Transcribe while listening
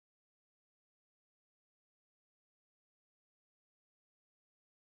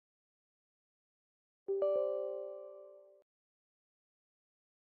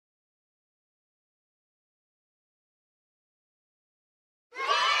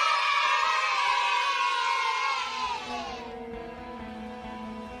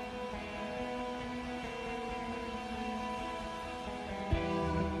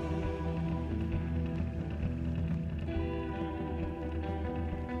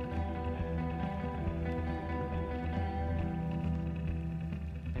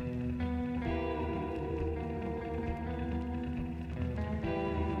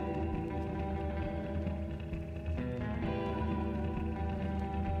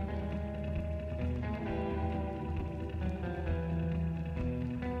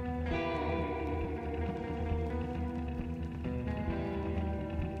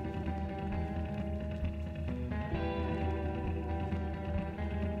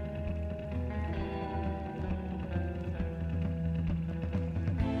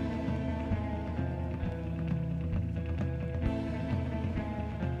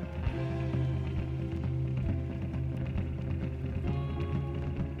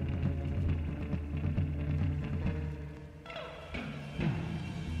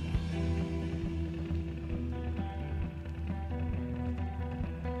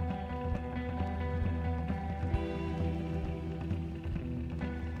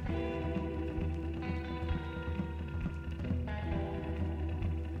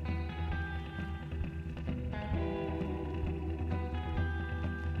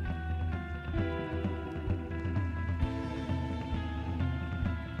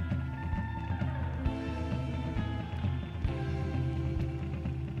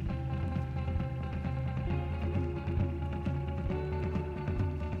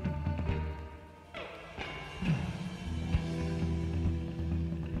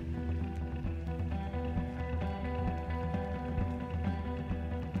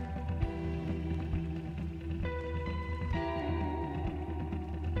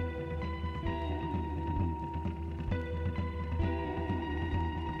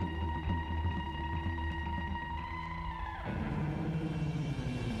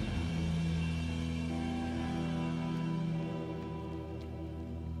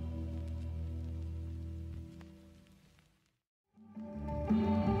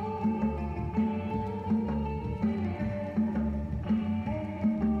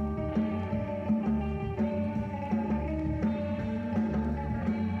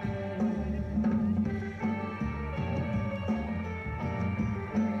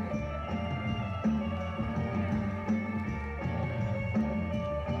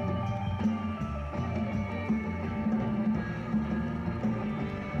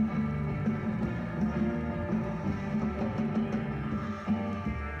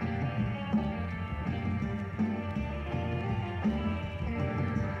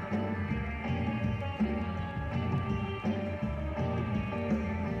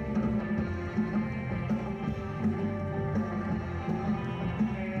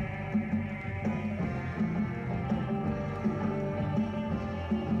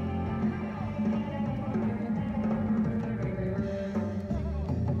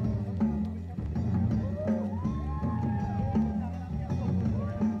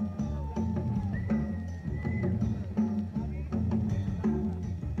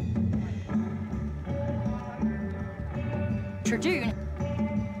Tribune.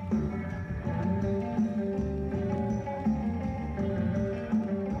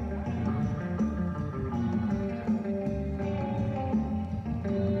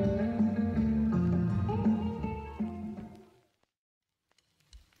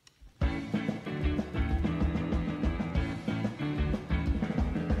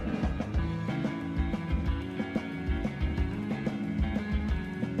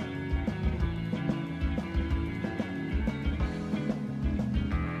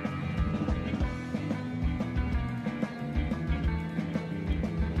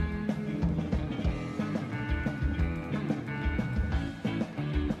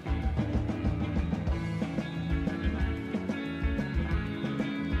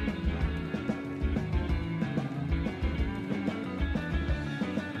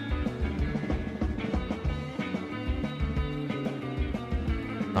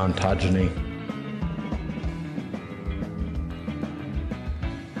 Ontogeny.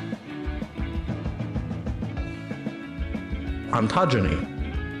 Ontogeny.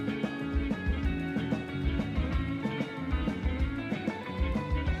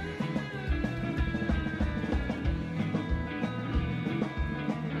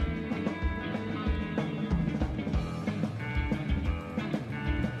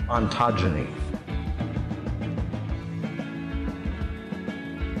 Ontogeny.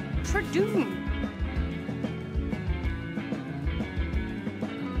 Tribune.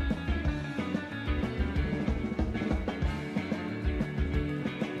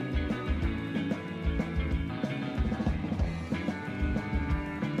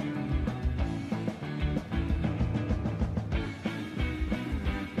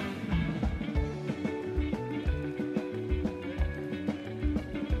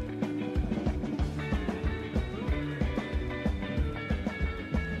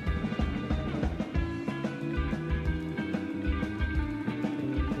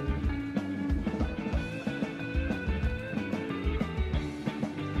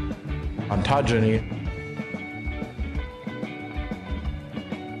 Ontogeny.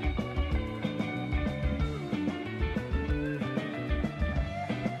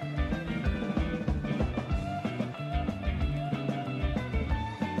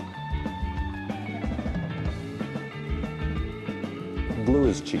 Blue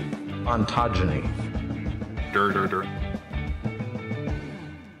is cheap. Ontogeny. Dur.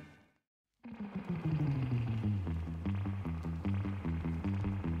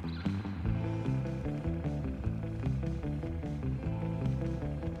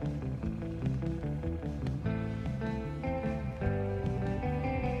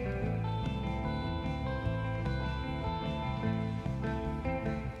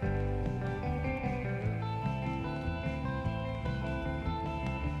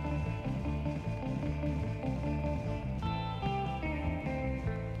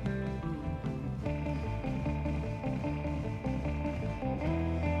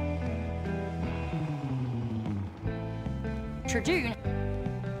 Tribune.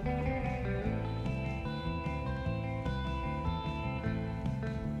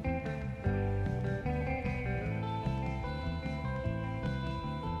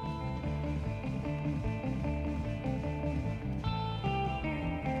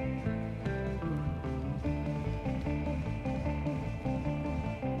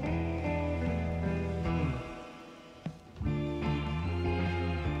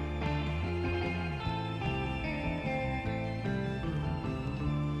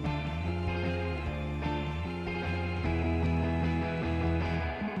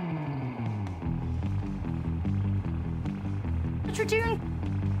 Tribune.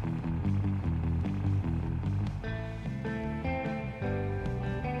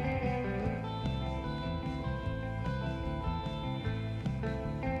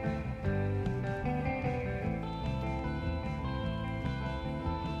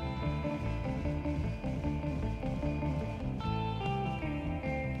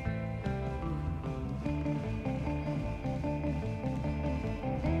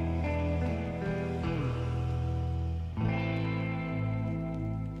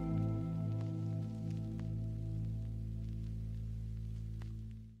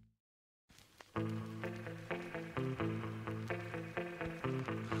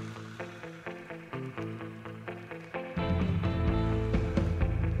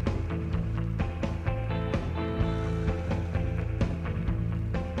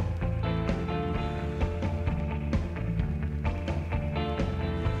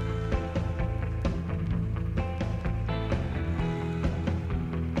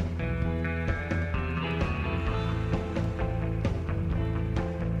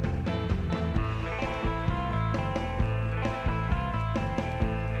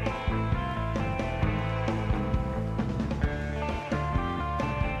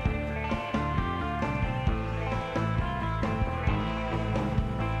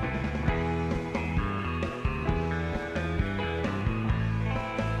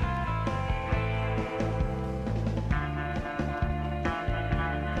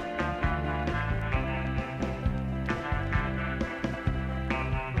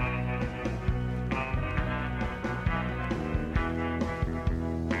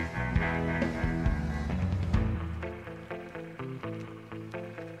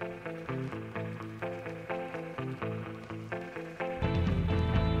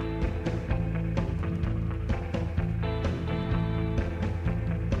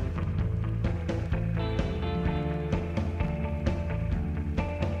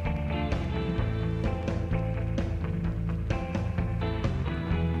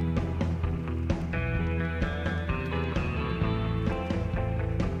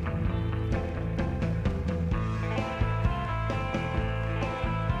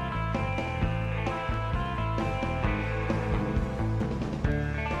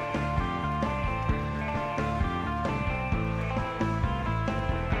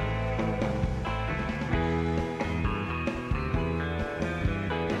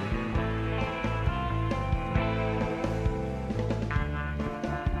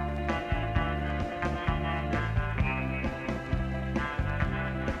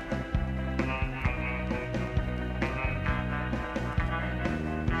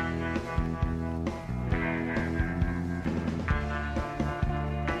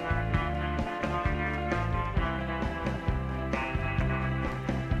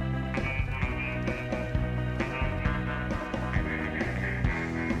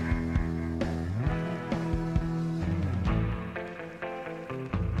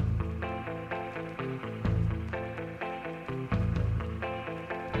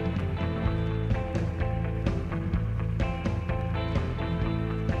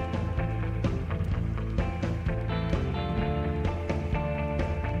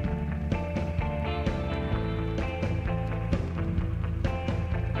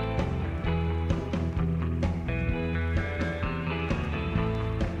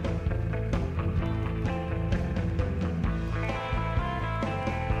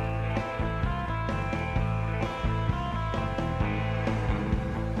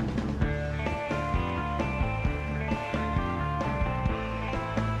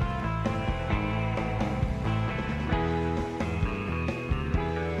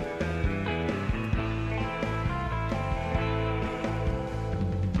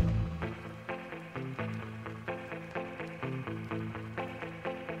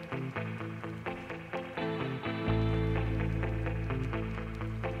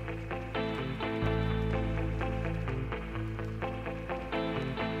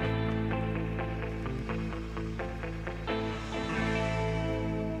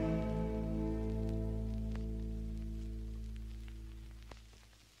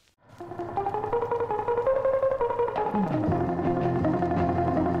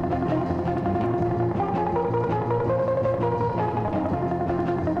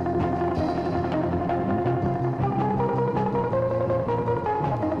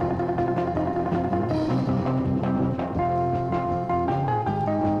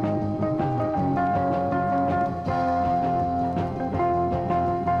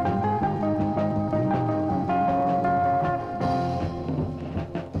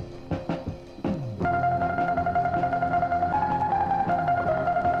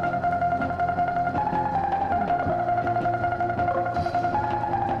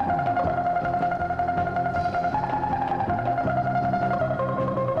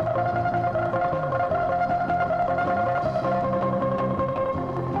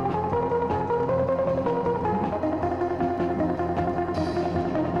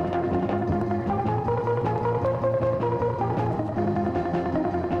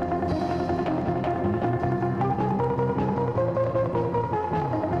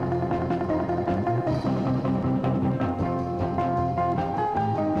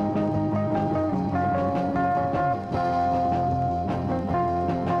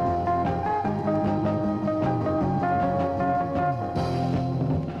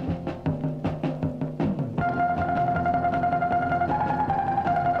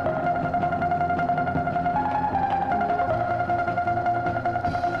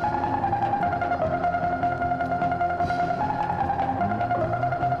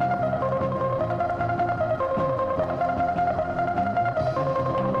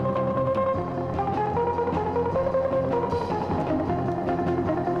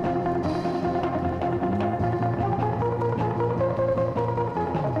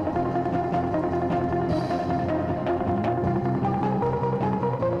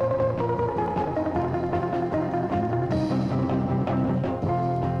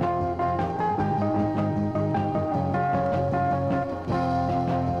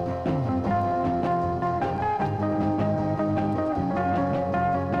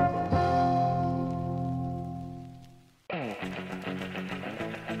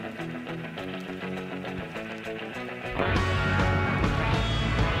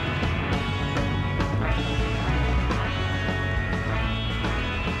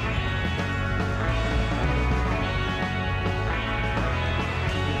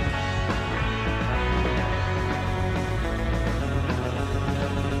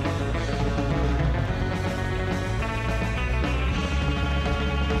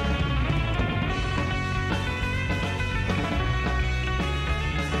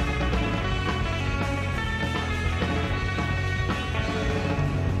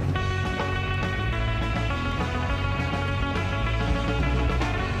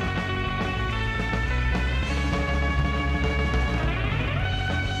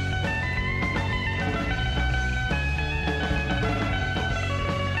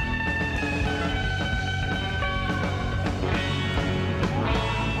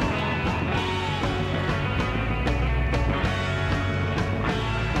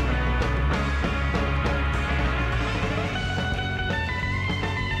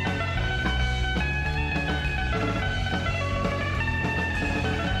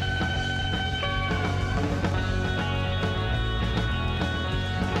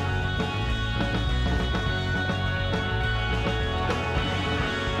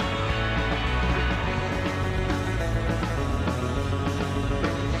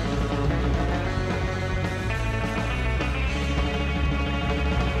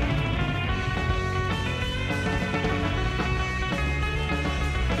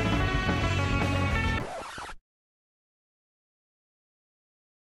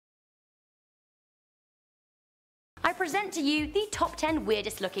 I present to you the top 10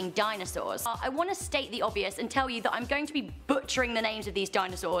 weirdest looking dinosaurs. I want to state the obvious and tell you that I'm going to be butchering the names of these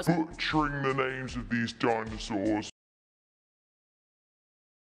dinosaurs. Butchering the names of these dinosaurs.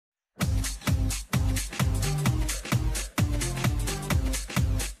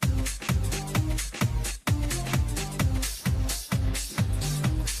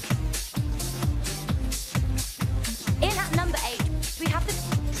 In at number 8, we have the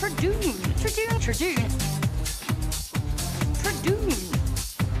Tradoon. Tradoon.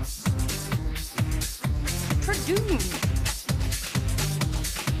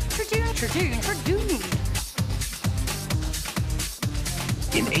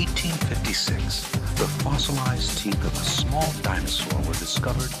 In 1856, the fossilized teeth of a small dinosaur were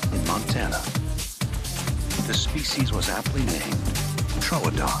discovered in Montana. The species was aptly named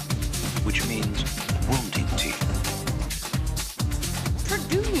Troodon, which means wounding teeth.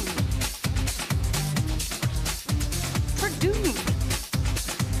 Tradoon.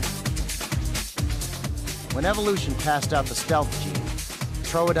 When evolution passed out the stealth gene,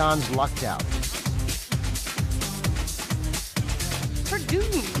 Troodons lucked out.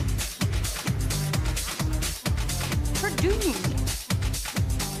 Tradoon.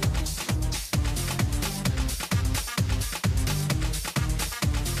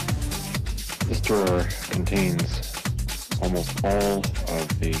 This drawer contains almost all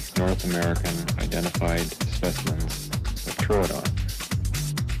of the North American identified specimens of Troodon.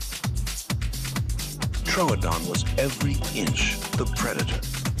 Troodon was every inch the predator,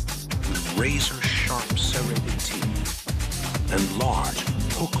 with razor-sharp serrated teeth and large,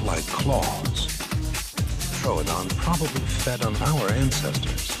 hook-like claws. Troodon probably fed on our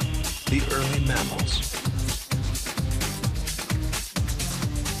ancestors, the early mammals.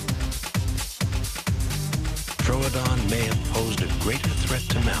 Troodon may have posed a greater threat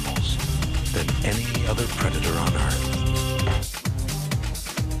to mammals than any other predator on Earth.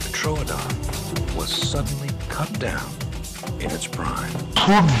 The Troodon was suddenly cut down in its prime.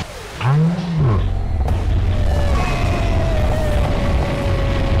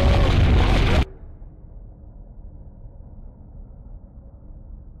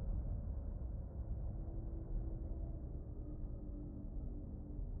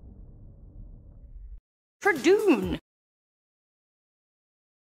 Tradoon.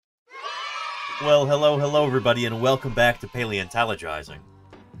 Well, hello everybody, and welcome back to Paleontologizing.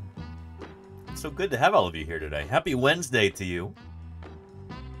 It's so good to have all of you here today. Happy Wednesday to you.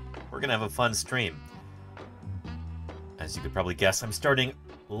 We're gonna have a fun stream. As you could probably guess, I'm starting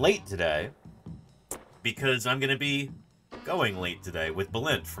late today because I'm gonna be going late today with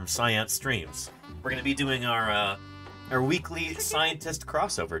Balint from Science Streams. We're gonna be doing our weekly scientist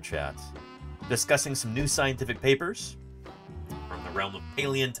crossover chat, discussing some new scientific papers from the realm of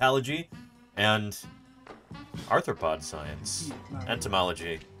paleontology and arthropod science,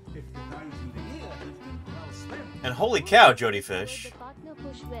 entomology. And holy cow, Jody Fish!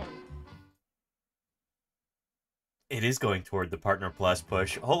 It is going toward the Partner Plus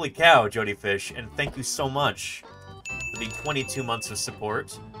push. Holy cow, Jody Fish, and thank you so much for the 22 months of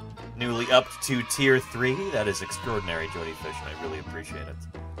support. Newly upped to Tier 3. That is extraordinary, Jody Fish, and I really appreciate it.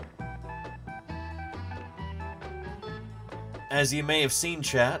 As you may have seen,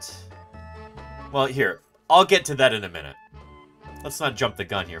 chat... Well, here, I'll get to that in a minute. Let's not jump the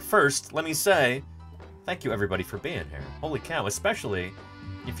gun here. First, let me say, thank you everybody for being here. Holy cow, especially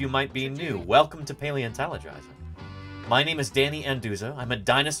if you might be new. Welcome to Paleontologizing. My name is Danny Anduza. I'm a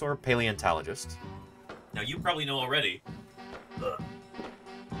dinosaur paleontologist. Now, you probably know already...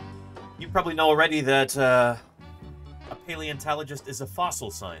 You probably know already that a paleontologist is a fossil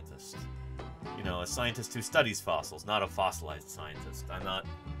scientist. You know, a scientist who studies fossils, not a fossilized scientist. I'm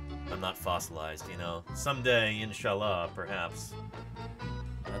not fossilized, you know. Someday, inshallah, perhaps.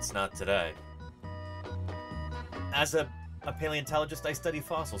 That's not today. As a paleontologist, I study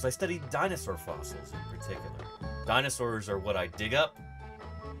fossils. I study dinosaur fossils in particular. Dinosaurs are what I dig up,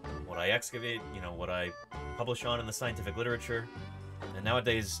 what I excavate, you know, what I publish on in the scientific literature. And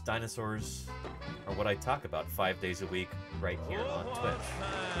nowadays, dinosaurs are what I talk about 5 days a week right here on Twitch.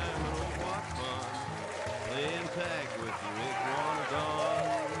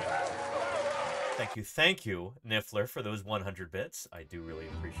 Thank you, Niffler, for those 100 bits. I do really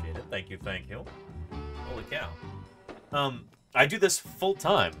appreciate it. Thank you. Holy cow. I do this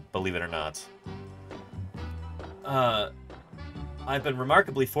full-time, believe it or not. I've been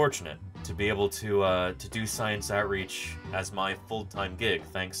remarkably fortunate to be able to do science outreach as my full-time gig,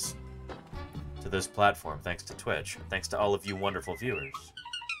 thanks to this platform, thanks to Twitch, thanks to all of you wonderful viewers.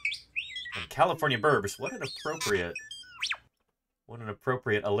 And California Burbs, what an What an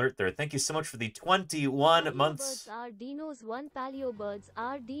appropriate alert there. Thank you so much for the 21 months. Birds are dinos, 1 paleo birds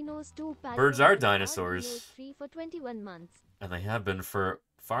are dinos, 2 paleo Birds are dinos, dinosaurs. 3 for 21 months. And they have been for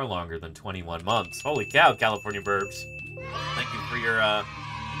far longer than 21 months. Holy cow, California Burbs. Thank you for your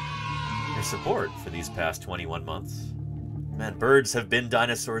support for these past 21 months. Man, birds have been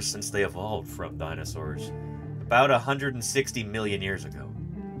dinosaurs since they evolved from dinosaurs. About 160 million years ago.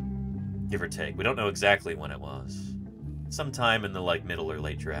 Give or take. We don't know exactly when it was. Sometime in the, like, middle or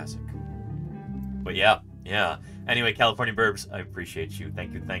late Jurassic. But yeah. Anyway, California Burbs, I appreciate you.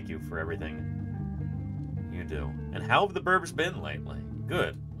 Thank you for everything you do. And how have the Burbs been lately?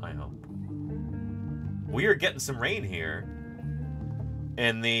 Good, I hope. We are getting some rain here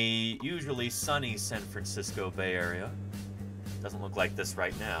in the usually sunny San Francisco Bay Area. Doesn't look like this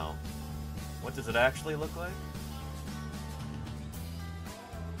right now. What does it actually look like?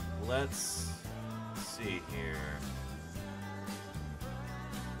 Let's see here.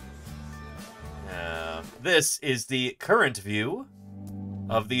 This is the current view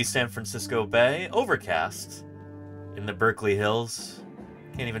of the San Francisco Bay, overcast in the Berkeley Hills.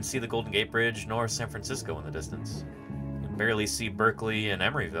 Can't even see the Golden Gate Bridge nor San Francisco in the distance. You can barely see Berkeley and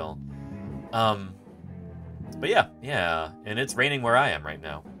Emeryville. But yeah, and it's raining where I am right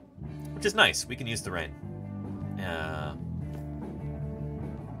now, which is nice. We can use the rain.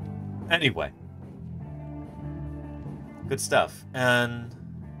 Anyway, good stuff. And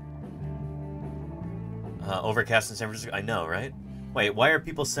overcast in San Francisco. I know, right? Wait, why are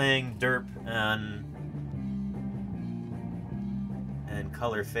people saying derp and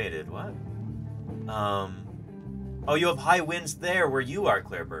color faded? What? Oh, you have high winds there where you are,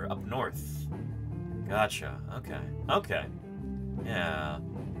 Claireburr, up north. Gotcha. Okay. Yeah.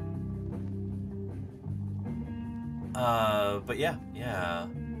 But yeah.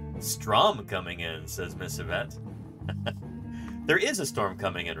 Storm coming in, says Miss Yvette. There is a storm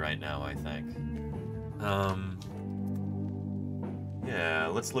coming in right now, I think. Yeah,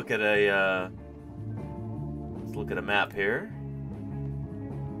 let's look at a map here.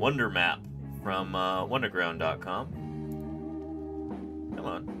 Wonder map from wonderground.com. Come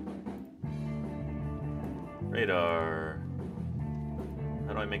on. Radar.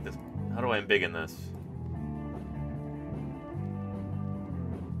 How do I make this? How do I embiggen this?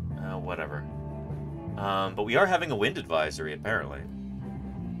 Whatever. But we are having a wind advisory, apparently.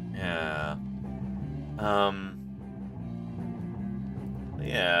 Yeah.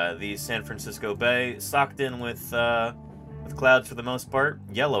 Yeah, the San Francisco Bay, socked in with clouds for the most part.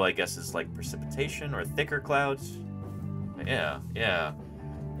 Yellow, I guess, is like precipitation or thicker clouds. Yeah.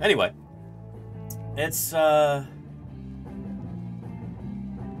 Anyway, it's, I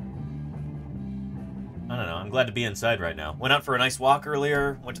don't know, I'm glad to be inside right now. Went out for a nice walk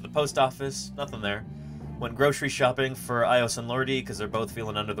earlier, went to the post office, nothing there. Went grocery shopping for Ios and Lordy, because they're both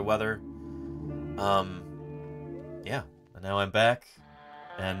feeling under the weather. Yeah, and now I'm back,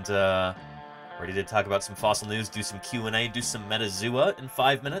 and ready to talk about some fossil news, do some Q&A, do some Metazoa in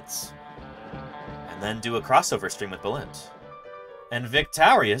 5 minutes, and then do a crossover stream with Balint. And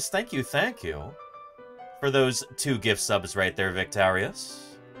Victorious, thank you for those 2 gift subs right there,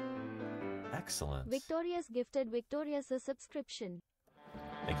 Victorious. Excellent. Victorious gifted Victorious a subscription.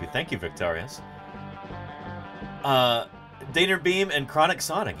 Thank you, Victorious. Daner Beam and Chronic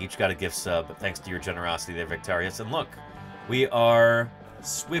Sonic each got a gift sub, thanks to your generosity there, Victorious. And look, we are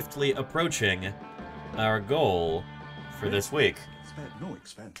swiftly approaching our goal for this week. No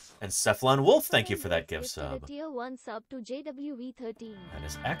expense. And Cephalon Wolf, thank you for that gift sub. A tier 1 sub to JWV13. That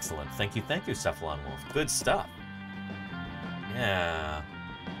is excellent. Thank you, Cephalon Wolf. Good stuff. Yeah.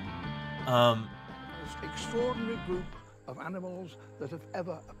 Most extraordinary group of animals that have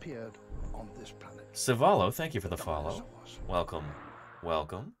ever appeared on this planet. Savalo, thank you for the follow. Welcome.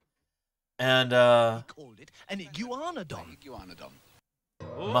 And Called it an iguanodon.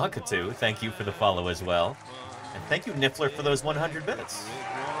 Makatu, thank you for the follow as well. And thank you, Niffler, for those 100 bits.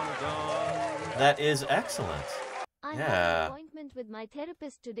 That is excellent. I had an appointment with my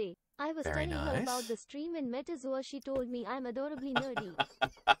therapist today. I was telling her about the stream in Metazoa. She told me I'm adorably nerdy.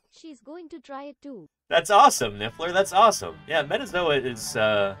 She's going to try it too. That's awesome, Niffler. That's awesome. Yeah, Metazoa is,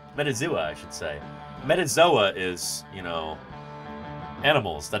 Metazoa, I should say. Metazoa is, you know,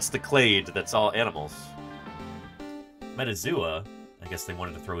 animals. That's the clade. That's all animals. Metazoa, I guess they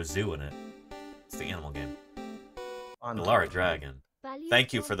wanted to throw a zoo in it. It's the animal game. Galara Dragon.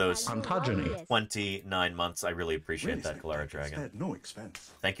 Thank you for those 29 months. I really appreciate that, Galara Dragon. No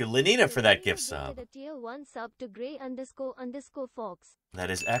expense. Thank you, Lenina, for that gift sub. A tier 1 sub to Gray__Fox. That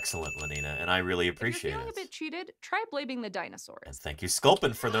is excellent, Lenina, and I really appreciate If you're feeling a bit cheated, try blaming the dinosaurs. And thank you,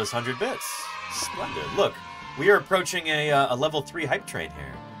 Sculpin, for those 100 bits. Splendid. Look, We are approaching a level 3 hype train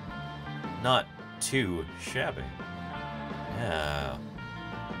here. Not too shabby. Yeah.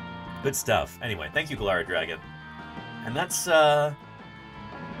 Good stuff. Anyway, thank you, Galara Dragon. And that's, I'm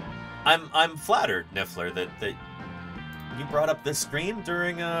flattered, Niffler, that you brought up this stream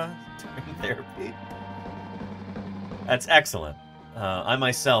during therapy. That's excellent. I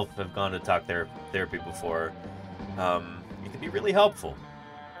myself have gone to talk therapy before. It can be really helpful,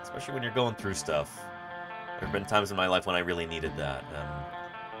 especially when you're going through stuff. There have been times in my life when I really needed that.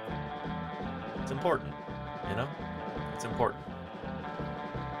 It's important, you know? It's important.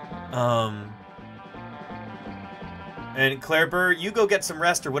 And Claire Burr, you go get some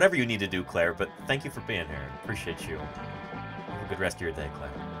rest or whatever you need to do, Claire, but thank you for being here. Appreciate you. Have a good rest of your day,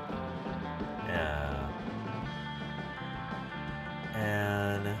 Claire. Yeah.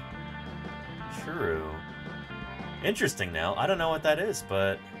 And... True. Interesting now. I don't know what that is,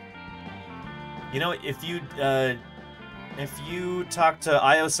 but... You know, if you talk to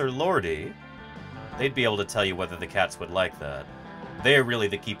Ios or Lordy, they'd be able to tell you whether the cats would like that. They are really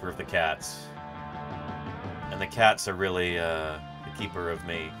the keeper of the cats. And the cats are really, the keeper of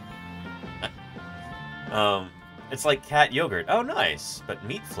me. It's like cat yogurt. Oh, nice. But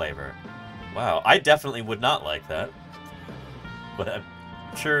meat flavor. Wow, I definitely would not like that. But I'm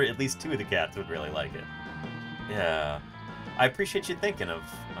sure at least 2 of the cats would really like it. Yeah. I appreciate you thinking of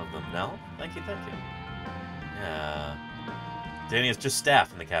them, Nell. Thank you, thank you. Yeah. Danny is just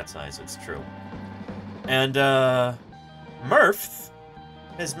staff in the cat's eyes, it's true. And, Murph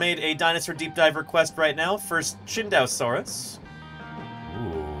has made a dinosaur deep dive request right now for Chindausaurus.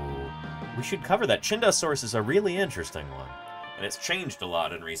 Ooh. We should cover that. Chindausaurus is a really interesting one. And it's changed a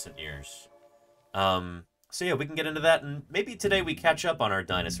lot in recent years. So yeah, we can get into that, and maybe today we catch up on our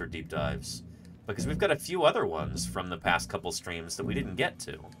dinosaur deep dives. Because we've got a few other ones from the past couple streams that we didn't get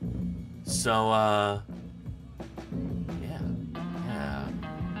to. So, yeah.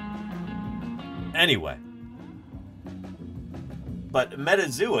 Anyway. But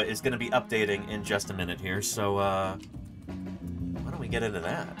Metazoa is going to be updating in just a minute here, so, why don't we get into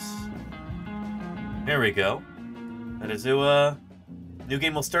that? There we go. Metazoa. New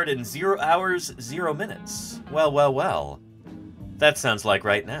game will start in 0 hours, 0 minutes. Well, well, well. That sounds like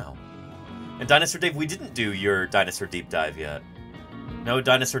right now. And Dinosaur Dave, we didn't do your Dinosaur Deep Dive yet. No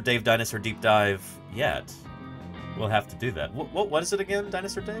Dinosaur Dave Dinosaur Deep Dive yet. We'll have to do that. What is it again,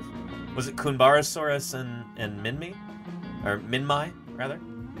 Dinosaur Dave? Was it Kunbarasaurus and Minmi? Or Minmai, rather?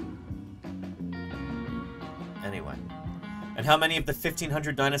 Anyway. And how many of the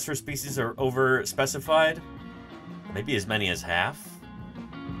 1,500 dinosaur species are over-specified? Maybe as many as half?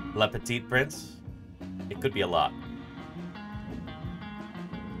 Le Petit Prince? It could be a lot.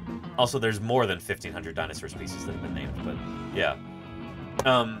 Also, there's more than 1,500 dinosaur species that have been named, but yeah.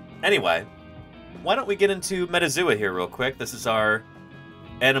 Anyway, why don't we get into Metazoa here real quick? This is our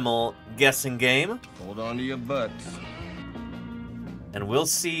animal guessing game. Hold on to your butts. And we'll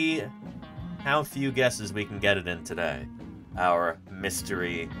see how few guesses we can get it in today. Our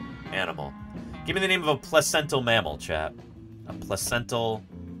mystery animal. Give me the name of a placental mammal, chat. A placental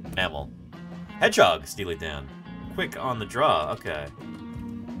mammal. Hedgehog, Steely Dan. Quick on the draw, okay.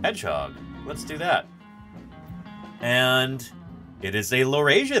 Hedgehog. Let's do that. And it is a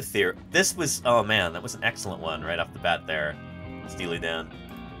Laurasia theory. This was, oh man, that was an excellent one right off the bat there, Steely Dan.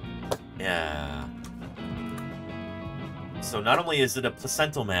 Yeah. So not only is it a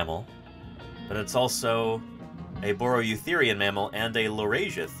placental mammal, but it's also a Boroeutherian mammal and a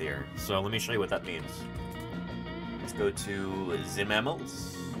Laurasia theory. So let me show you what that means. Let's go to the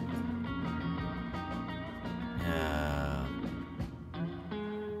mammals.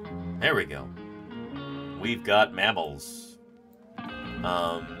 There we go. We've got mammals.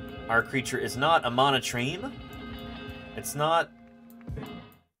 Our creature is not a monotreme. It's not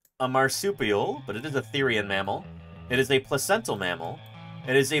a marsupial, but it is a therian mammal. It is a placental mammal.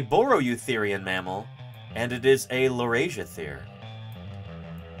 It is a Boroeutherian mammal. And it is a Laurasia theory.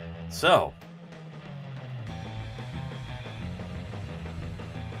 So,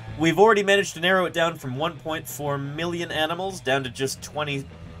 we've already managed to narrow it down from 1.4 million animals down to just 2,000.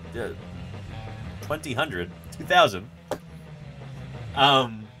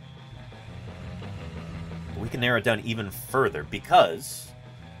 We can narrow it down even further because,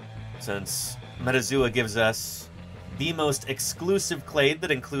 since Metazoa gives us the most exclusive clade that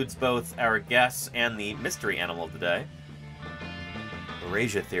includes both our guess and the mystery animal of the day,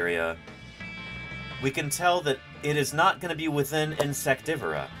 Laurasia theria, we can tell that it is not going to be within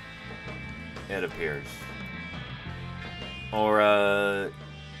Insectivora, it appears. Or,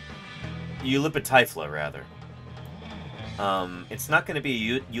 Eulipotyphla, rather. It's not going to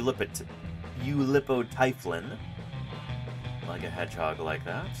be Eulipotyphlin. Like a hedgehog like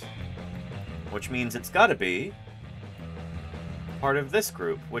that. Which means it's gotta be part of this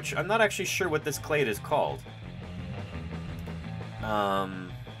group, which I'm not actually sure what this clade is called.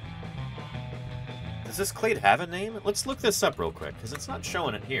 Does this clade have a name? Let's look this up real quick, because it's not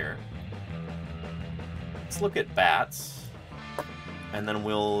showing it here. Let's look at bats, and then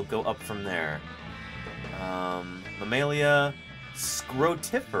we'll go up from there. Mammalia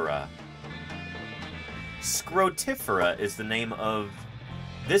Scrotifera. Scrotifera is the name of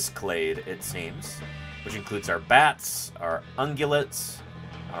this clade, it seems, which includes our bats, our ungulates,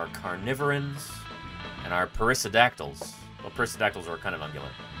 our carnivorans, and our perissodactyls. Well, perissodactyls are kind of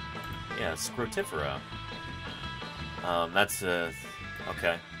ungulate. Yeah, Scrotifera. That's,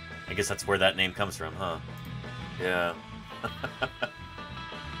 okay. I guess that's where that name comes from, huh? Yeah.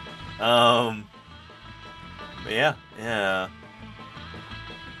 Yeah.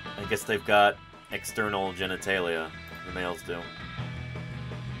 I guess they've got external genitalia. The males do.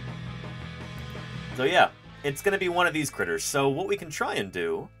 So yeah, it's going to be one of these critters. So what we can try and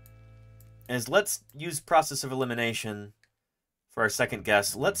do is let's use process of elimination for our second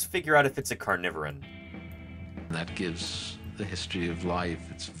guess. Let's figure out if it's a carnivoran. That gives the history of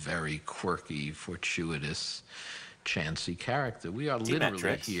life its very quirky, fortuitous, chancy character. We are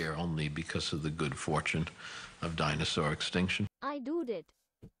literally here only because of the good fortune of dinosaur extinction. I do it.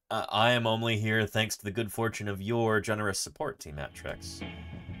 I am only here thanks to the good fortune of your generous support, Team Matrix.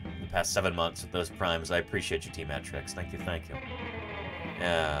 The past 7 months with those primes, I appreciate you, Team Matrix. Thank you, thank you.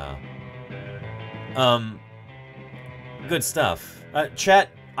 Yeah. Good stuff. Chat,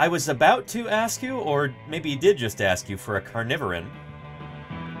 I was about to ask you, or maybe did just ask you, for a carnivoran.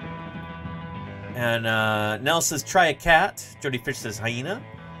 And Nell says, try a cat. Jody Fish says, hyena.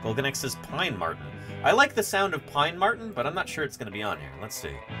 Golganex says, pine marten. I like the sound of pine marten, but I'm not sure it's going to be on here. Let's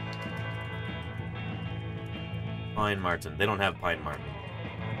see. Pine marten. They don't have pine marten.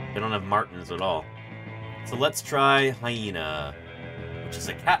 They don't have martens at all. So let's try hyena, which is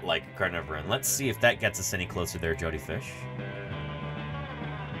a cat-like carnivoran. Let's see if that gets us any closer there, Jody Fish.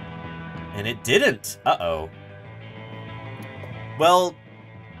 And it didn't. Uh-oh. Well,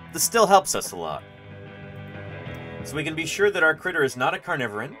 this still helps us a lot. So we can be sure that our critter is not a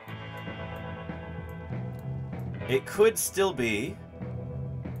carnivoran. It could still be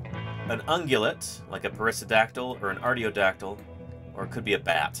an ungulate, like a perissodactyl or an artiodactyl, or it could be a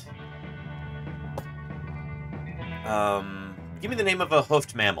bat. Give me the name of a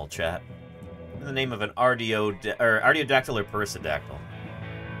hoofed mammal, chat. Give me the name of an artiodactyl or perissodactyl.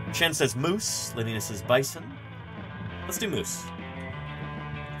 Chen says moose. Lenina says bison. Let's do moose.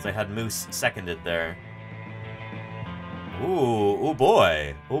 So I had moose seconded there. Ooh, oh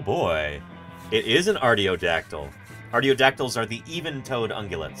boy. Oh boy. It is an artiodactyl. Artiodactyls are the even-toed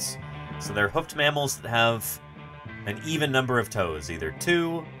ungulates. So they're hoofed mammals that have an even number of toes, either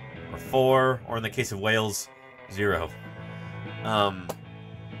 2 or 4, or in the case of whales, 0.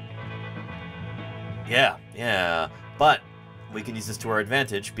 Yeah. But we can use this to our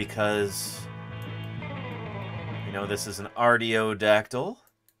advantage because, you know, this is an artiodactyl.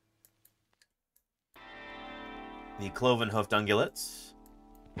 The cloven-hoofed ungulates.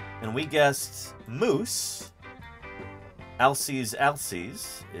 And we guessed moose.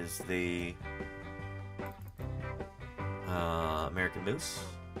 Alces is the American moose.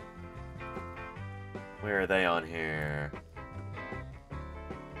 Where are they on here?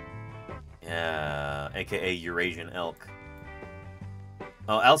 Yeah, aka Eurasian elk.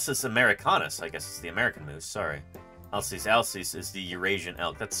 Oh, Alces americanus, I guess is the American moose, sorry. Alces is the Eurasian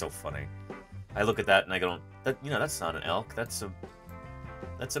elk. That's so funny. I look at that and I go, that's not an elk, that's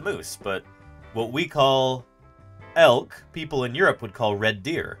a moose. But what we call elk, people in Europe would call red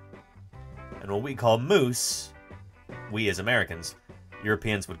deer. And what we call moose, we as Americans,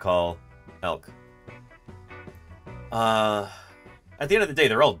 Europeans would call elk. At the end of the day,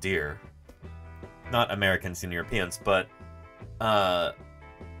 they're all deer. Not Americans and Europeans, but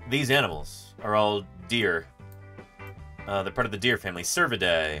these animals are all deer. They're part of the deer family.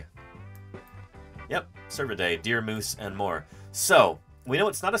 Cervidae. Yep, Cervidae, deer, moose, and more. So, we know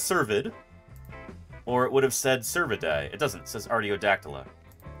it's not a cervid, or it would have said Cervidae. It doesn't, it says Artiodactyla. So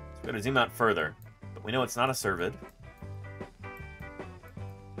we're going to zoom out further, but we know it's not a cervid.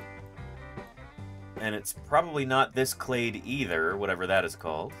 And it's probably not this clade either, whatever that is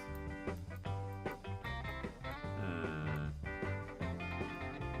called.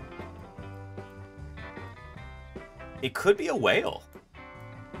 It could be a whale.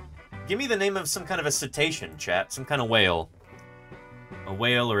 Give me the name of some kind of a cetacean, chat. Some kind of whale. A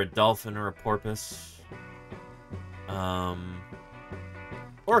whale or a dolphin or a porpoise.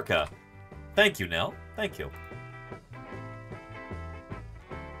 Orca. Thank you, Nell. Thank you.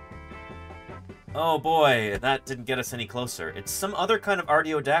 Oh boy, that didn't get us any closer. It's some other kind of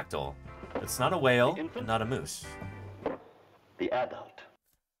artiodactyl. It's not a whale and not a moose. The adult.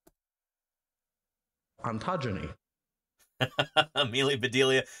 Ontogeny. Amelia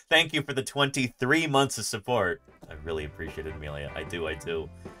Bedelia, thank you for the 23 months of support. I really appreciate it, Amelia. I do, I do.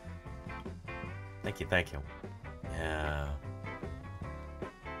 Thank you, thank you. Yeah.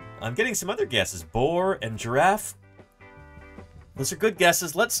 I'm getting some other guesses. Boar and giraffe. Those are good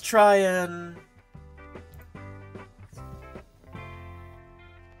guesses. Let's try and...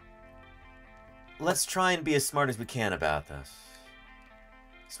 let's try and be as smart as we can about this.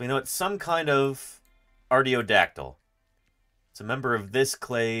 So we know it's some kind of artiodactyl. It's a member of this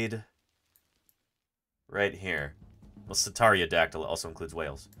clade right here. Well, Cetariodactyl also includes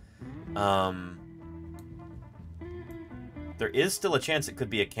whales. There is still a chance it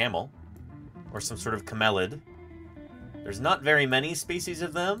could be a camel or some sort of camelid. There's not very many species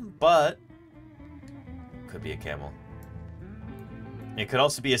of them, but it could be a camel. It could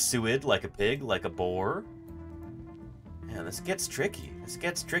also be a suid, like a pig, like a boar. Man, this gets tricky. This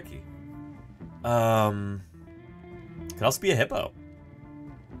gets tricky. Could also be a hippo.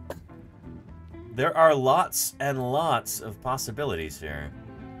 There are lots and lots of possibilities here.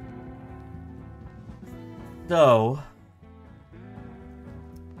 So,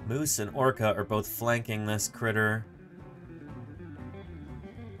 moose and orca are both flanking this critter.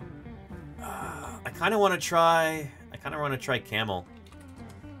 I kind of want to try camel.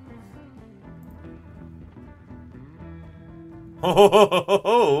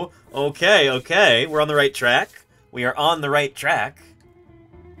 Oh, okay, okay. We're on the right track. We are on the right track.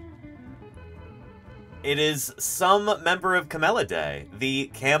 It is some member of Camelidae, the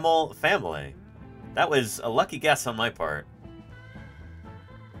camel family. That was a lucky guess on my part.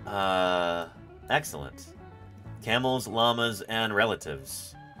 Excellent. Camels, llamas, and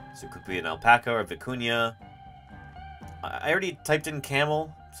relatives. So it could be an alpaca or vicuña. I already typed in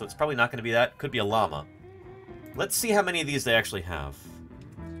camel, so it's probably not going to be that. Could be a llama. Let's see how many of these they actually have.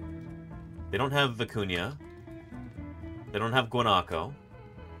 They don't have vicuña. They don't have guanaco.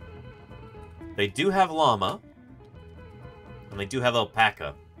 They do have llama. And they do have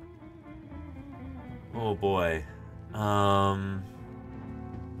alpaca. Oh boy.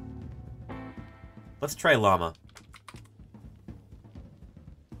 Let's try llama.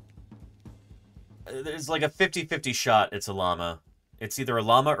 There's like a 50-50 shot it's a llama. It's either a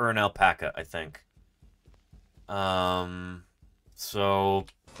llama or an alpaca, I think. So...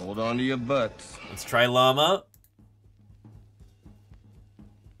 hold on to your butts. Let's try llama.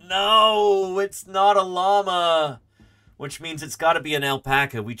 No, it's not a llama. Which means it's got to be an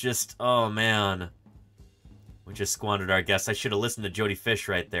alpaca. We just... oh, man. We just squandered our guess. I should have listened to Jody Fish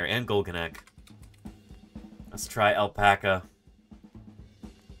right there. And Golganek. Let's try alpaca.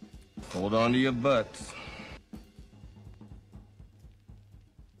 Hold on to your butts.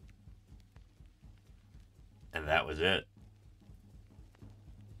 And that was it.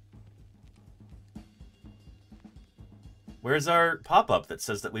 Where's our pop-up that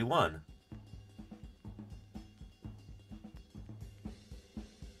says that we won?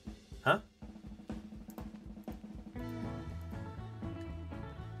 Huh?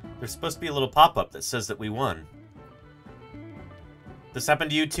 There's supposed to be a little pop-up that says that we won. This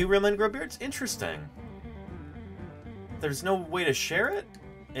happened to you too, Realman Growbeards? Interesting. There's no way to share it?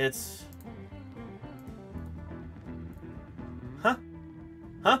 It's... huh?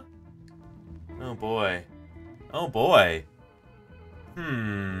 Huh? Oh boy. Oh boy.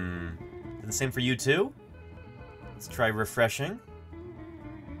 The same for you too? Let's try refreshing.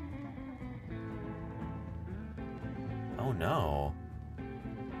 Oh no.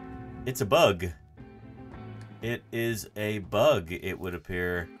 It's a bug. It is a bug, it would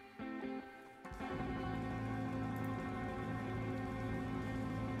appear.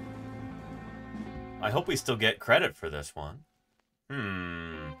 I hope we still get credit for this one.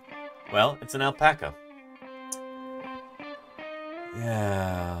 Well, it's an alpaca.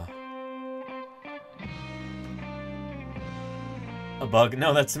 Yeah. A bug?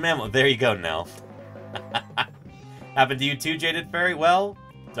 No, that's a mammal. There you go, Nell. Happened to you too, Jaded Fairy? Well,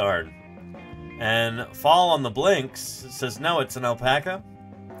 darn. And Fall on the Blinks says, no, it's an alpaca.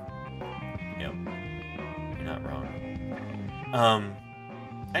 Yep. You're not wrong.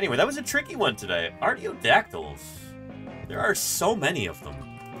 Anyway, that was a tricky one today. Artiodactyls. There are so many of them.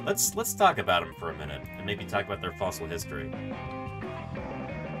 Let's talk about them for a minute, and maybe talk about their fossil history.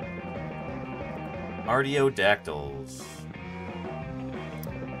 Artiodactyls.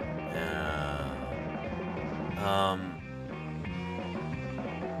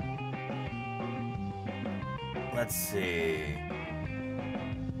 Let's see.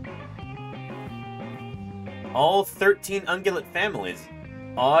 All 13 ungulate families,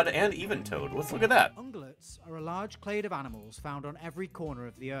 odd and even-toed. Let's look at that. Ungulates are a large clade of animals found on every corner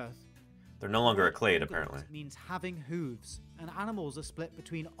of the Earth. They're no longer a clade, apparently. Means having hooves, and animals are split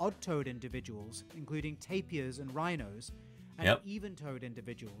between odd-toed individuals, including tapirs and rhinos, and even-toed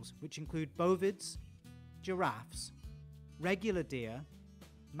individuals, which include bovids, giraffes, regular deer,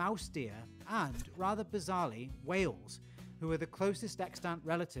 mouse deer, and, rather bizarrely, whales, who are the closest extant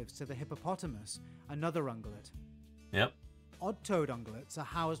relatives to the hippopotamus, another ungulate. Yep. Odd-toed ungulates are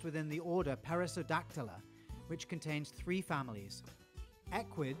housed within the order Perissodactyla, which contains 3 families: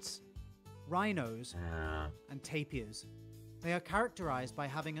 equids, rhinos, and tapirs. They are characterized by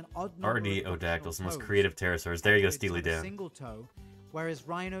having an odd number of Artiodactyls, the most creative pterosaurs. There you go, Steely Dan. Single toe, whereas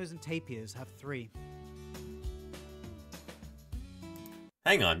rhinos and tapirs have 3.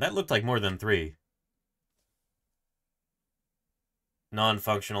 Hang on, that looked like more than 3.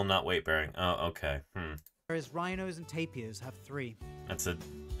 Non-functional, not weight-bearing. Oh, okay. Whereas rhinos and tapirs have 3. That's a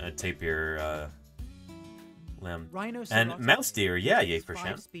tapir limb. And mouse deer, yeah, yay for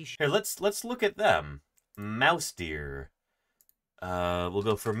Shem. Here, let's look at them. Mouse deer. We'll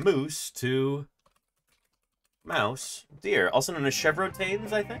go from moose to mouse deer, also known as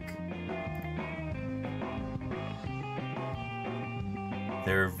chevrotains, I think.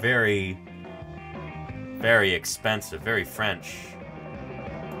 They're very, very expensive, very French.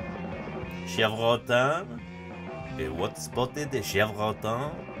 Chevrotin. Et what spotted the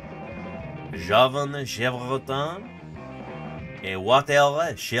chevrotin? Javan chevrotin. Et what el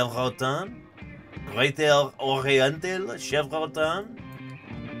chevrotin? Greater oriental chevrotin.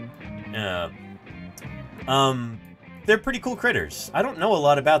 They're pretty cool critters. I don't know a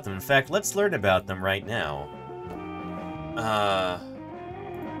lot about them. In fact, let's learn about them right now.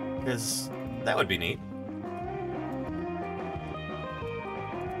 Because that would be neat.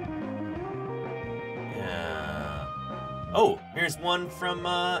 Yeah. Oh, here's one from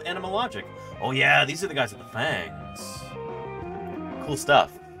Animalogic. Oh yeah, these are the guys with the fangs. Cool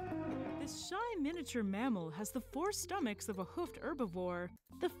stuff. This shy miniature mammal has the 4 stomachs of a hoofed herbivore,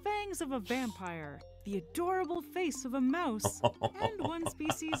 the fangs of a vampire, the adorable face of a mouse, and one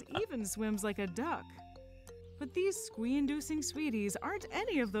species even swims like a duck. But these squee-inducing sweeties aren't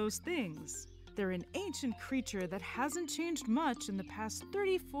any of those things. They're an ancient creature that hasn't changed much in the past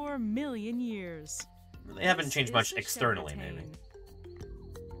 34 million years. They haven't changed much externally, maybe.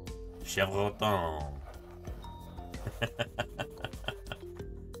 Chevrotin.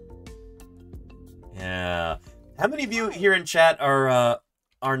 Yeah. How many of you here in chat are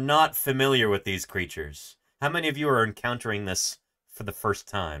not familiar with these creatures? How many of you are encountering this for the first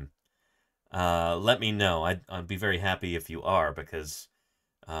time? Let me know. I'd be very happy if you are, because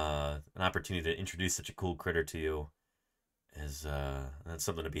an opportunity to introduce such a cool critter to you is that's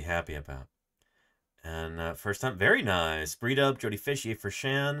something to be happy about. And first time, very nice. Breed Up, Jody Fish, Ye for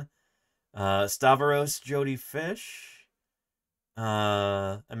Shan, Stavros, Jody Fish,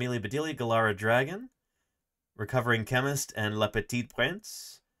 Amelia Bedelia, Galara Dragon, Recovering Chemist, and Le Petit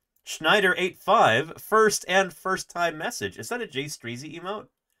Prince. Schneider85, first time message. Is that a Jay Streezy emote?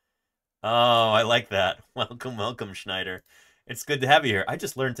 Oh, I like that. Welcome, welcome, Schneider. It's good to have you here. I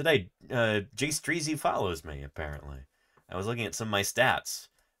just learned today, Jay Streezy follows me, apparently. I was looking at some of my stats,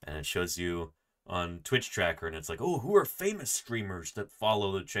 and it shows you on Twitch Tracker, and it's like, oh, who are famous streamers that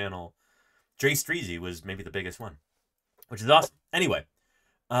follow the channel? Jay Streezy was maybe the biggest one, which is awesome. Anyway,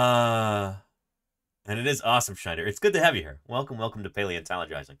 and it is awesome, Schneider. It's good to have you here. Welcome, welcome to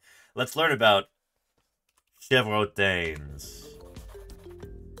Paleontologizing. Let's learn about chevrotains.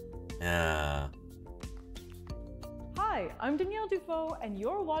 Yeah. Hi, I'm Danielle Dufault, and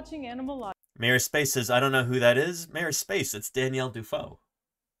you're watching Animalogic. Mayor Space says, I don't know who that is. Mayor Space, it's Danielle Dufault.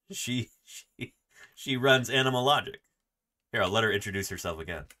 She runs Animalogic. Here, I'll let her introduce herself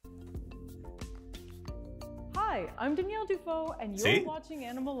again. Hi, I'm Danielle Dufault, and you're watching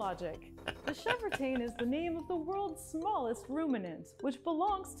Animalogic. The chevrotain is the name of the world's smallest ruminant, which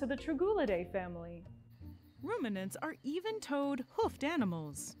belongs to the Tragulidae family. Ruminants are even-toed, hoofed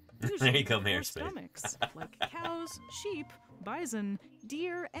animals. There you go, Mayor Space. Stomachs, like cows, sheep, bison,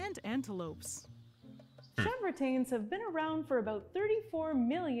 deer, and antelopes. Chevrotains have been around for about 34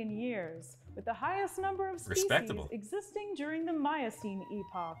 million years, with the highest number of species existing during the Miocene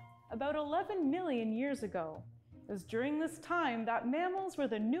epoch, about 11 million years ago. It was during this time that mammals were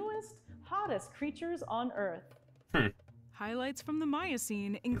the newest, hottest creatures on Earth. Highlights from the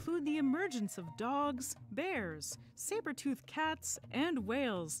Miocene include the emergence of dogs, bears, saber-toothed cats, and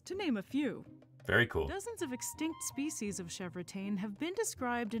whales, to name a few. Very cool. Dozens of extinct species of chevrotain have been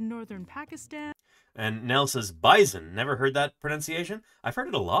described in northern Pakistan. And Nell says bison. Never heard that pronunciation. I've heard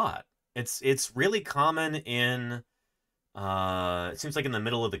it a lot. It's really common in it seems like in the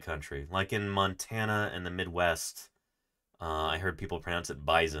middle of the country, like in Montana and the Midwest. I heard people pronounce it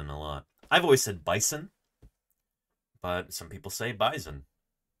bison a lot. I've always said bison, but some people say bison.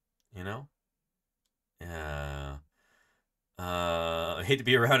 You know? Yeah. I hate to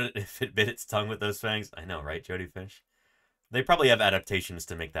be around it if it bit its tongue with those fangs. I know, right, Jody Fish? They probably have adaptations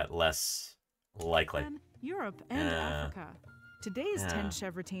to make that less likely. Europe and Africa. Today's 10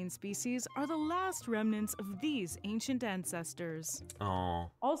 chevrotain species are the last remnants of these ancient ancestors.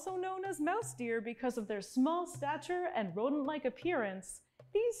 Oh. Also known as mouse deer because of their small stature and rodent-like appearance,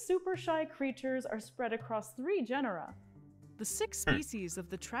 these super shy creatures are spread across 3 genera. The 6 species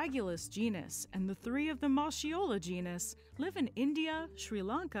of the Tragulus genus and the 3 of the Moschiola genus live in India, Sri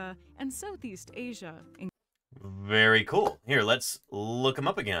Lanka, and Southeast Asia. Very cool. Here, let's look them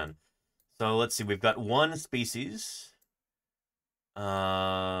up again. So let's see, we've got 1 species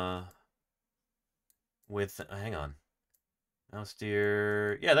with, hang on, mouse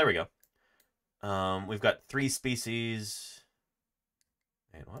deer, yeah, there we go. We've got 3 species.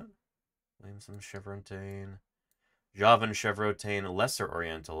 Wait, what? Williamson chevrotain, Javan chevrotain, lesser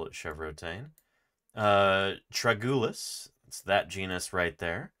oriental chevrotain, Tragulus, it's that genus right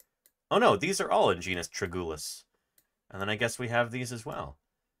there. Oh no, these are all in genus Tragulus. And then I guess we have these as well.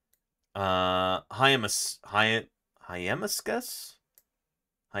 Hyamoscus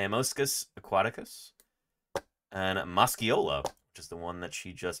aquaticus, and Moschiola, which is the one that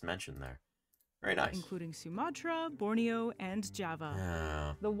she just mentioned there. Very nice. Including Sumatra, Borneo, and Java.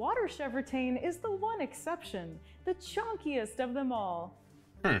 Yeah. The water chevrotain is the one exception, the chunkiest of them all.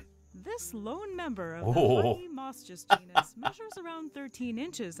 This lone member of the mighty Moschus genus measures around 13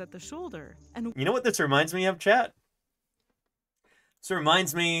 inches at the shoulder. And you know what this reminds me of, chat? This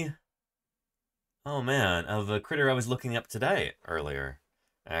reminds me, oh man, of a critter I was looking up today earlier,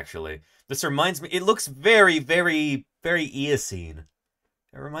 actually. This reminds me, it looks very, very, very Eocene.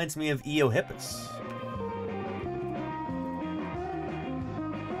 It reminds me of Eohippus.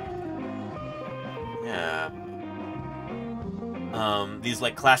 Yeah. These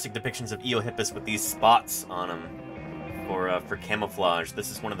like classic depictions of Eohippus with these spots on them for camouflage. This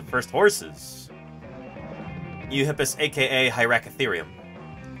is one of the first horses. Eohippus, aka Hyracotherium.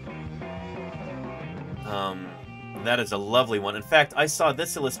 That is a lovely one. In fact, I saw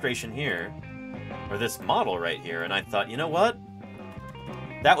this illustration here, or this model right here, and I thought, you know what?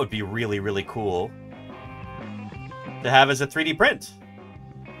 That would be really, really cool to have as a 3D print.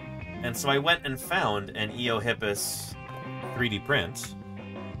 And so I went and found an Eohippus 3D print.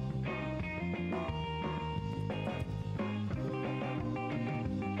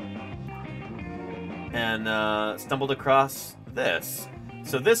 And stumbled across this.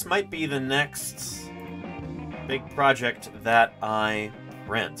 So this might be the next big project that I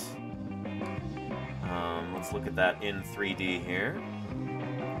print. Let's look at that in 3D here.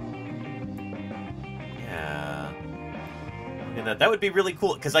 Yeah. Look at that. That would be really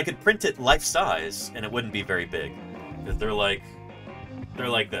cool, because I could print it life-size, and it wouldn't be very big. Because they're like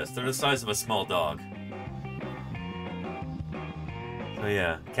this. They're the size of a small dog. So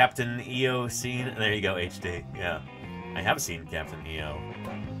yeah, Captain EO scene. There you go, HD. Yeah. I have seen Captain EO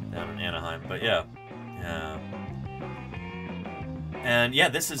down in Anaheim, but yeah. Yeah. And yeah,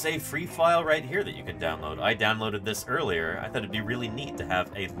 this is a free file right here that you can download. I downloaded this earlier. I thought it'd be really neat to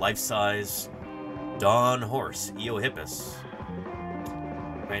have a life-size Dawn horse, Eohippus,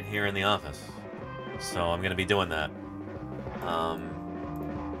 right here in the office. So I'm gonna be doing that.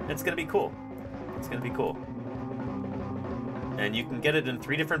 It's gonna be cool. It's gonna be cool. And you can get it in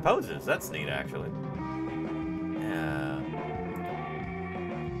 3 different poses. That's neat, actually. Yeah.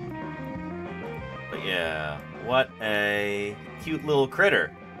 But yeah, what a cute little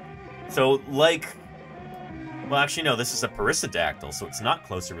critter. So, like... Well, actually, no, this is a perissodactyl, so it's not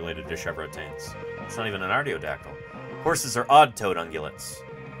closely related to chevrotains. It's not even an artiodactyl. Horses are odd-toed ungulates.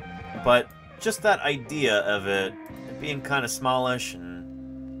 But just that idea of it being kind of smallish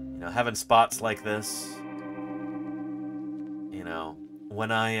and, you know, having spots like this... You know,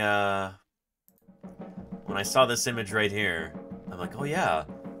 when I saw this image right here, I'm like, oh yeah,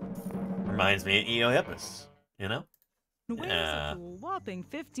 reminds me of Eohippus, you know? Weighs up to a whopping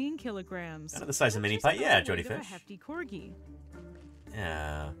 15 kilograms. Kind of the size of mini pie, yeah, Jody Fish. A hefty corgi.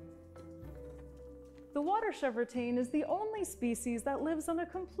 Yeah. The water chevrotain is the only species that lives on a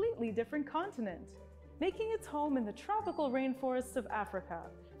completely different continent, making its home in the tropical rainforests of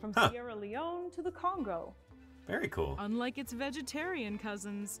Africa, from Sierra Leone to the Congo. Very cool. Unlike its vegetarian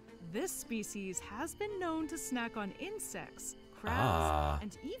cousins, this species has been known to snack on insects, crabs,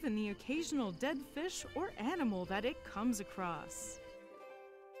 and even the occasional dead fish or animal that it comes across.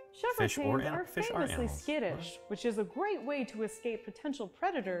 Chevrotains are famously skittish, which is a great way to escape potential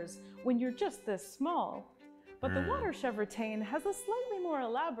predators when you're just this small. But the water chevrotain has a slightly more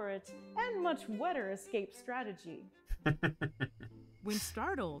elaborate and much wetter escape strategy. When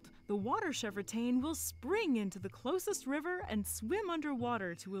startled, the water chevrotain will spring into the closest river and swim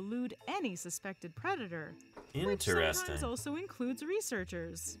underwater to elude any suspected predator. Interesting. Which sometimes also includes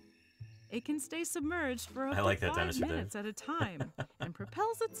researchers. It can stay submerged for up to 5 minutes at a time and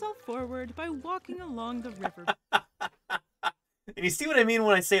propels itself forward by walking along the river. And you see what I mean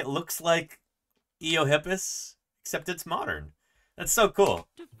when I say it looks like Eohippus, except it's modern. That's so cool.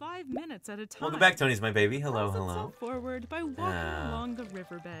 To 5 minutes at a time. Welcome back, Tony's my baby. Hello, hello. Forward by walking along the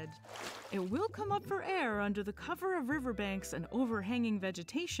riverbed. It will come up for air under the cover of riverbanks and overhanging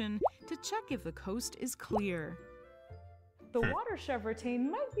vegetation to check if the coast is clear. The water chevrotain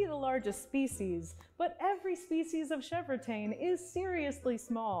might be the largest species, but every species of chevrotain is seriously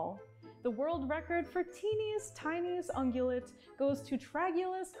small. The world record for teeniest, tiniest ungulate goes to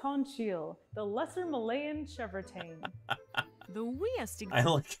Tragulus conchile, the lesser Malayan chevrotain. The weest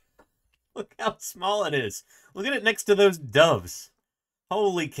Look how small it is. Look at it next to those doves.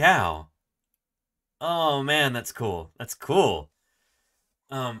 Holy cow. Oh man, that's cool. That's cool.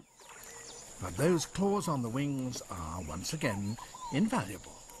 But those claws on the wings are, once again,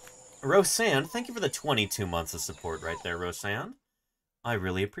 invaluable. Roseanne, thank you for the 22 months of support right there, Roseanne. I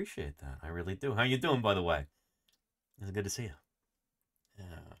really appreciate that. I really do. How you doing, by the way? It's good to see you.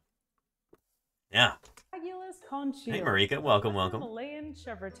 Yeah. Hey, Marika. Welcome, welcome. Malayan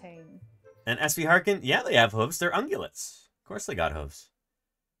chevrotain. And SV Harkin, yeah, they have hooves. They're ungulates. Of course they got hooves.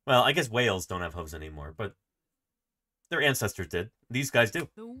 Well, I guess whales don't have hooves anymore, but their ancestors did. These guys do.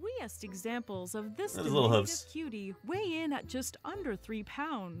 The weest examples of this little hooves cutie weigh in at just under 3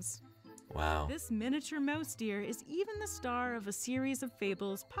 pounds. Wow. This miniature mouse deer is even the star of a series of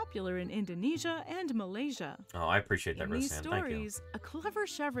fables popular in Indonesia and Malaysia. Oh, I appreciate that, Roseanne. In these Roseanne. stories, a clever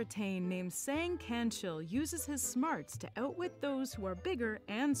chevrotain named Sang Kanchil uses his smarts to outwit those who are bigger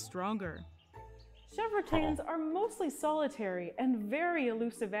and stronger. Chevrotains are mostly solitary and very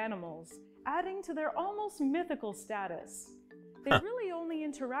elusive animals, adding to their almost mythical status. They really only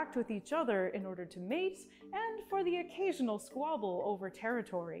interact with each other in order to mate and for the occasional squabble over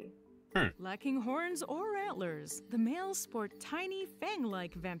territory. Lacking horns or antlers, the males sport tiny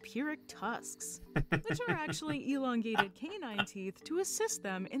fang-like vampiric tusks, which are actually elongated canine teeth to assist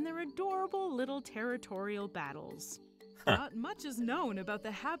them in their adorable little territorial battles. Not much is known about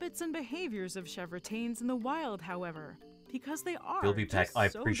the habits and behaviors of chevrotains in the wild, however, because they are Bilby Pack, I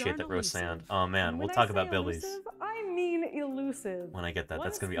appreciate that, Roseanne. Oh man, we'll talk about Bilbies. I mean elusive. When I get that,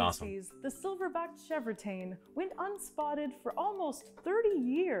 that's gonna be awesome. The silverbacked chevrotain went unspotted for almost 30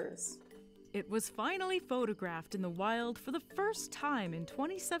 years. It was finally photographed in the wild for the first time in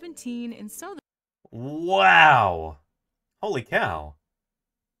 2017 in southern. Wow! Holy cow!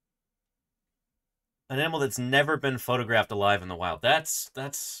 An animal that's never been photographed alive in the wild. That's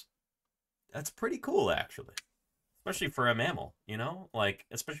pretty cool, actually. Especially for a mammal, you know? Like,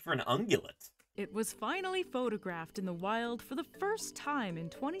 especially for an ungulate. It was finally photographed in the wild for the first time in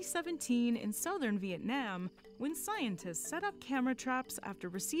 2017 in southern Vietnam when scientists set up camera traps after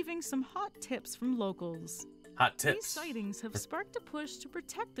receiving some hot tips from locals. Hot tips? These sightings have sparked a push to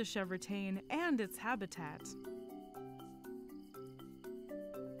protect the chevrotain and its habitat.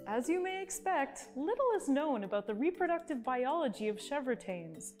 As you may expect, little is known about the reproductive biology of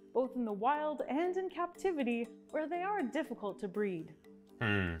chevrotains, both in the wild and in captivity, where they are difficult to breed.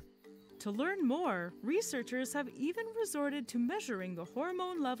 To learn more, researchers have even resorted to measuring the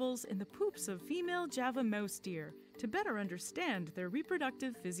hormone levels in the poops of female Java mouse deer to better understand their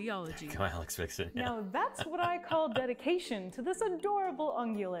reproductive physiology. Go, Alex, fix it. Yeah. Now that's what I call dedication to this adorable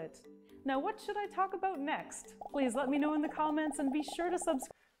ungulate. Now what should I talk about next? Please let me know in the comments and be sure to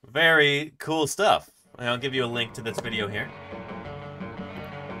subscribe. Very cool stuff. I'll give you a link to this video here.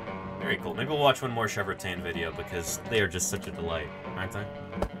 Very cool. Maybe we'll watch one more chevrotain video because they are just such a delight, aren't they?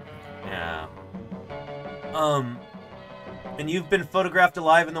 Yeah. And you've been photographed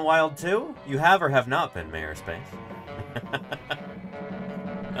alive in the wild too? You have or have not been, Mayor Space?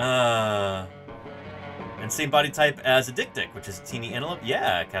 And same body type as a dik-dik, which is a teeny antelope?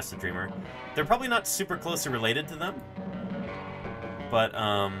 Yeah, Cast the Dreamer. They're probably not super closely related to them. But,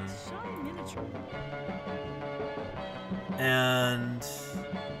 and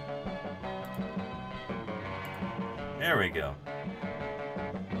there we go.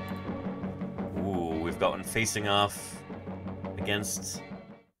 Ooh, we've got one facing off against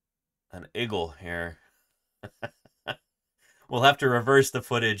an eagle here. We'll have to reverse the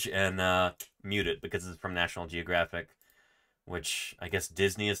footage and mute it because it's from National Geographic, which I guess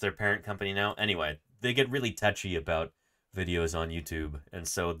Disney is their parent company now. Anyway, they get really touchy about videos on YouTube, and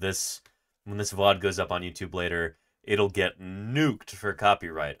so when this VOD goes up on YouTube later, it'll get nuked for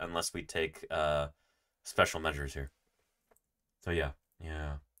copyright unless we take special measures here. So yeah.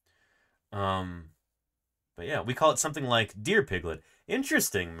 But yeah, we call it something like deer piglet.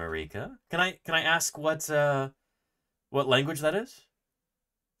 Interesting, Marika. Can I ask what language that is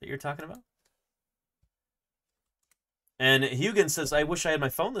that you're talking about? And Hugin says, I wish I had my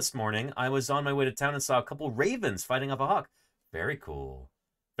phone this morning. I was on my way to town and saw a couple ravens fighting off a hawk. Very cool.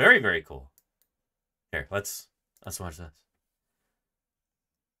 Very, very cool. Here, let's watch this.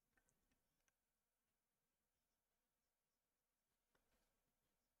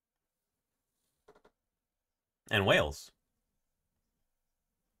 And whales.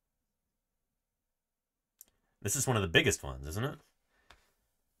 This is one of the biggest ones, isn't it?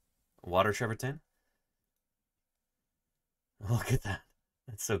 Water Cheverton. Look at that.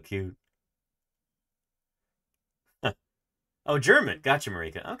 That's so cute. Oh, German. Gotcha,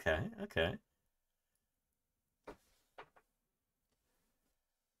 Marika. Okay.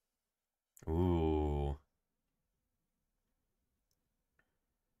 Ooh.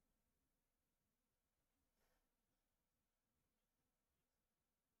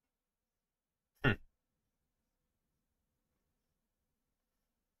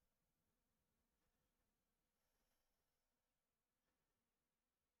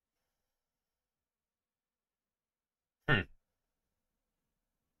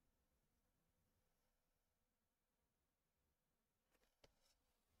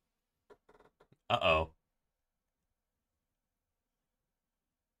 Uh-oh.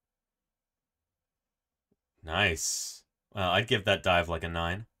 Nice. Well, I'd give that dive like a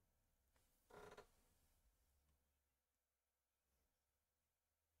 9.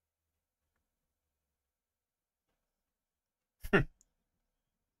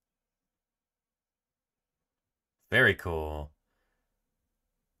 Very cool.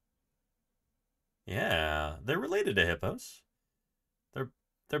 Yeah, they're related to hippos.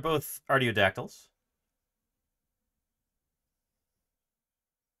 They're both artiodactyls.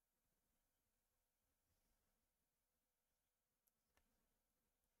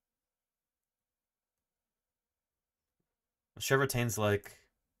 Chevertain's like...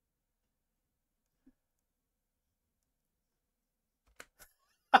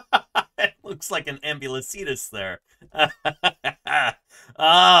 It looks like an ambulocetus there.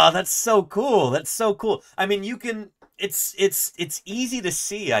 Ah, that's so cool. That's so cool. I mean, you can... It's easy to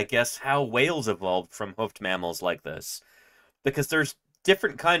see, I guess, how whales evolved from hoofed mammals like this. Because there's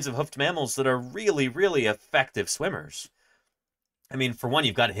different kinds of hoofed mammals that are really, really effective swimmers. I mean, for one,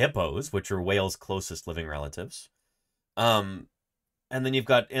 you've got hippos, which are whales' closest living relatives. And then you've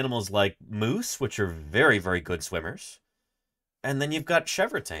got animals like moose, which are very, very good swimmers. And then you've got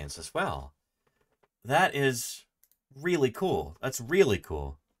chevretains as well. That is really cool. That's really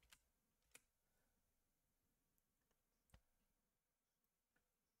cool.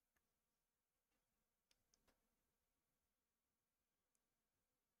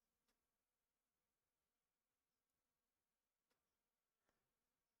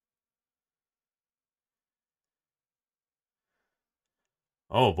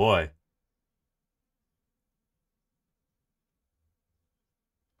 Oh, boy.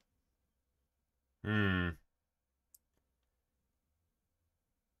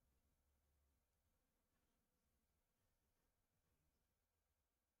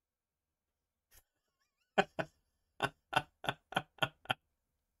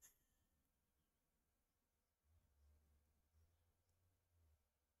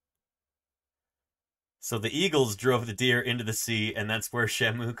 So the eagles drove the deer into the sea, and that's where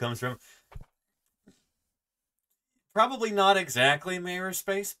Shamu comes from. Probably not exactly mirror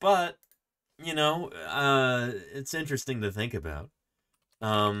space, but, you know, it's interesting to think about.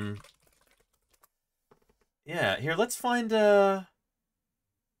 Yeah, here, let's find a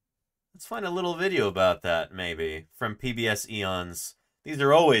little video about that, maybe, from PBS Eons. These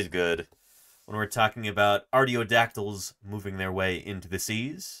are always good when we're talking about artiodactyls moving their way into the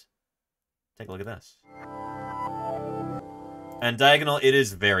seas. Take a look at this. And Diagonal, it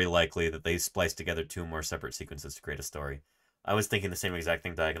is very likely that they spliced together 2 more separate sequences to create a story. I was thinking the same exact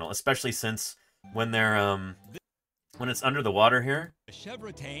thing, Diagonal, especially since when they're, when it's under the water here. The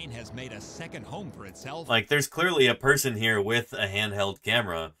Chevrotain has made a second home for itself. Like, there's clearly a person here with a handheld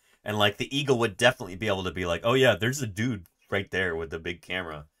camera, and, like, the eagle would definitely be able to be like, oh, yeah, there's a dude right there with the big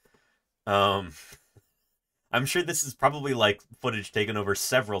camera. I'm sure this is probably, like, footage taken over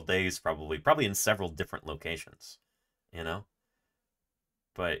several days, probably in several different locations, you know?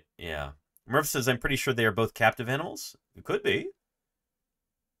 But, yeah. Murph says, I'm pretty sure they are both captive animals. It could be.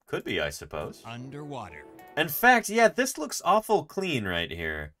 Could be, I suppose. Underwater. In fact, yeah, this looks awful clean right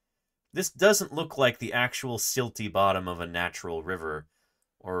here. This doesn't look like the actual silty bottom of a natural river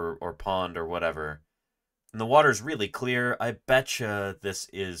or pond or whatever. And the water's really clear. I betcha this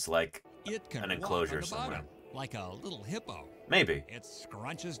is like an enclosure somewhere. Like a little hippo. Maybe. It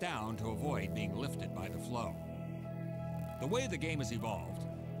scrunches down to avoid being lifted by the flow. The way the game has evolved,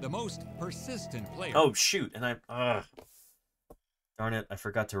 the most persistent player... Oh, shoot. And darn it, I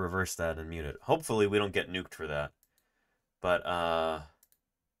forgot to reverse that and mute it. Hopefully we don't get nuked for that. But,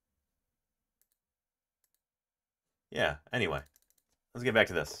 yeah, anyway. Let's get back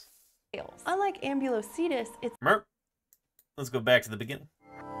to this. Unlike Ambulocetus, it's... Merp. Let's go back to the beginning.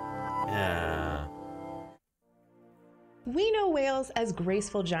 Yeah. We know whales as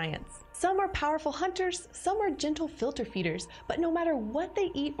graceful giants. Some are powerful hunters, some are gentle filter feeders, but no matter what they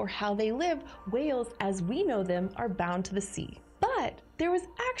eat or how they live, whales, as we know them, are bound to the sea. But there was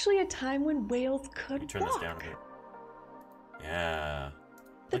actually a time when whales could turn walk. This down a bit. Yeah.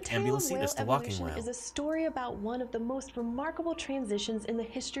 The Like tale of whale the walking evolution whale. is a story about one of the most remarkable transitions in the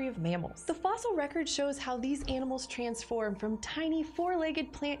history of mammals. The fossil record shows how these animals transform from tiny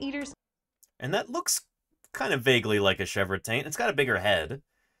four-legged plant eaters. And that looks kind of vaguely like a chevrotain. It's got a bigger head.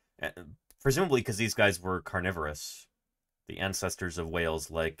 Presumably because these guys were carnivorous. The ancestors of whales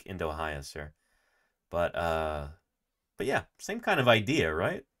like Indohyus here. But yeah, same kind of idea,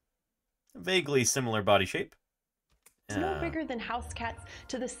 right? Vaguely similar body shape. No bigger than house cats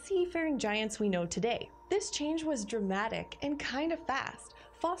to the seafaring giants we know today. This change was dramatic and kind of fast.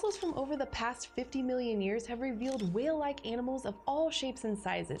 Fossils from over the past 50 million years have revealed whale-like animals of all shapes and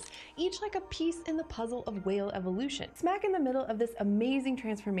sizes, each like a piece in the puzzle of whale evolution. Smack in the middle of this amazing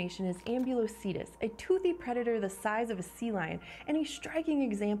transformation is Ambulocetus, a toothy predator the size of a sea lion, and a striking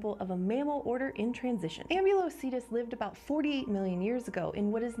example of a mammal order in transition. Ambulocetus lived about 48 million years ago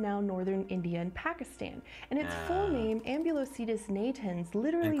in what is now northern India and Pakistan, and its full name, Ambulocetus natans,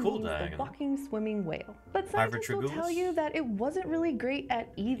 literally means the walking, swimming whale. But scientists will tell you that it wasn't really great at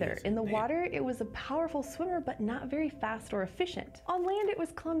either. In the water, it was a powerful swimmer, but not very fast or efficient. On land, it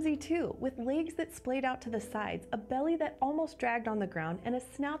was clumsy too, with legs that splayed out to the sides, a belly that almost dragged on the ground, and a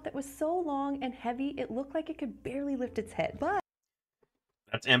snout that was so long and heavy it looked like it could barely lift its head. But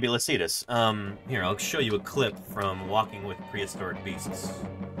that's Ambulocetus. Here, I'll show you a clip from Walking with Prehistoric Beasts.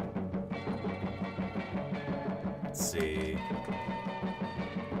 Let's see.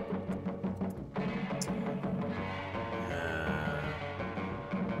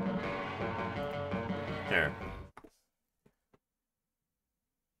 There.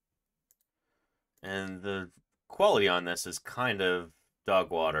 And the quality on this is kind of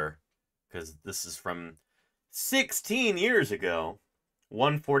dog water, because this is from 16 years ago.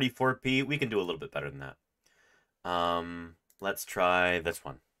 144p. We can do a little bit better than that. Let's try this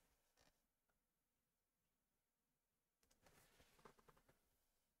one.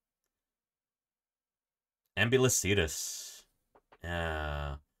 Ambulocetus.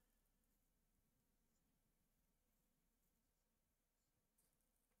 Yeah.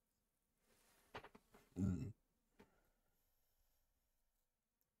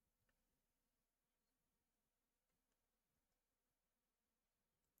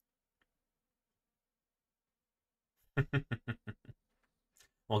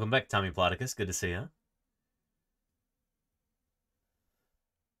 Welcome back, Tommy Ploticus. Good to see you.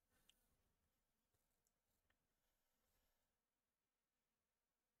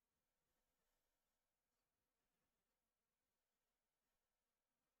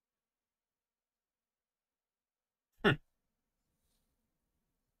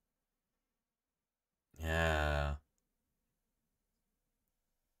 Yeah.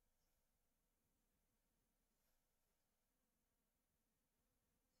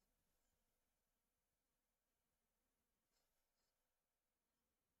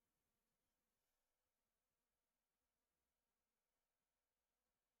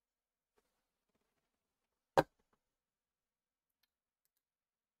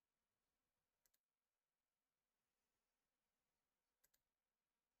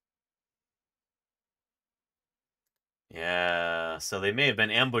 Yeah, so they may have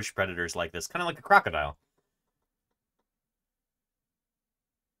been ambush predators like this, kind of like a crocodile.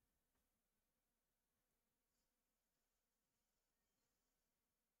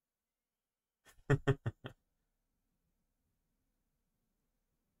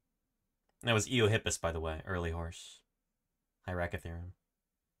 That was Eohippus, by the way, early horse. Hyracotherium.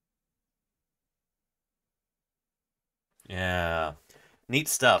 Yeah, neat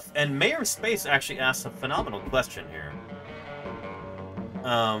stuff. And Mayor of Space actually asks a phenomenal question here.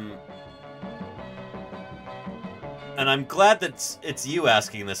 And I'm glad that it's you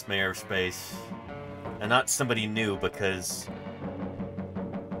asking this, Mayor of Space, and not somebody new, because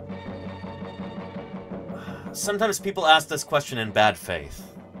sometimes people ask this question in bad faith.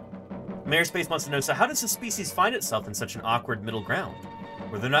 Mayor Space wants to know, so how does the species find itself in such an awkward middle ground,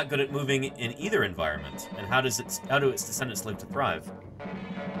 where they're not good at moving in either environment, and how do its descendants live to thrive?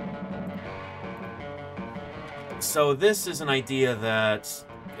 So this is an idea that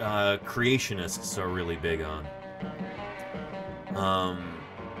creationists are really big on.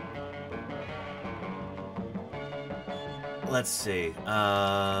 Let's see.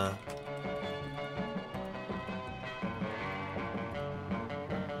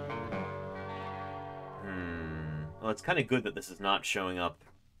 Well, it's kind of good that this is not showing up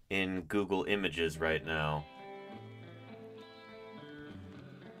in Google Images right now.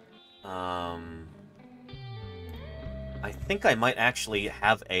 I think I might actually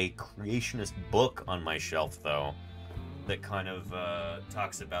have a creationist book on my shelf, though, that kind of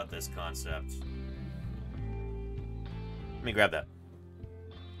talks about this concept. Let me grab that.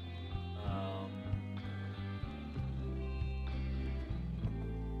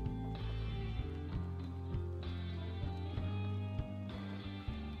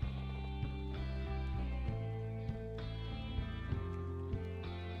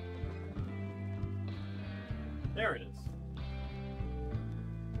 There it is.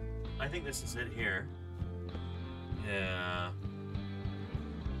 I think this is it here. Yeah.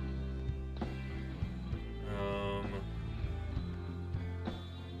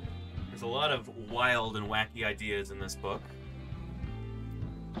 There's a lot of wild and wacky ideas in this book.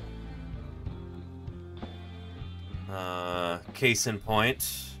 Case in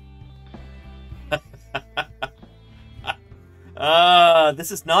point.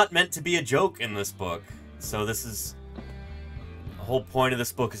 This is not meant to be a joke in this book. So this is... The whole point of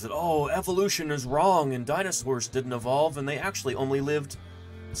this book is that, oh, evolution is wrong and dinosaurs didn't evolve and they actually only lived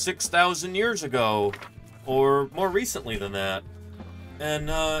 6,000 years ago. Or more recently than that.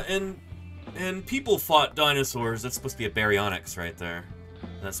 And people fought dinosaurs. That's supposed to be a baryonyx right there.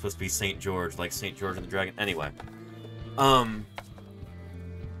 That's supposed to be St. George, like St. George and the Dragon. Anyway. But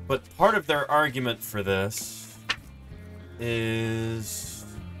part of their argument for this is...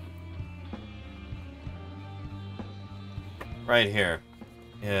 right here.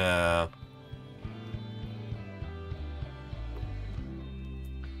 Yeah.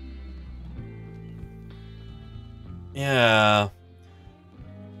 Yeah.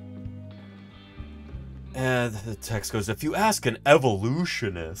 And the text goes, if you ask an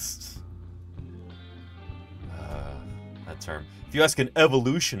evolutionist... that term. If you ask an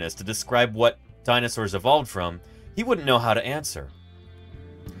evolutionist to describe what dinosaurs evolved from, he wouldn't know how to answer.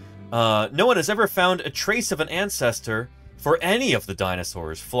 No one has ever found a trace of an ancestor for any of the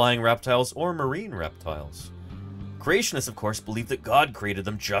dinosaurs, flying reptiles or marine reptiles. Creationists, of course, believe that God created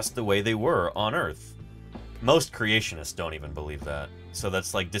them just the way they were on Earth. Most creationists don't even believe that, so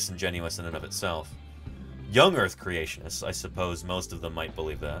that's like disingenuous in and of itself. Young Earth creationists, I suppose most of them might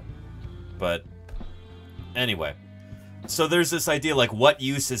believe that. But anyway, so there's this idea like, what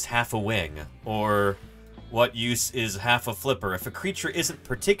use is half a wing? Or what use is half a flipper? If a creature isn't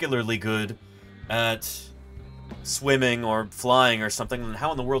particularly good at swimming or flying or something, then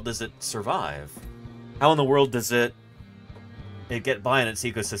how in the world does it survive? How in the world does it get by in its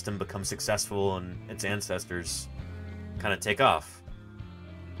ecosystem, become successful, and its ancestors kind of take off?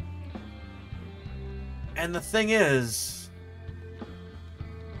 And the thing is,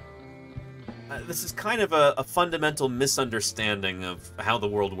 this is kind of a fundamental misunderstanding of how the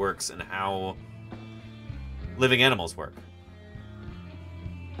world works and how living animals work.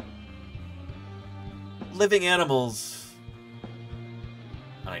 Living animals,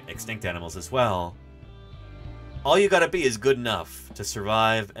 extinct animals as well, all you gotta be is good enough to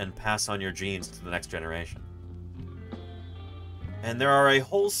survive and pass on your genes to the next generation. And there are a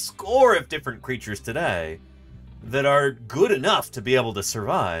whole score of different creatures today that are good enough to be able to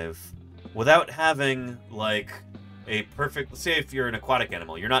survive without having, like, a perfect... Say if you're an aquatic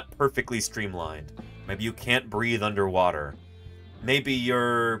animal, you're not perfectly streamlined. Maybe you can't breathe underwater. Maybe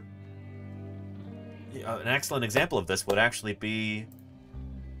you're... An excellent example of this would actually be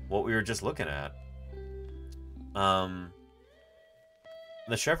what we were just looking at. The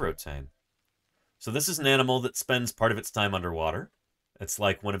chevrotain. So this is an animal that spends part of its time underwater. It's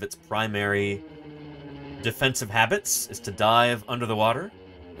like one of its primary defensive habits is to dive under the water.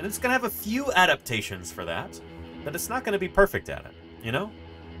 And it's going to have a few adaptations for that, but it's not going to be perfect at it, you know?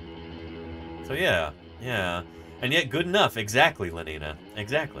 So yeah. And yet good enough. Exactly, Lenina.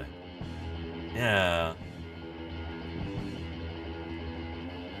 Exactly. Yeah.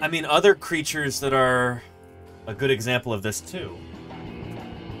 I mean, other creatures that are a good example of this, too,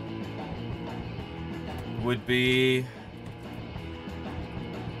 would be...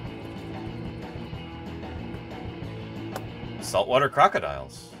 saltwater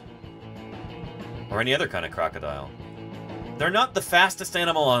crocodiles. Or any other kind of crocodile. They're not the fastest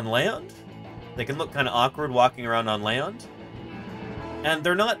animal on land. They can look kind of awkward walking around on land. And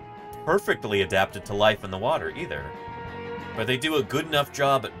they're not perfectly adapted to life in the water either. But they do a good enough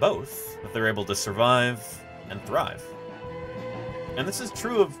job at both that they're able to survive and thrive. And this is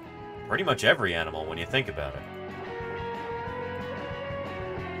true of pretty much every animal when you think about it.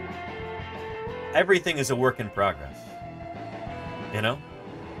 Everything is a work in progress. You know?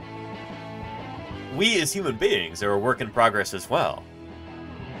 We as human beings are a work in progress as well.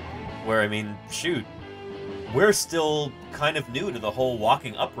 Where, I mean, shoot, we're still kind of new to the whole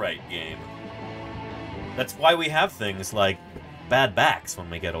walking upright game. That's why we have things like bad backs when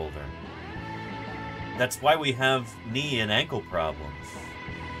we get older. That's why we have knee and ankle problems.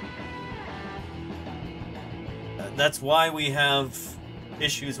 That's why we have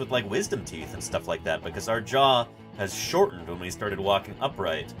issues with, like, wisdom teeth and stuff like that, because our jaw has shortened when we started walking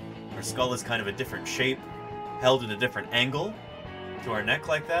upright. Our skull is kind of a different shape, held at a different angle to our neck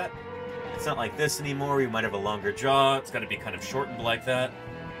like that. It's not like this anymore. We might have a longer jaw. It's got to be kind of shortened like that.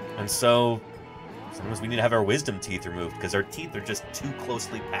 And so sometimes we need to have our wisdom teeth removed because our teeth are just too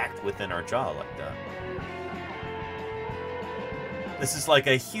closely packed within our jaw like that. This is like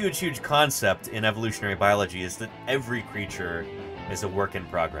a huge, huge concept in evolutionary biology, is that every creature is a work in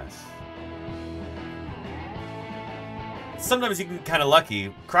progress. Sometimes you can get kind of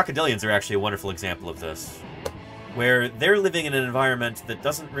lucky. Crocodilians are actually a wonderful example of this, where they're living in an environment that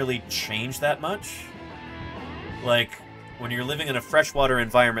doesn't really change that much. Like, when you're living in a freshwater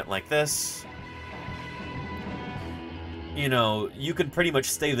environment like this, you know, you can pretty much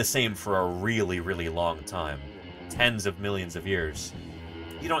stay the same for a really, really long time. Tens of millions of years.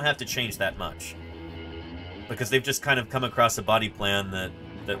 You don't have to change that much. Because they've just kind of come across a body plan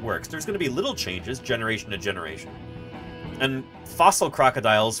that works. There's going to be little changes, generation to generation. And fossil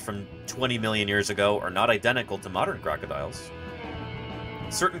crocodiles from 20 million years ago are not identical to modern crocodiles.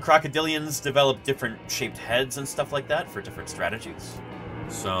 Certain crocodilians develop different shaped heads and stuff like that for different strategies.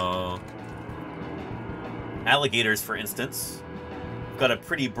 So, alligators, for instance, have got a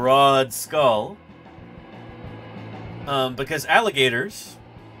pretty broad skull. Because alligators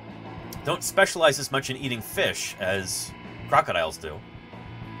don't specialize as much in eating fish as crocodiles do.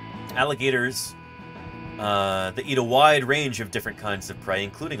 Alligators, they eat a wide range of different kinds of prey,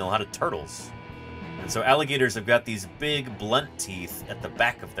 including a lot of turtles. And so alligators have got these big, blunt teeth at the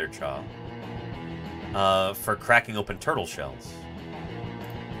back of their jaw for cracking open turtle shells.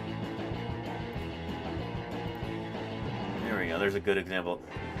 There we go, there's a good example.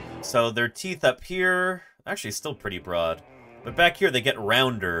 So their teeth up here, actually still pretty broad, but back here they get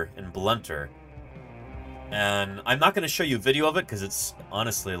rounder and blunter. And I'm not going to show you a video of it because it's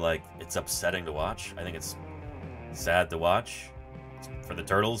honestly, like, it's upsetting to watch. I think it's sad to watch for the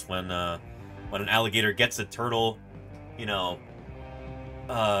turtles when an alligator gets a turtle, you know,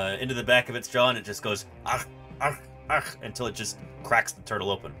 into the back of its jaw and it just goes until it just cracks the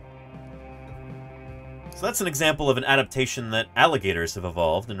turtle open. So that's an example of an adaptation that alligators have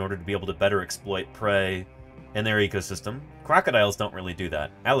evolved in order to be able to better exploit prey in their ecosystem. Crocodiles don't really do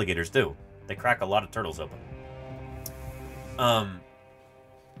that. Alligators do. They crack a lot of turtles open.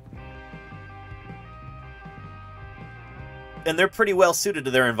 And they're pretty well suited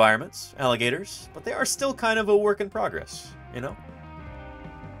to their environments, alligators, but they are still kind of a work in progress, you know?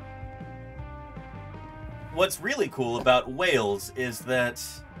 What's really cool about whales is that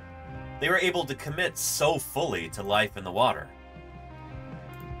they were able to commit so fully to life in the water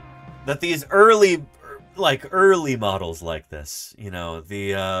that these early models like this, you know,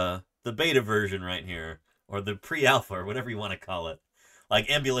 the beta version right here, or the pre-alpha, or whatever you want to call it, like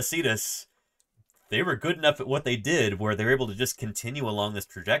Ambulocetus, they were good enough at what they did where they were able to just continue along this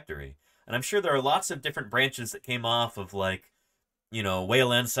trajectory. And I'm sure there are lots of different branches that came off of, like, you know,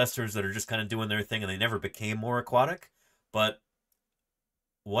 whale ancestors that are just kind of doing their thing and they never became more aquatic. But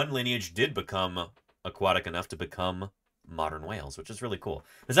one lineage did become aquatic enough to become modern whales, which is really cool.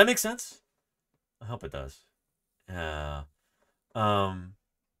 Does that make sense? I hope it does. Yeah.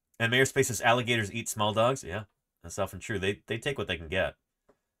 And Mayor Space's alligators eat small dogs? Yeah, that's often true. They take what they can get.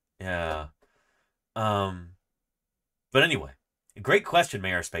 Yeah. But anyway, great question,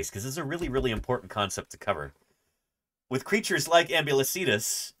 Mayor Space, because this is a really, really important concept to cover. With creatures like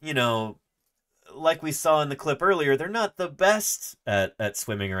Ambulocetus, you know, like we saw in the clip earlier, they're not the best at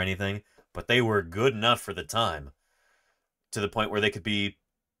swimming or anything, but they were good enough for the time, to the point where they could be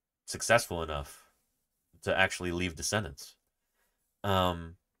successful enough to actually leave descendants.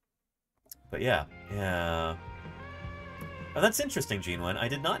 But yeah. Oh, that's interesting, Gene1. I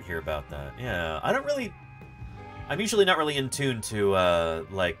did not hear about that. Yeah, I'm usually not really in tune to,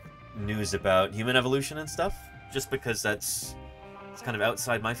 like, news about human evolution and stuff, just because it's kind of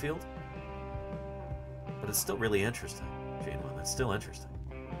outside my field. But it's still really interesting, Gene1. It's still interesting.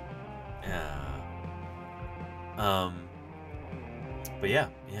 Yeah. But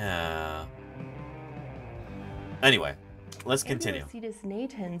yeah. Anyway, let's continue. Ambulocetus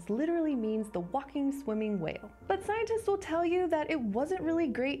natans literally means the walking, swimming whale. But scientists will tell you that it wasn't really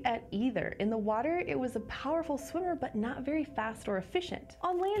great at either. In the water, it was a powerful swimmer, but not very fast or efficient.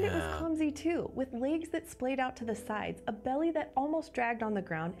 On land, it was clumsy too, with legs that splayed out to the sides, a belly that almost dragged on the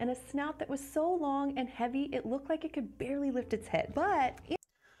ground, and a snout that was so long and heavy it looked like it could barely lift its head. But...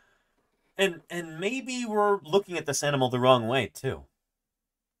 And maybe we're looking at this animal the wrong way, too.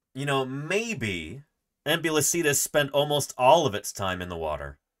 You know, maybe Ambulocetus spent almost all of its time in the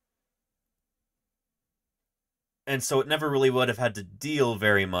water. And so it never really would have had to deal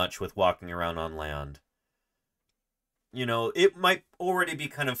very much with walking around on land. You know, it might already be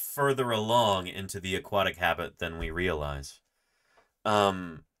kind of further along into the aquatic habit than we realize.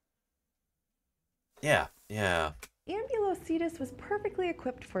 Yeah. Ambulocetus was perfectly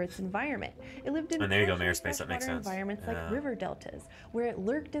equipped for its environment. It lived in there you go, Mayor Space, that makes sense. Environments like river deltas, where it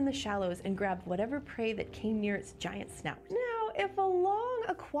lurked in the shallows and grabbed whatever prey that came near its giant snout. Now, if a long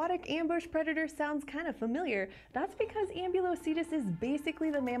aquatic ambush predator sounds kind of familiar, that's because Ambulocetus is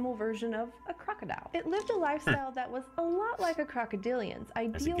basically the mammal version of a crocodile. It lived a lifestyle that was a lot like a crocodilian's,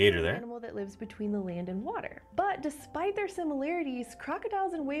 ideal for an animal that lives between the land and water. But despite their similarities,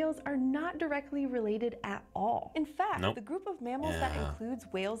 crocodiles and whales are not directly related at all. In fact, the group of mammals that includes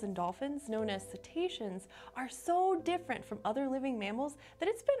whales and dolphins, known as cetaceans, are so different from other living mammals that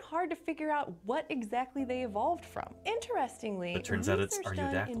it's been hard to figure out what exactly they evolved from. Interestingly, it turns out it's research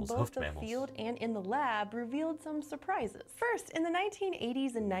done in both the field and in the lab revealed some surprises. First, in the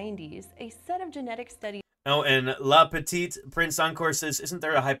 1980s and 90s, a set of genetic studies. Oh, and La Petite Prince Encore says, isn't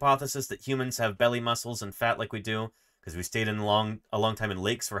there a hypothesis that humans have belly muscles and fat like we do because we stayed in a long time in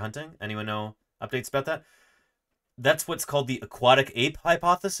lakes for hunting? Anyone know updates about that? That's what's called the aquatic ape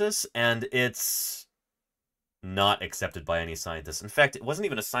hypothesis, and it's not accepted by any scientists. In fact, it wasn't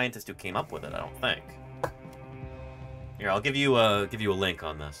even a scientist who came up with it, I don't think. Here, I'll give you a link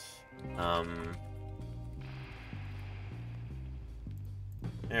on this.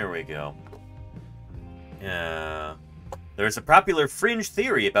 There we go. Yeah. There's a popular fringe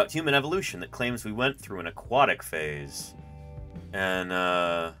theory about human evolution that claims we went through an aquatic phase. And,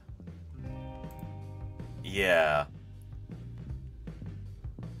 yeah.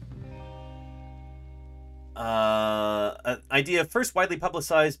 An idea first widely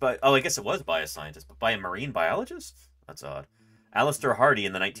publicized by... Oh, I guess it was by a scientist, but by a marine biologist? That's odd. Alistair Hardy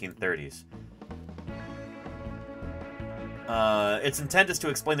in the 1930s. Its intent is to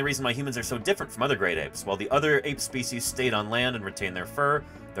explain the reason why humans are so different from other great apes. While the other ape species stayed on land and retained their fur,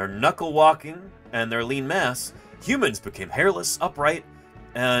 their knuckle walking, and their lean mass, humans became hairless, upright,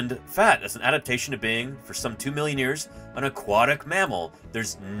 and fat as an adaptation to being, for some 2 million years, an aquatic mammal.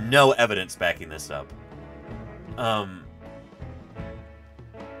 There's no evidence backing this up.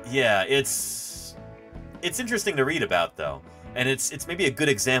 Yeah, it's interesting to read about, though. And it's maybe a good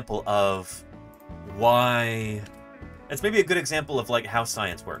example of why... It's maybe a good example of, like, how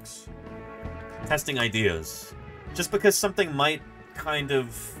science works. Testing ideas. Just because something might kind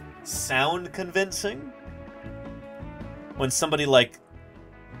of sound convincing, when somebody, like,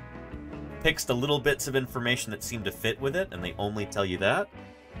 picks the little bits of information that seem to fit with it, and they only tell you that,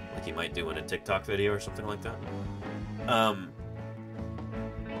 like you might do in a TikTok video or something like that.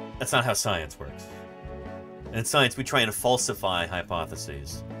 That's not how science works. In science, we try and falsify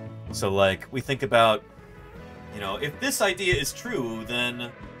hypotheses. So, like, we think about, you know, if this idea is true,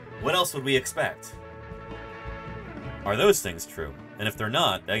 then what else would we expect? Are those things true? And if they're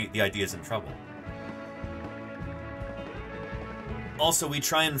not, the idea's in trouble. Also, we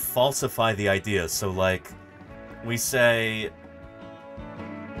try and falsify the idea. So, like, we say,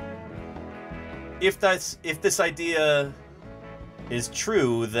 if this idea is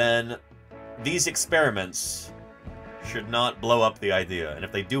true, then these experiments should not blow up the idea. And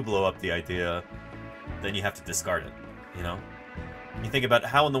if they do blow up the idea, then you have to discard it, you know? You think about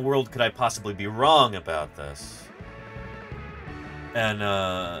how in the world could I possibly be wrong about this? And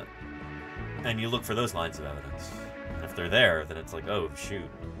you look for those lines of evidence. And if they're there, then it's like, oh, shoot.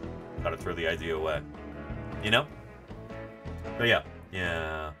 Gotta throw the idea away. You know? But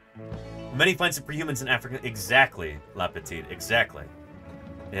yeah. Many find superhumans in Africa. Exactly, La Petite, exactly.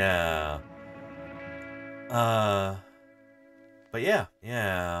 Yeah. But yeah,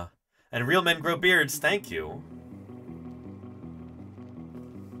 yeah. And real men grow beards, thank you.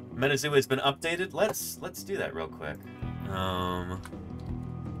 Metazoo has been updated. Let's do that real quick.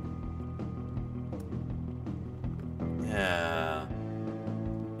 Yeah.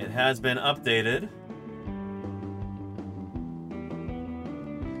 It has been updated.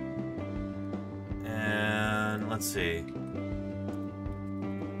 And let's see.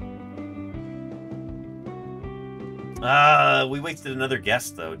 We wasted another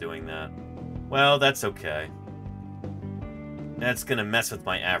guest, though, doing that. Well, that's okay. That's gonna mess with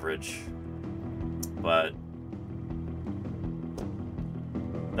my average. But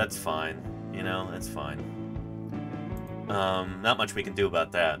that's fine. You know, that's fine. Not much we can do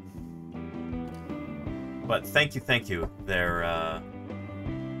about that. But thank you. They're,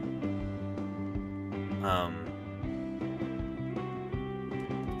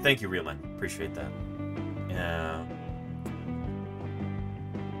 thank you, Real Men. Appreciate that. Yeah.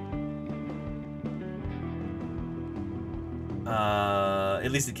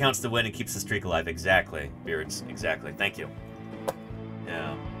 At least it counts to win and keeps the streak alive. Exactly, Beards. Exactly. Thank you.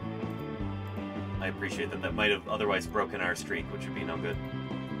 Yeah. I appreciate that. That might have otherwise broken our streak, which would be no good.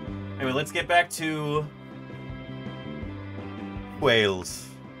 Anyway, let's get back to whales.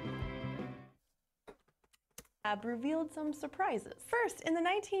 Revealed some surprises. First, in the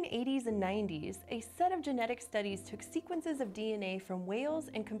 1980s and 90s, a set of genetic studies took sequences of DNA from whales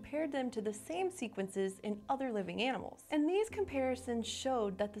and compared them to the same sequences in other living animals. And these comparisons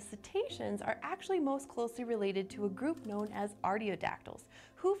showed that the cetaceans are actually most closely related to a group known as artiodactyls,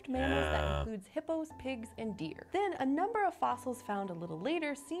 hoofed mammals that includes hippos, pigs, and deer. Then, a number of fossils found a little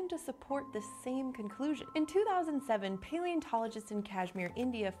later seemed to support the same conclusion. In 2007, paleontologists in Kashmir,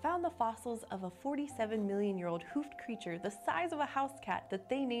 India found the fossils of a 47-million-year-old hoofed creature the size of a house cat that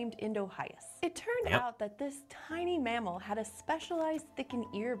they named Indohyus. It turned out that this tiny mammal had a specialized thickened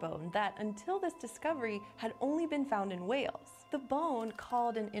ear bone that, until this discovery, had only been found in whales. The bone,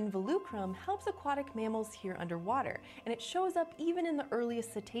 called an involucrum, helps aquatic mammals hear underwater, and it shows up even in the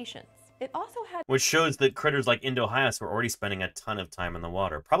earliest cetaceans. It also had... Which shows that critters like Indohyus were already spending a ton of time in the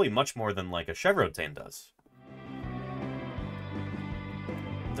water. Probably much more than, like, a chevrotain does.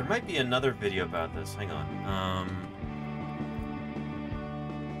 There might be another video about this. Hang on.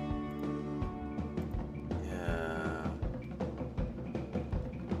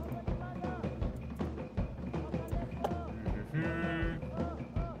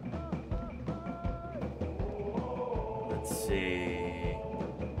 Let's see.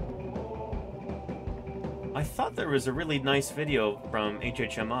 I thought there was a really nice video from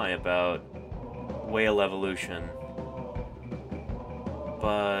HHMI about whale evolution,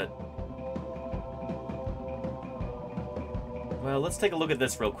 but... well, let's take a look at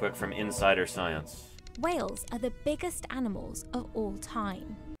this real quick from Insider Science. Whales are the biggest animals of all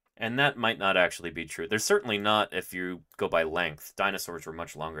time. And that might not actually be true. They're certainly not if you go by length. Dinosaurs were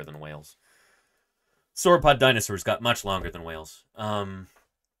much longer than whales. Sauropod dinosaurs got much longer than whales.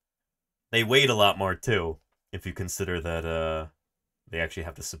 They weighed a lot more, too, if you consider that they actually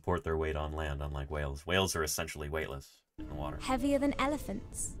have to support their weight on land, unlike whales. Whales are essentially weightless in the water. Heavier than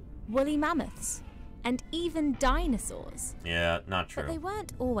elephants, woolly mammoths, and even dinosaurs. Yeah, not true. But they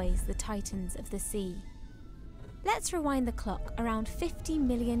weren't always the titans of the sea. Let's rewind the clock around 50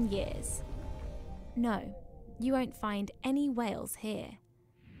 million years. No, you won't find any whales here.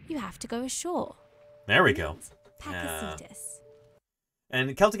 You have to go ashore. There we go. Pakicetus. Yeah.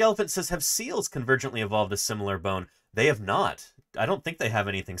 And Celtic Elephant says, have seals convergently evolved a similar bone? They have not. I don't think they have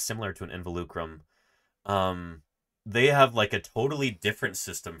anything similar to an involucrum. They have like a totally different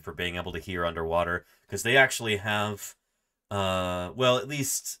system for being able to hear underwater, because they actually have, well, at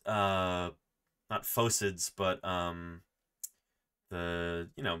least, not phocids, but the,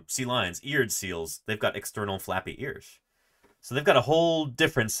 sea lions, eared seals, they've got external flappy ears. So they've got a whole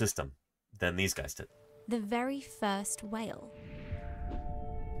different system than these guys did. The very first whale.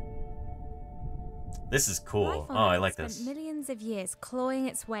 This is cool. Oh, I like this. Spent millions of years clawing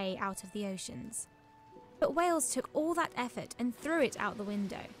its way out of the oceans. But whales took all that effort and threw it out the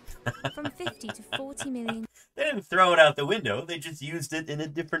window. From 50 to 40 million... They didn't throw it out the window. They just used it in a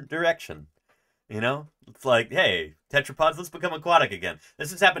different direction. It's like, hey, tetrapods, let's become aquatic again.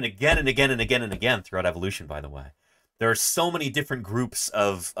 This has happened again and again and again and again throughout evolution, by the way. There are so many different groups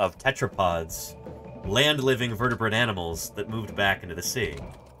of tetrapods, land-living vertebrate animals that moved back into the sea.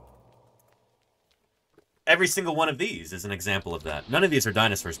 Every single one of these is an example of that. None of these are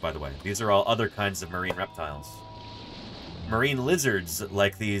dinosaurs, by the way. These are all other kinds of marine reptiles. Marine lizards,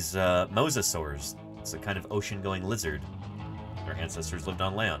 like these mosasaurs. It's a kind of ocean-going lizard. Their ancestors lived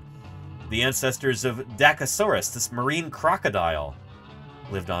on land. The ancestors of Dacosaurus, this marine crocodile,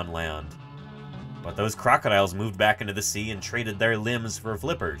 lived on land. But those crocodiles moved back into the sea and traded their limbs for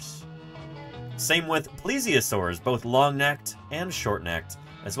flippers. Same with plesiosaurs, both long-necked and short-necked,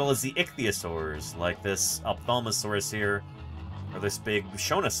 as well as the ichthyosaurs, like this ophthalmosaurus here, or this big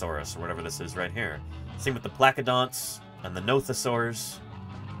shonosaurus, or whatever this is right here. Same with the placodonts and the nothosaurs.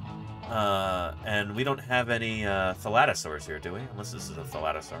 And we don't have any thalattosaurs here, do we? Unless this is a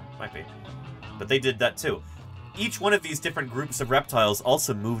thalattosaur. Might be. But they did that too. Each one of these different groups of reptiles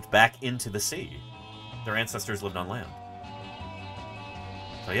also moved back into the sea. Their ancestors lived on land.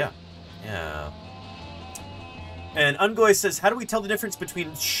 So yeah. Yeah. And Ungoy says, how do we tell the difference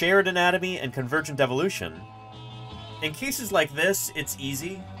between shared anatomy and convergent evolution? In cases like this, it's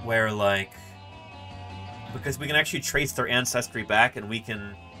easy, where, like, because we can actually trace their ancestry back, and we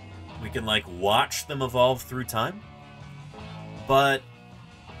can like, watch them evolve through time. But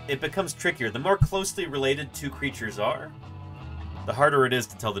it becomes trickier. The more closely related two creatures are, the harder it is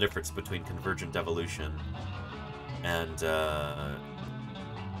to tell the difference between convergent evolution and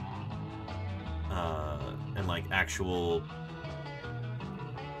like, actual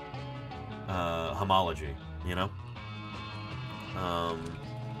homology, you know?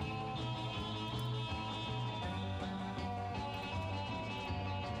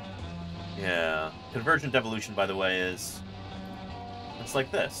 Yeah. Convergent evolution, by the way, it's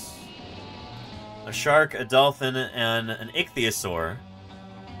like this. A shark, a dolphin, and an ichthyosaur,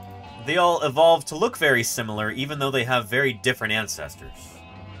 they all evolved to look very similar, even though they have very different ancestors.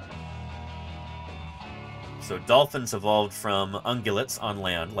 So dolphins evolved from ungulates on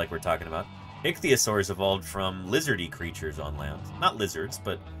land, like we're talking about. Ichthyosaurs evolved from lizardy creatures on land. Not lizards,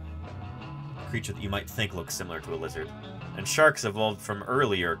 but a creature that you might think looks similar to a lizard. And sharks evolved from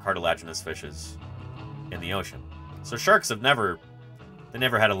earlier cartilaginous fishes in the ocean. So sharks have never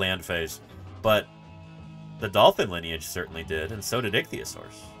had a land phase. But the dolphin lineage certainly did, and so did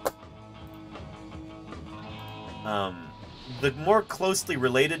ichthyosaurs. The more closely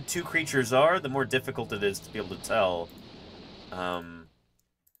related two creatures are, the more difficult it is to be able to tell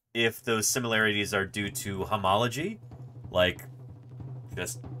if those similarities are due to homology, like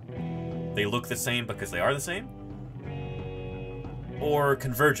just they look the same because they are the same, or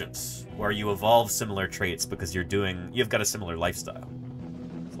convergence, where you evolve similar traits because you've got a similar lifestyle.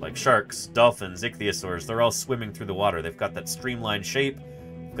 So like sharks, dolphins, ichthyosaurs, they're all swimming through the water. They've got that streamlined shape,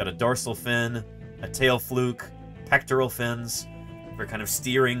 they've got a dorsal fin, a tail fluke, pectoral fins for kind of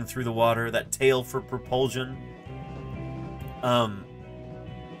steering through the water, that tail for propulsion.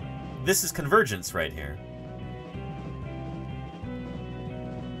 This is convergence right here.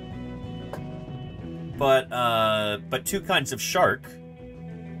 But two kinds of shark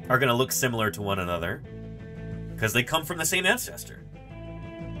are going to look similar to one another because they come from the same ancestor,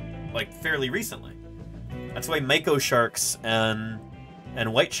 like fairly recently. That's why mako sharks and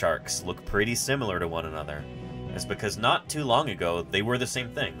white sharks look pretty similar to one another. It's because not too long ago they were the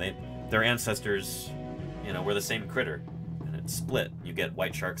same thing. Their ancestors, you know, were the same critter, and it split. You get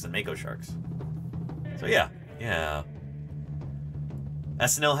white sharks and mako sharks. So yeah.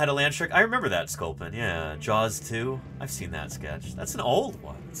 SNL had a land shark. I remember that, Sculpin. Yeah, Jaws 2. I've seen that sketch. That's an old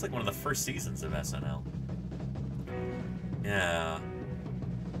one. It's like one of the first seasons of SNL. Yeah.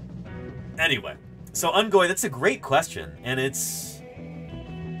 Anyway, so Ungoy, that's a great question, and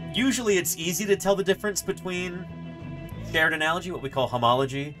usually it's easy to tell the difference between shared analogy, what we call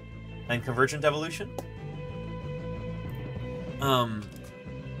homology, and convergent evolution.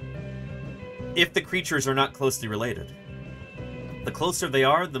 If the creatures are not closely related. The closer they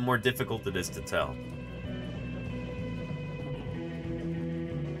are, the more difficult it is to tell.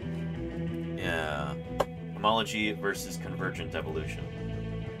 Yeah. Homology versus convergent evolution.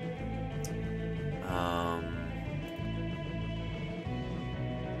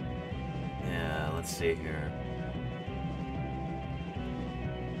 Yeah, let's see here.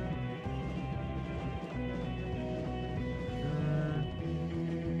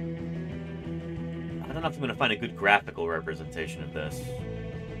 I don't know if I'm going to find a good graphical representation of this,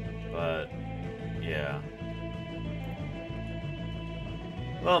 but yeah.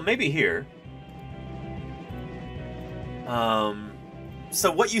 Well, maybe here. So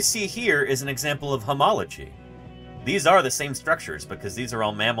what you see here is an example of homology. These are the same structures because these are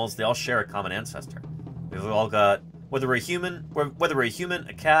all mammals. They all share a common ancestor. We've all got, whether we're a human,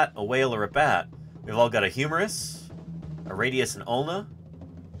 a cat, a whale, or a bat, we've all got a humerus, a radius and ulna.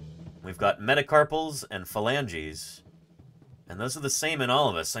 We've got metacarpals and phalanges, and those are the same in all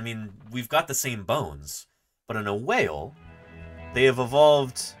of us. I mean, we've got the same bones, but in a whale, they have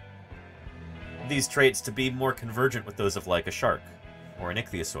evolved these traits to be more convergent with those of, like, a shark or an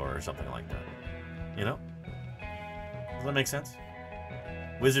ichthyosaur or something like that. You know? Does that make sense?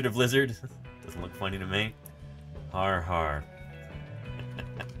 Wizard of Lizard. Doesn't look funny to me. Har har.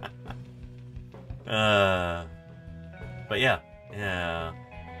 But yeah. Yeah.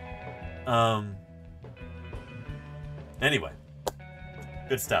 Anyway.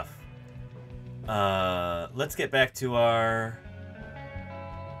 Good stuff. Let's get back to our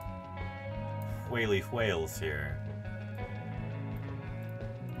whales here.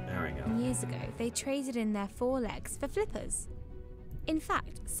 There we go. Years ago, they traded in their forelegs for flippers. In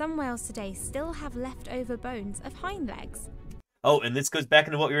fact, some whales today still have leftover bones of hind legs. Oh, and this goes back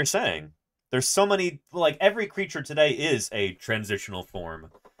into what we were saying. There's so many, like, every creature today is a transitional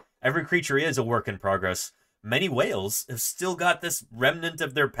form. Every creature is a work in progress. Many whales have still got this remnant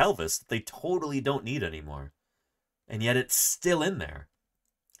of their pelvis that they totally don't need anymore. And yet it's still in there.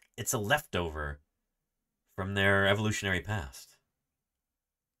 It's a leftover from their evolutionary past.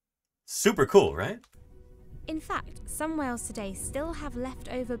 Super cool, right? In fact, some whales today still have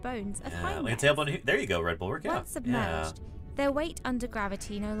leftover bones of hind legs. There you go, Red Bull. Work out. Once submerged, their weight under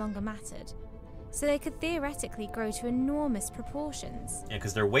gravity no longer mattered, so they could theoretically grow to enormous proportions. Yeah,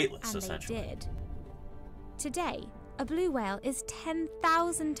 because they're weightless, and essentially. They did. Today, a blue whale is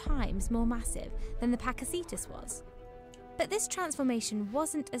 10,000 times more massive than the Pakicetus was. But this transformation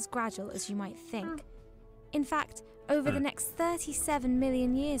wasn't as gradual as you might think. In fact, over the next 37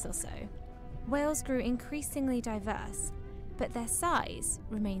 million years or so, whales grew increasingly diverse, but their size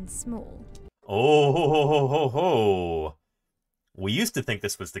remained small. Oh, ho, ho, ho, ho. We used to think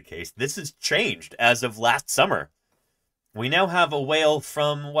this was the case. This has changed as of last summer. We now have a whale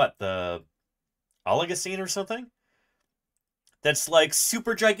from, what, the Oligocene or something? That's, like,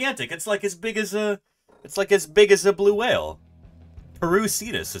 super gigantic. It's like as big as a blue whale.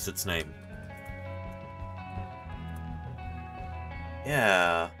 Perucetus is its name.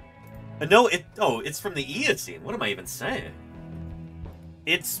 Yeah. No, it's from the Eocene. What am I even saying?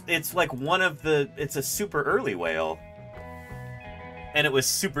 It's like one of the... It's a super early whale. And it was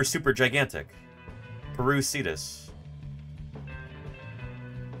super, super gigantic. Perucetus.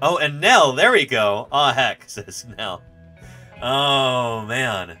 Oh, and Nell, there we go. Aw, heck, says Nell. Oh,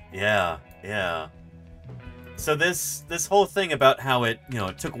 man. Yeah, yeah. So this whole thing about how it,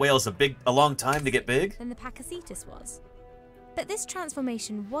 it took whales a long time to get big? Than the Pakicetus was. But this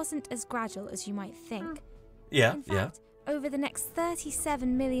transformation wasn't as gradual as you might think. Yeah, In fact, over the next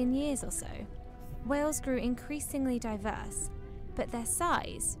 37 million years or so, whales grew increasingly diverse, but their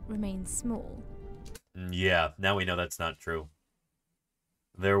size remained small. Yeah, now we know that's not true.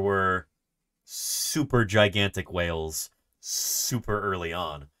 There were super gigantic whales super early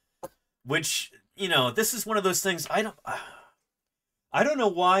on. Which, this is one of those things I don't know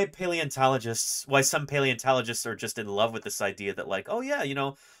why some paleontologists are just in love with this idea that, like, oh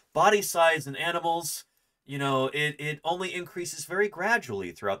yeah, body size in animals, it only increases very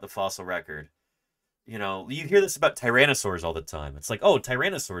gradually throughout the fossil record. You hear this about tyrannosaurs all the time. It's like, oh,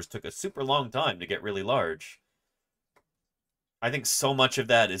 tyrannosaurs took a super long time to get really large. I think so much of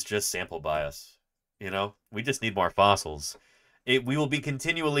that is just sample bias. We just need more fossils. We will be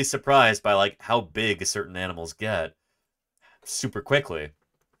continually surprised by, like, how big certain animals get super quickly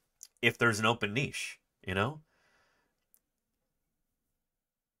if there's an open niche,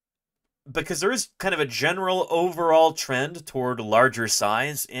 Because there is kind of a general overall trend toward larger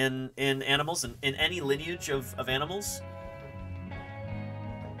size in animals, in any lineage of animals.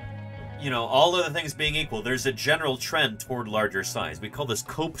 All other things being equal, there's a general trend toward larger size. We call this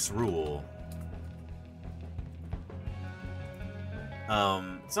Cope's rule.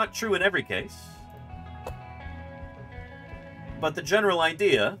 It's not true in every case. But the general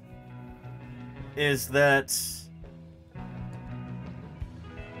idea is that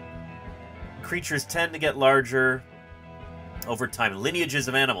creatures tend to get larger over time. Lineages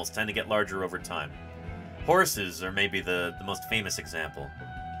of animals tend to get larger over time. Horses are maybe the most famous example.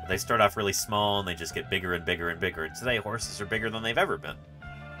 They start off really small and they just get bigger and bigger and bigger. And today, horses are bigger than they've ever been.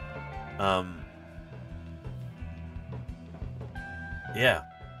 Yeah.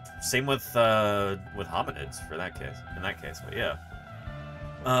 Same with hominids for that case. In that case, but yeah.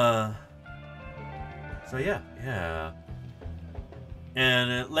 So yeah.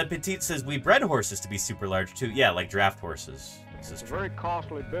 And Le Petit says we bred horses to be super large too. Yeah, like draft horses. This is true. Very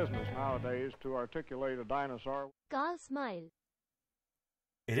costly business nowadays to articulate a dinosaur. Carl smile.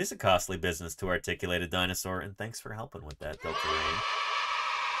 It is a costly business to articulate a dinosaur, and thanks for helping with that, Delta Rain.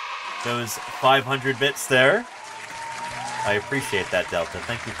 Those 500 bits there. I appreciate that, Delta.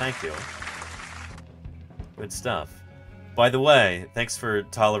 Thank you. Good stuff. By the way, thanks for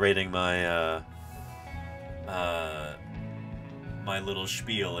tolerating my my little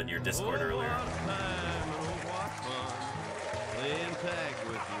spiel in your Discord earlier.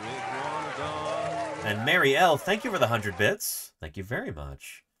 And Mary L, thank you for the 100 bits. Thank you very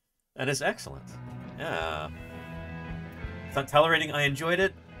much. That is excellent. Yeah. It's not tolerating. I enjoyed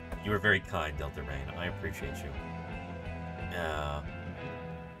it. You were very kind, Delta Rain. I appreciate you. Yeah.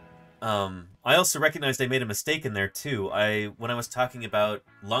 I also recognized I made a mistake in there too. When I was talking about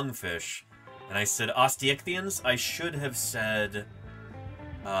lungfish, and I said osteichthyans, I should have said,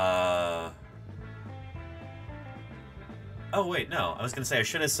 oh wait, no. I was gonna say I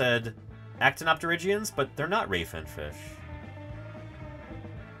should have said actinopterygians, but they're not ray fin fish.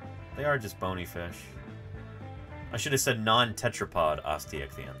 They are just bony fish. I should have said non-tetrapod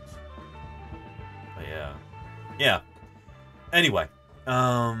osteichthyans. But yeah. Yeah. Anyway.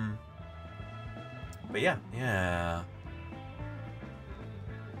 But yeah. Yeah.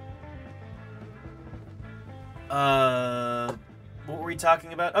 What were we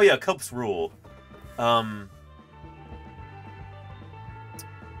talking about? Oh yeah, Cope's rule.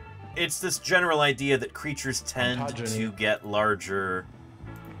 It's this general idea that creatures tend to get larger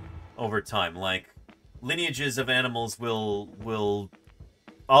over time. Like, lineages of animals will,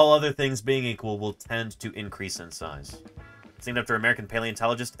 all other things being equal, will tend to increase in size. It's named after American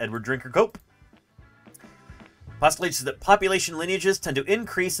paleontologist Edward Drinker Cope. Postulates that population lineages tend to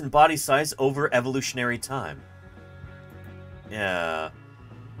increase in body size over evolutionary time. Yeah.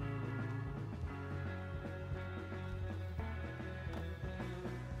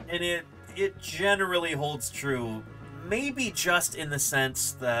 And it generally holds true, maybe just in the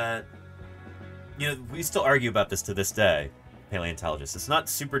sense that, you know, we still argue about this to this day, paleontologists. It's not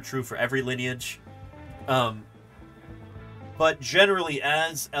super true for every lineage. But generally,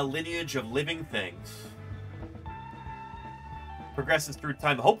 as a lineage of living things progresses through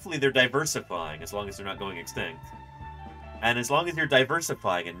time, hopefully they're diversifying, as long as they're not going extinct. And as long as you're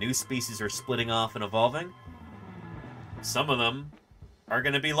diversifying and new species are splitting off and evolving, some of them are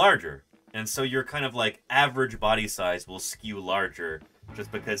going to be larger. And so your kind of like average body size will skew larger,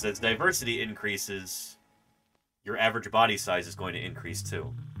 just because as diversity increases, your average body size is going to increase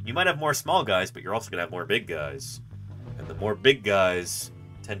too. You might have more small guys, but you're also going to have more big guys. And the more big guys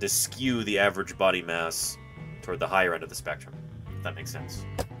tend to skew the average body mass toward the higher end of the spectrum, if that makes sense.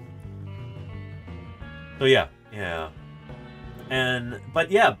 So yeah.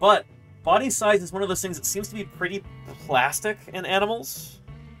 But body size is one of those things that seems to be pretty plastic in animals.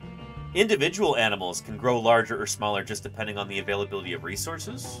 Individual animals can grow larger or smaller just depending on the availability of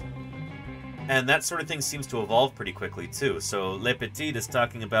resources. And that sort of thing seems to evolve pretty quickly too. So Le Petit is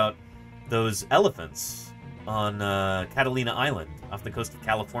talking about those elephants on Catalina Island off the coast of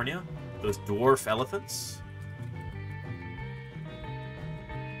California. Those dwarf elephants.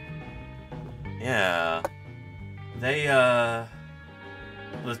 Yeah. They,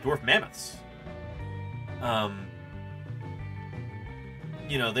 those dwarf mammoths.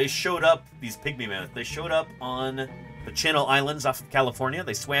 You know, they showed up, these pygmy mammoths, they showed up on the Channel Islands off of California.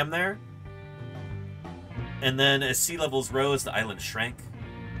 They swam there. And then as sea levels rose, the island shrank.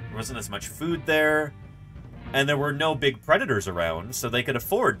 There wasn't as much food there. And there were no big predators around, so they could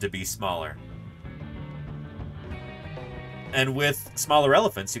afford to be smaller. And with smaller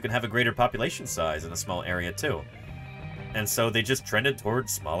elephants, you can have a greater population size in a small area too. And so they just trended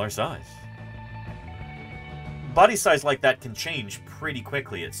towards smaller size. Body size like that can change pretty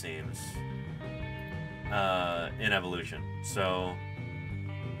quickly, it seems, in evolution. So,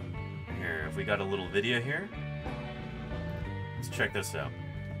 here, if we got a little video here, let's check this out.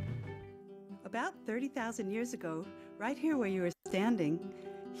 About 30,000 years ago, right here where you were standing,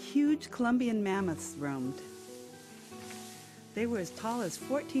 huge Columbian mammoths roamed. They were as tall as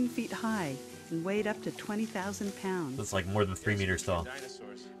 14 feet high and weighed up to 20,000 pounds. That's like more than 3 meters tall.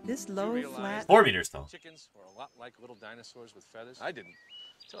 This low, flat... 4 meters tall. Chickens were a lot like little dinosaurs with feathers. I didn't,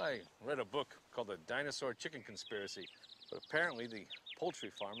 until I read a book called The Dinosaur Chicken Conspiracy. But apparently the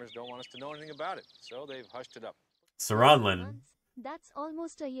poultry farmers don't want us to know anything about it, so they've hushed it up. Saranlin. That's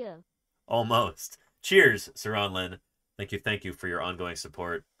almost a year. Almost. Cheers, Saranlin. Thank you for your ongoing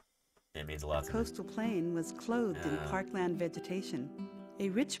support. It means a lot to me. The coastal plain was clothed in parkland vegetation, a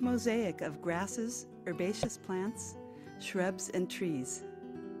rich mosaic of grasses, herbaceous plants, shrubs, and trees.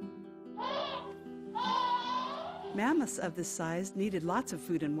 Mammoths of this size needed lots of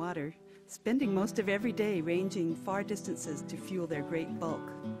food and water, spending most of every day ranging far distances to fuel their great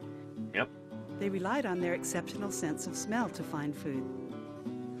bulk. Yep. They relied on their exceptional sense of smell to find food.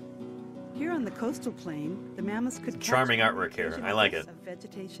 Here on the coastal plain, the mammoths could charming artwork here. I like it. Of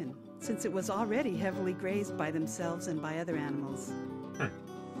vegetation, since it was already heavily grazed by themselves and by other animals.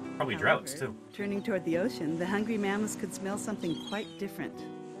 Probably However, droughts, too. Turning toward the ocean, the hungry mammoths could smell something quite different.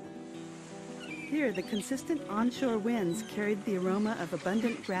 Here, the consistent onshore winds carried the aroma of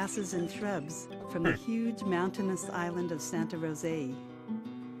abundant grasses and shrubs from the huge mountainous island of Santa Rosa.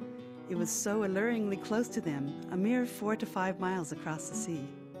 It was so alluringly close to them, a mere 4 to 5 miles across the sea.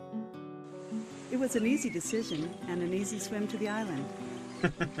 It was an easy decision and an easy swim to the island.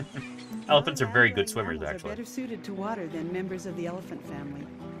 Elephants are very good swimmers, Are actually. better suited to water than members of the elephant family,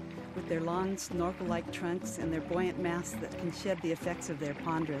 with their long snorkel-like trunks and their buoyant masts that can shed the effects of their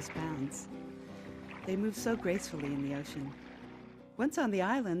ponderous pounds. They move so gracefully in the ocean. Once on the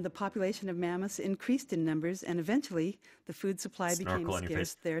island, the population of mammoths increased in numbers, and eventually the food supply became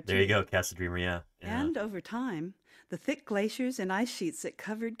scarce there too. There you go, Casa Dreamer, yeah. And over time, the thick glaciers and ice sheets that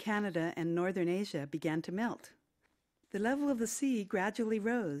covered Canada and northern Asia began to melt. The level of the sea gradually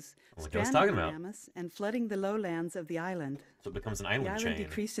rose, stranding the mammoths and flooding the lowlands of the island. So it becomes an island chain. The island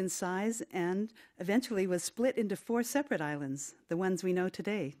decreased in size and eventually was split into 4 separate islands, the ones we know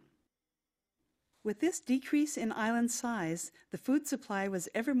today. With this decrease in island size, the food supply was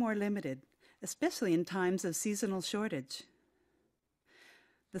ever more limited, especially in times of seasonal shortage.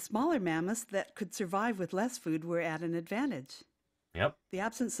 The smaller mammoths that could survive with less food were at an advantage. Yep. The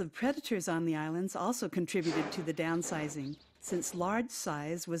absence of predators on the islands also contributed to the downsizing, since large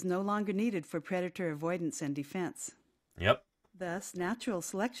size was no longer needed for predator avoidance and defense. Yep. Thus, natural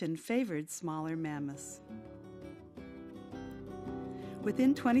selection favored smaller mammoths.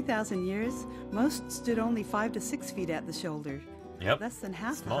 Within 20,000 years, most stood only 5 to 6 feet at the shoulder, less than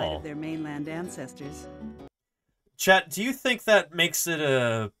half the height of their mainland ancestors. Chat, do you think that makes it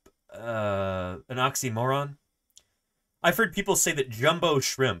an oxymoron? I've heard people say that jumbo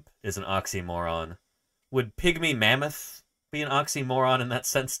shrimp is an oxymoron. Would pygmy mammoth be an oxymoron in that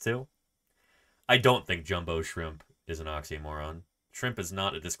sense too? I don't think jumbo shrimp is an oxymoron. Shrimp is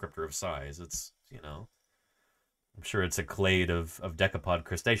not a descriptor of size. It's, you know, I'm sure it's a clade of decapod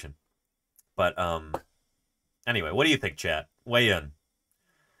crustacean. But anyway, what do you think, chat? Weigh in.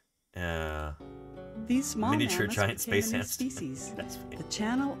 These small miniature mammoths giant became space a new ants. species, the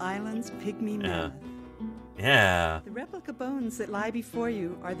Channel Islands pygmy mammoth. Yeah. The replica bones that lie before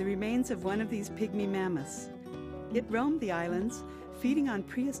you are the remains of one of these pygmy mammoths. It roamed the islands, feeding on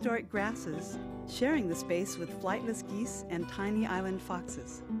prehistoric grasses, sharing the space with flightless geese and tiny island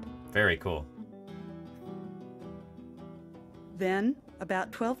foxes. Very cool. Then,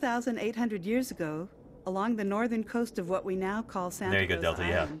 about 12,800 years ago, along the northern coast of what we now call Santa There you go, Rosa Delta,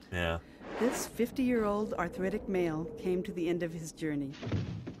 Island, yeah. this 50-year-old arthritic male came to the end of his journey.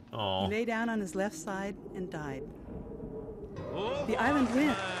 Oh. He lay down on his left side and died. The island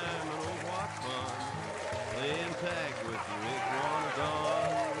wind.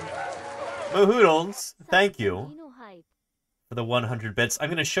 Moohoodles, thank you for the 100 bits. I'm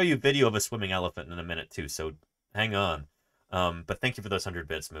going to show you a video of a swimming elephant in a minute too, so hang on. But thank you for those 100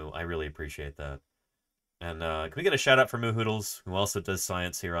 bits, Moo. I really appreciate that. And can we get a shout out for Moohoodles, who also does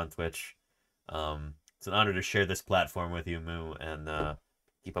science here on Twitch? It's an honor to share this platform with you, Moo, and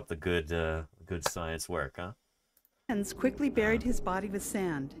keep up the good science work, huh? Hands quickly buried his body with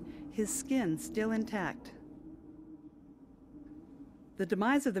sand, his skin still intact. The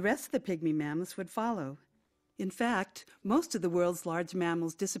demise of the rest of the pygmy mammoths would follow. In fact, most of the world's large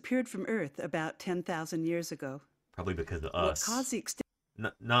mammals disappeared from Earth about 10,000 years ago. Probably because of us. What caused the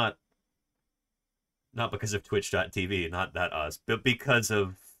extinction? Not because of Twitch.tv, not that us, but because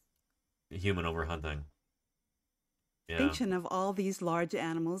of human overhunting. Yeah. Extinction of all these large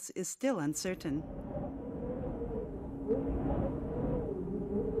animals is still uncertain.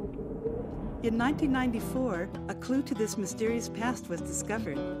 In 1994, a clue to this mysterious past was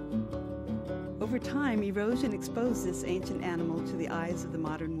discovered. Over time, erosion exposed this ancient animal to the eyes of the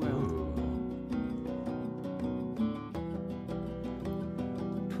modern world.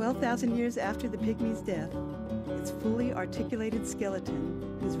 12,000 years after the pygmy's death, its fully articulated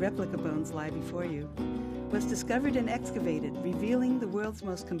skeleton, whose replica bones lie before you, was discovered and excavated, revealing the world's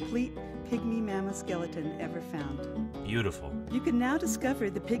most complete pygmy mammoth skeleton ever found. Beautiful. You can now discover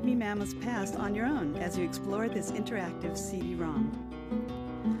the pygmy mammoth's past on your own as you explore this interactive CD-ROM.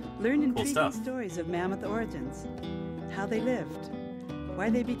 Learn intriguing stories of mammoth origins, how they lived, why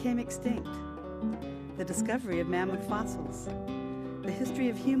they became extinct, the discovery of mammoth fossils, the history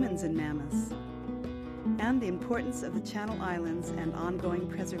of humans and mammoths, and the importance of the Channel Islands and ongoing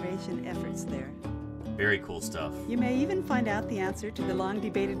preservation efforts there. Very cool stuff. You may even find out the answer to the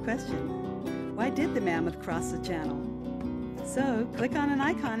long-debated question, why did the mammoth cross the channel? So, click on an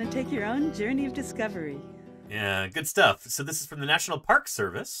icon and take your own journey of discovery. Yeah, good stuff. So this is from the National Park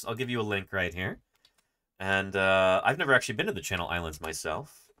Service. I'll give you a link right here. And I've never actually been to the Channel Islands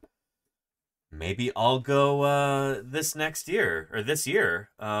myself. maybe I'll go this next year, or this year,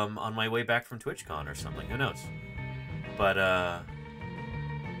 on my way back from TwitchCon or something. Who knows? But,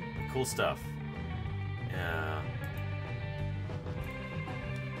 cool stuff. Yeah.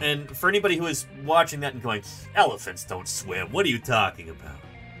 And for anybody who is watching that and going, elephants don't swim, what are you talking about?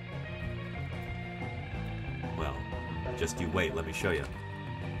 Well, just you wait, let me show you.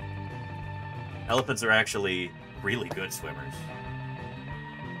 Elephants are actually really good swimmers.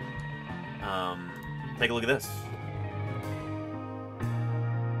 Take a look at this.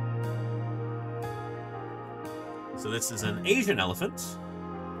 So this is an Asian elephant,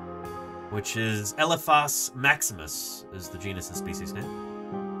 which is Elephas maximus, is the genus and species name.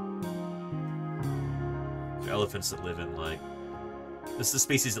 So elephants that live in, like... This is the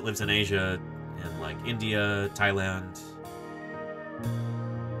species that lives in Asia, in, like, India, Thailand.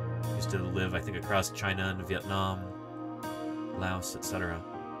 Used to live, I think, across China and Vietnam, Laos, etc.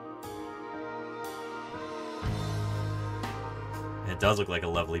 It does look like a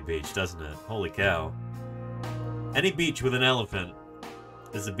lovely beach, doesn't it? Holy cow. Any beach with an elephant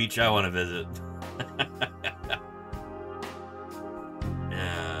is a beach I want to visit.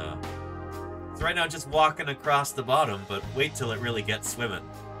 Yeah. So right now just walking across the bottom, but wait till it really gets swimming.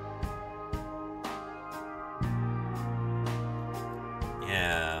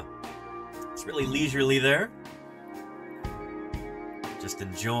 Yeah. It's really leisurely there. Just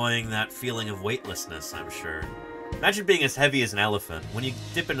enjoying that feeling of weightlessness, I'm sure. Imagine being as heavy as an elephant. When you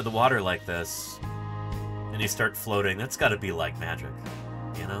dip into the water like this, and you start floating, that's gotta be like magic,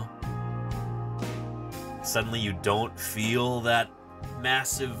 you know? Suddenly you don't feel that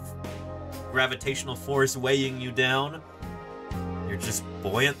massive gravitational force weighing you down. You're just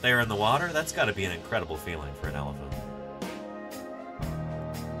buoyant there in the water. That's gotta be an incredible feeling for an elephant.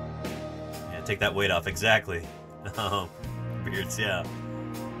 Yeah, take that weight off, exactly. Oh, beards, yeah.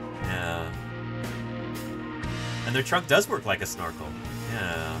 Yeah. And their trunk does work like a snorkel.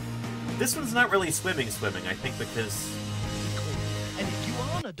 Yeah. This one's not really swimming, I think, because... An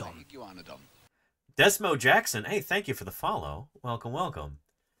iguanodon. Desmo Jackson, hey, thank you for the follow. Welcome, welcome.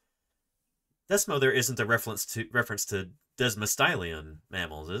 Desmo, there isn't a reference to Desmostylian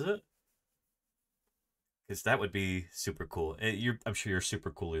mammals, is it? Because that would be super cool. I'm sure you're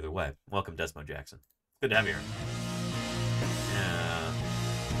super cool either way. Welcome, Desmo Jackson. Good to have you here. Yeah.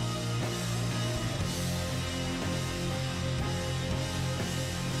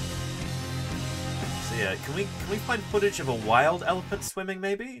 Yeah, can we find footage of a wild elephant swimming,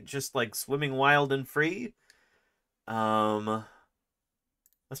 maybe? Just like swimming wild and free? Let's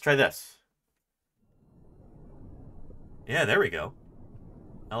try this. Yeah, there we go.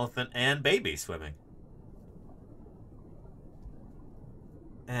 Elephant and baby swimming.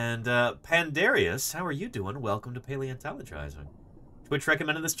 And Pandarius, how are you doing? Welcome to Paleontologizing. Twitch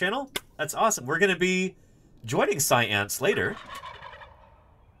recommended this channel? That's awesome. We're going to be joining Science later.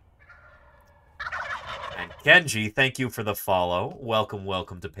 And Kenji, thank you for the follow. Welcome,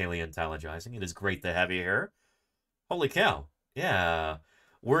 welcome to Paleontologizing. It is great to have you here. Holy cow. Yeah.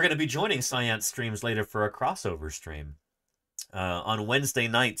 We're going to be joining Science streams later for a crossover stream. On Wednesday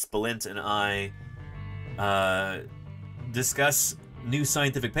nights, Balint and I discuss new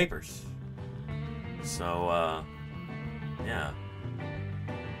scientific papers. So, yeah.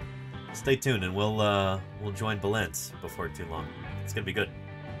 Stay tuned and we'll join Balint before too long. It's going to be good.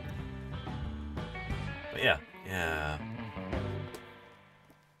 But yeah.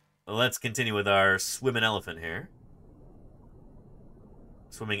 Well, let's continue with our swimming elephant here.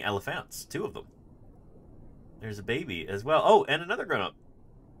 Swimming elephants, 2 of them. There's a baby as well. Oh, and another grown-up.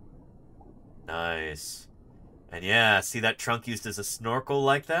 Nice. And yeah, see that trunk used as a snorkel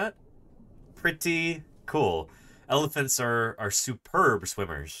like that? Pretty cool. Elephants are superb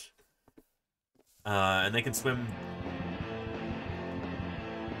swimmers. And they can swim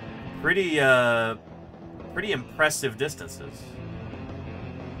pretty impressive distances.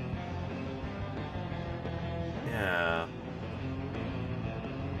 Yeah.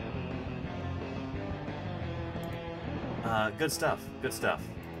 Good stuff. Good stuff.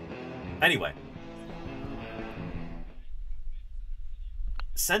 Anyway.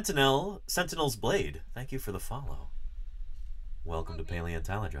 Sentinel's Blade, thank you for the follow. Welcome to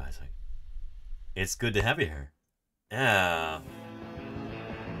Paleontologizing. It's good to have you here. Yeah.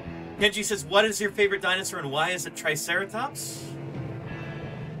 Kenji says, what is your favorite dinosaur and why is it Triceratops?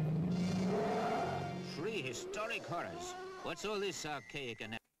 Prehistoric horrors. What's all this archaic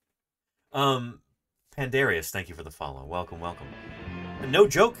and... Pandarius, thank you for the follow. Welcome, welcome. No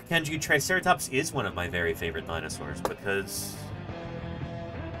joke, Kenji, Triceratops is one of my very favorite dinosaurs because...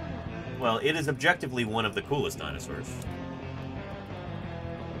 well, it is objectively one of the coolest dinosaurs.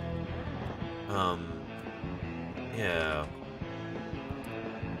 Yeah.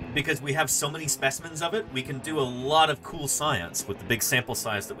 Because we have so many specimens of it, we can do a lot of cool science with the big sample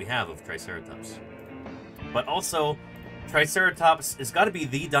size that we have of Triceratops. But also, Triceratops has got to be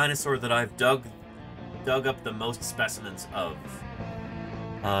the dinosaur that I've dug up the most specimens of.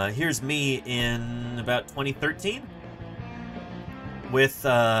 Here's me in about 2013 with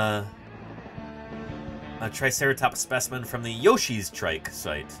a Triceratops specimen from the Yoshi's Trike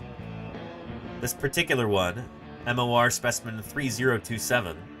site. This particular one, MOR specimen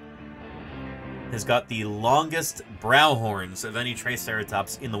 3027, has got the longest brow horns of any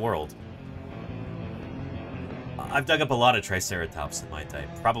Triceratops in the world. I've dug up a lot of Triceratops in my time.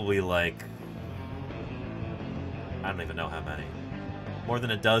 Probably like, I don't even know how many. More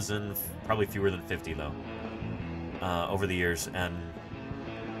than a dozen, probably fewer than 50 though, over the years. And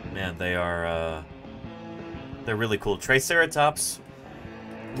man, they're really cool. Triceratops,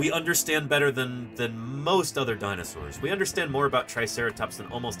 we understand better than most other dinosaurs. We understand more about Triceratops than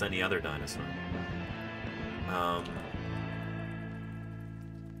almost any other dinosaur.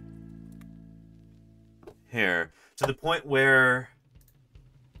 Here, to the point where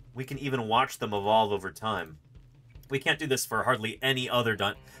we can even watch them evolve over time. We can't do this for hardly any other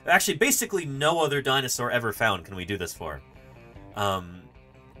actually, basically no other dinosaur ever found can we do this for.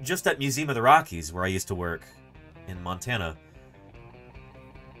 Just at Museum of the Rockies, where I used to work in Montana,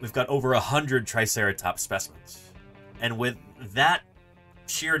 we've got over 100 Triceratops specimens. And with that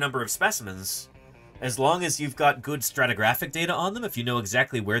sheer number of specimens, as long as you've got good stratigraphic data on them, if you know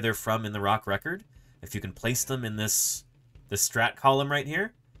exactly where they're from in the rock record, if you can place them in this strat column right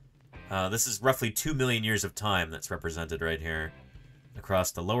here, this is roughly 2 million years of time that's represented right here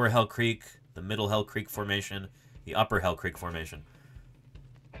across the lower Hell Creek, the middle Hell Creek formation, the upper Hell Creek formation.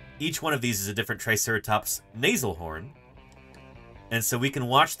 Each one of these is a different Triceratops nasal horn, and so we can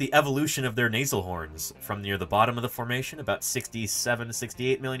watch the evolution of their nasal horns from near the bottom of the formation, about 67,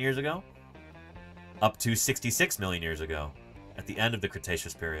 68 million years ago, up to 66 million years ago, at the end of the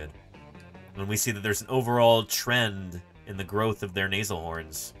Cretaceous period. When we see that there's an overall trend in the growth of their nasal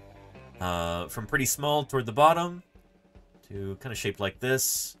horns, from pretty small toward the bottom, to kind of shaped like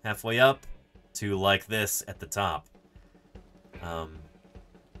this, halfway up, to like this at the top.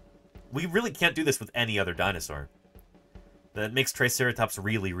 We really can't do this with any other dinosaur. That makes Triceratops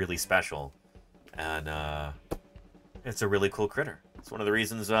really, really special. And, it's a really cool critter. It's one of the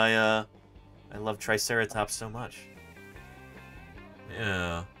reasons I love Triceratops so much.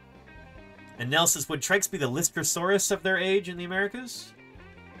 Yeah. And Nell says, would trikes be the Lystrosaurus of their age in the Americas?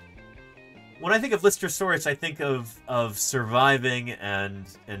 When I think of Lystrosaurus, I think of surviving and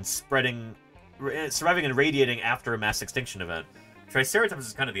spreading, surviving and radiating after a mass extinction event. Triceratops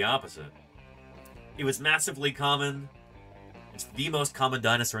is kind of the opposite. It was massively common. It's the most common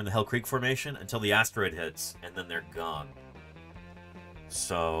dinosaur in the Hell Creek Formation until the asteroid hits, and then they're gone.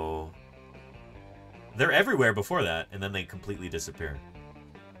 So they're everywhere before that, and then they completely disappear.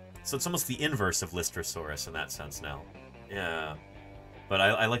 So it's almost the inverse of Lystrosaurus in that sense now. Yeah. But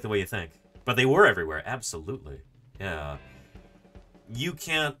I like the way you think. But they were everywhere, absolutely. Yeah. You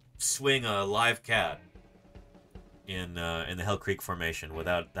can't swing a live cat in the Hell Creek Formation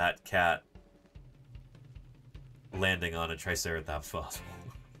without that cat landing on a Triceratops fossil.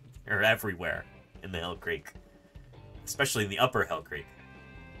 They're everywhere in the Hell Creek. Especially in the upper Hell Creek.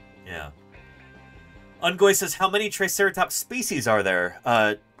 Yeah. Ungoy says, how many Triceratops species are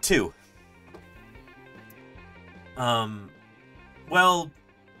there? 2. Well,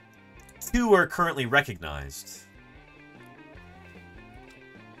 2 are currently recognized.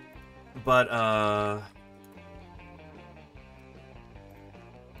 But,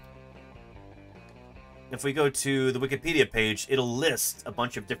 if we go to the Wikipedia page, it'll list a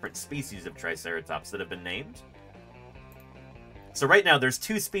bunch of different species of Triceratops that have been named. So right now, there's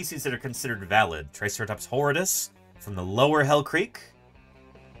 2 species that are considered valid. Triceratops horridus from the lower Hell Creek.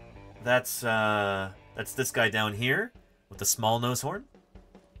 That's this guy down here with the small nose horn.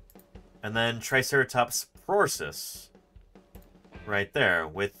 And then Triceratops prorsus right there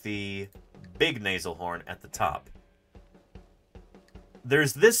with the big nasal horn at the top.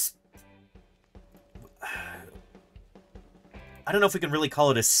 There's this... I don't know if we can really call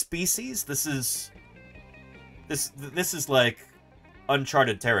it a species. This is like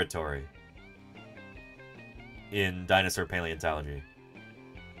uncharted territory in dinosaur paleontology.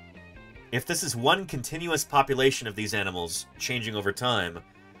 If this is one continuous population of these animals changing over time,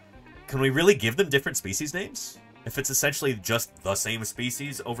 can we really give them different species names? If it's essentially just the same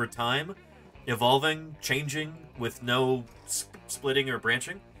species over time, evolving, changing, with no splitting or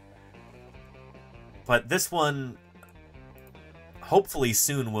branching? But this one... hopefully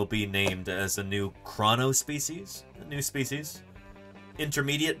soon will be named as a new chronospecies, a new species,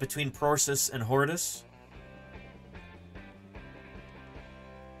 intermediate between Prorsus and Horridus.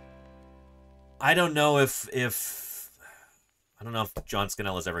 I don't know if John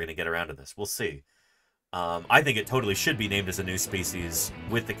Scannell is ever going to get around to this. We'll see. I think it totally should be named as a new species,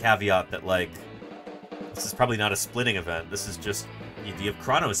 with the caveat that, like, this is probably not a splitting event. This is just the idea of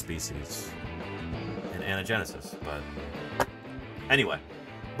chronospecies in anagenesis. But anyway,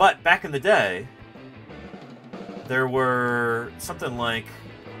 but back in the day, there were something like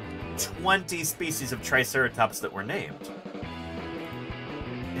 20 species of Triceratops that were named.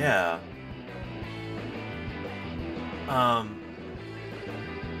 Yeah.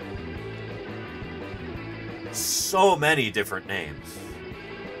 So many different names.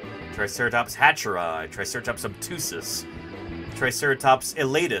 Triceratops hatcheri, Triceratops obtusus, Triceratops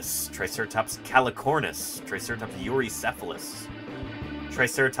elatus, Triceratops calicornis, Triceratops eurycephalus,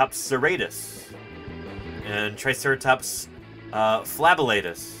 Triceratops serratus, and Triceratops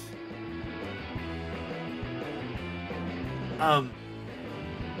flabellatus.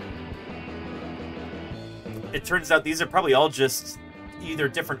 It turns out these are probably all just either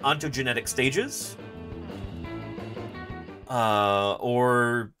different ontogenetic stages,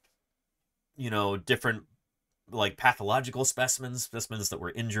 or, you know, different, like, pathological specimens that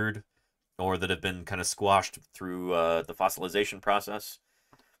were injured, or that have been kind of squashed through the fossilization process.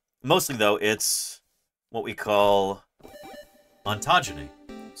 Mostly, though, it's what we call ontogeny.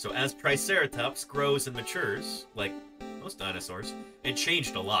 So as Triceratops grows and matures, like most dinosaurs, it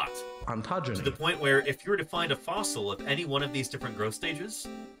changed a lot. Ontogeny. To the point where if you were to find a fossil of any one of these different growth stages,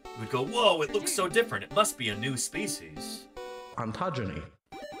 you would go, whoa, it looks so different. It must be a new species. Ontogeny.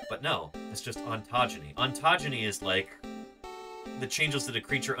 But no, it's just ontogeny. Ontogeny is like the changes that a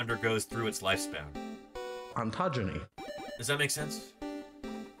creature undergoes through its lifespan. Ontogeny. Does that make sense?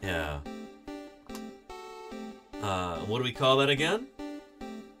 Yeah. What do we call that again?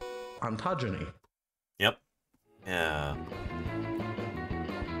 Ontogeny. Yep. Yeah.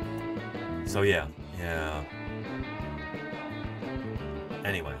 So yeah.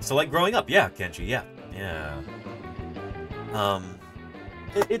 Anyway, so like growing up, yeah, Kenji, yeah.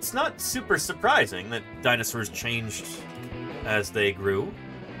 It's not super surprising that dinosaurs changed as they grew.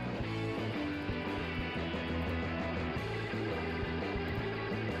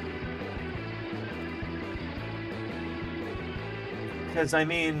 Because, I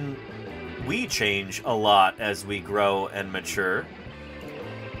mean, we change a lot as we grow and mature.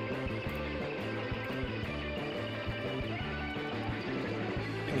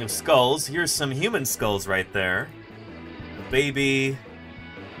 Speaking of skulls, here's some human skulls right there. A baby,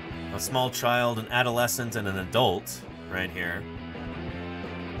 a small child, an adolescent, and an adult right here.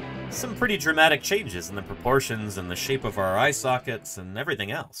 Some pretty dramatic changes in the proportions and the shape of our eye sockets and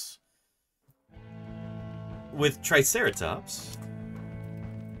everything else. With Triceratops,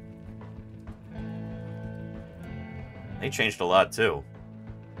 they changed a lot too.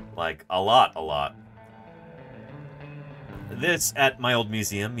 Like, a lot. This, at my old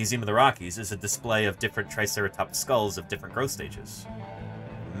museum, Museum of the Rockies, is a display of different Triceratops skulls of different growth stages.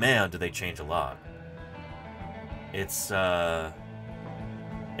 Man, do they change a lot. It's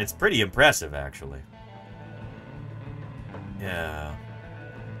pretty impressive, actually. Yeah.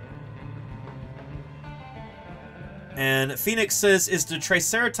 And Phoenix says, is the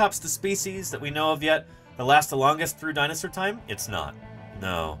Triceratops the species that we know of yet that lasts the longest through dinosaur time? It's not.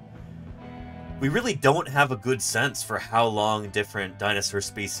 No. We really don't have a good sense for how long different dinosaur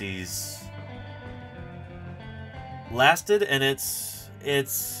species lasted, and it's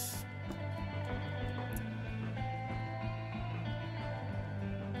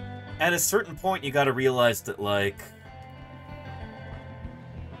at a certain point you gotta realize that, like,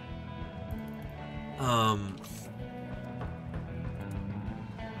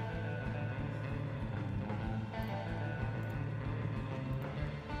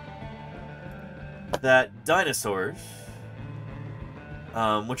 that dinosaurs,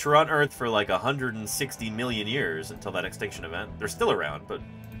 which were on Earth for like 160 million years until that extinction event, they're still around, but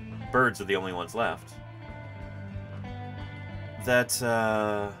birds are the only ones left. That,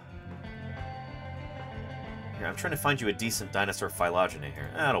 here, I'm trying to find you a decent dinosaur phylogeny here.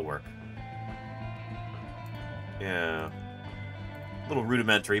 That'll work. Yeah. A little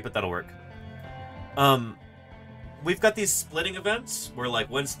rudimentary, but that'll work. We've got these splitting events where, like,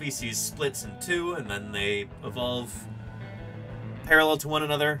 one species splits in two and then they evolve parallel to one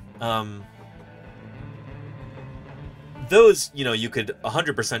another. Those, you know, you could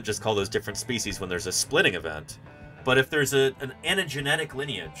 100% just call those different species when there's a splitting event. But if there's an anagenetic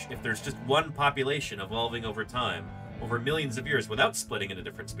lineage, if there's just one population evolving over time, over millions of years without splitting into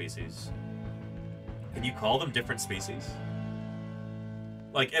different species. Can you call them different species?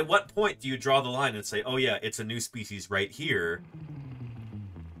 Like, at what point do you draw the line and say, oh yeah, it's a new species right here,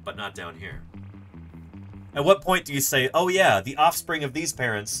 but not down here? At what point do you say, oh yeah, the offspring of these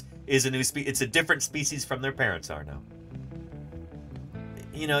parents is a new species, it's a different species from their parents are now?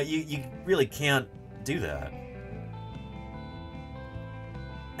 You know, you really can't do that.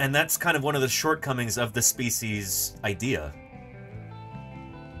 And that's kind of one of the shortcomings of the species idea.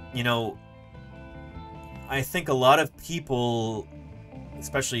 You know, I think a lot of people,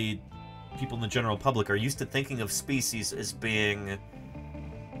 especially people in the general public, are used to thinking of species as being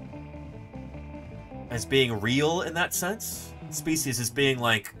real in that sense. Species as being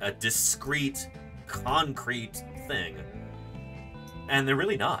like a discrete, concrete thing. And they're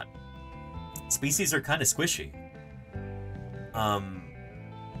really not. Species are kind of squishy.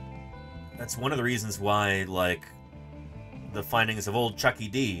 That's one of the reasons why, like, the findings of old Chucky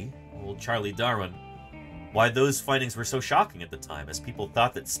D, old Charlie Darwin, why those findings were so shocking at the time, as people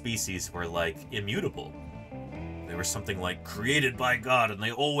thought that species were, like, immutable. They were something like created by God and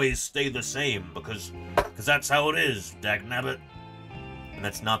they always stay the same because that's how it is, dagnabbit. And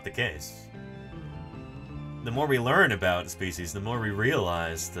that's not the case. The more we learn about a species, the more we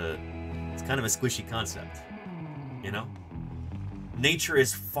realize that it's kind of a squishy concept, you know? Nature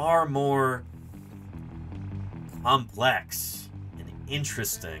is far more complex and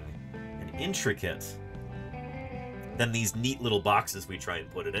interesting and intricate than these neat little boxes we try and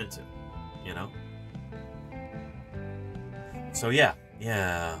put it into, you know? So yeah.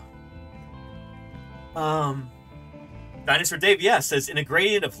 Dinosaur Dave, says, in a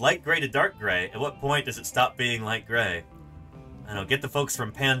gradient of light gray to dark gray, at what point does it stop being light gray? I don't know, get the folks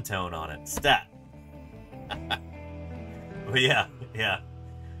from Pantone on it. Stat. But yeah.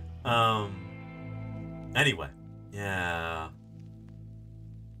 Anyway. Yeah.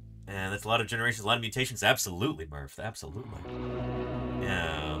 And that's a lot of generations, a lot of mutations. Absolutely, Murph. Absolutely.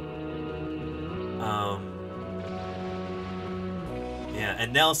 Yeah. Yeah,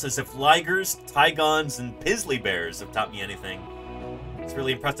 and Nell says, if ligers, tigons, and pizzly bears have taught me anything, it's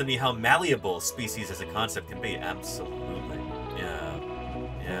really impressed me how malleable species as a concept can be. Absolutely.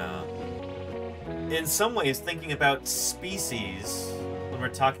 Yeah. In some ways, thinking about species when we're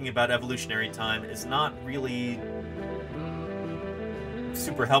talking about evolutionary time is not really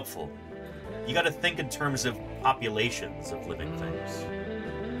super helpful. You gotta think in terms of populations of living things.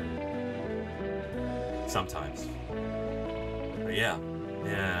 Sometimes. But yeah.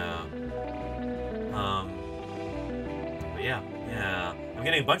 I'm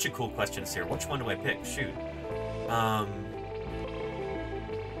getting a bunch of cool questions here. Which one do I pick? Shoot.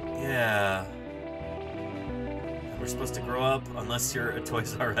 Yeah. We're supposed to grow up unless you're a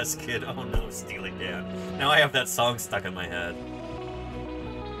Toys R Us kid. Oh no, Steely Dan. Now I have that song stuck in my head.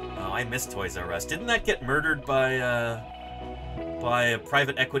 Oh, I miss Toys R Us. Didn't that get murdered by a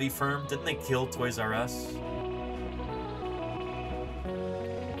private equity firm? Didn't they kill Toys R Us?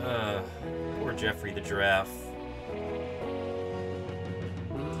 Poor Jeffrey the giraffe.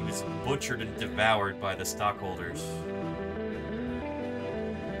 He was butchered and devoured by the stockholders.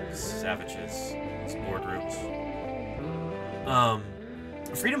 Savages. These boardrooms.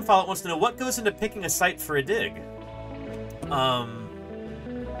 Freedom Fallout wants to know what goes into picking a site for a dig.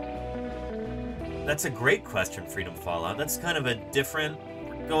 That's a great question, Freedom Fallout. That's kind of a different...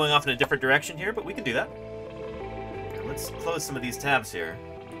 We're going off in a different direction here, but we can do that. Let's close some of these tabs here.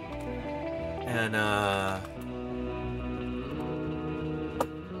 And,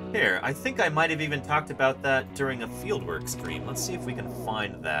 here, I think I might have even talked about that during a fieldwork stream. Let's see if we can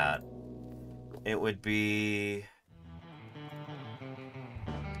find that. It would be...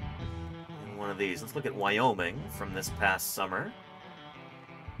 in one of these. Let's look at Wyoming from this past summer.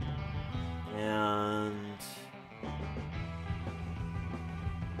 And...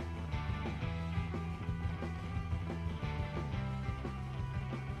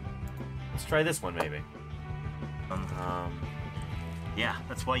 let's try this one, maybe. Yeah,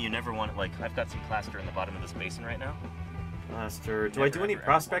 that's why you never want it. Like, I've got some plaster in the bottom of this basin right now. Plaster. Do I do any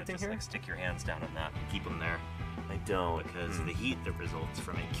prospecting here? Like, stick your hands down on that and keep them there. I don't. Because the heat that results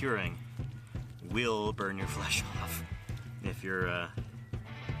from it curing will burn your flesh off if you're,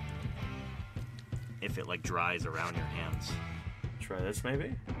 if it, like, dries around your hands. Try this,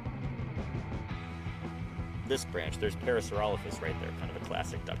 maybe? This branch, there's Parasaurolophus right there, kind of a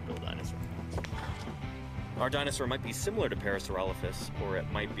classic duckbill dinosaur. Our dinosaur might be similar to Parasaurolophus, or it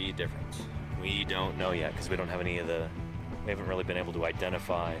might be different. We don't know yet, because we don't have any of the... we haven't really been able to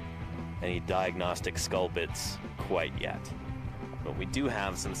identify any diagnostic skull bits quite yet. But we do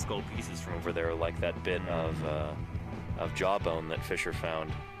have some skull pieces from over there, like that bit of of jawbone that Fisher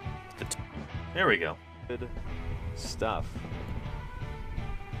found. There we go. Good stuff.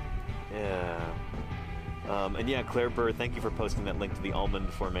 Yeah. And yeah, Claire Burr, thank you for posting that link to the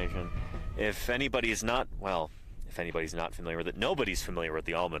almond formation. If anybody's not, well, if anybody's not familiar with it, nobody's familiar with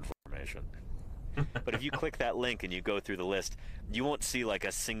the almond formation. But if you click that link and you go through the list, you won't see like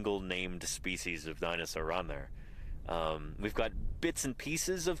a single named species of dinosaur on there. We've got bits and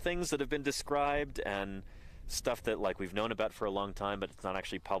pieces of things that have been described and stuff that like we've known about for a long time, but it's not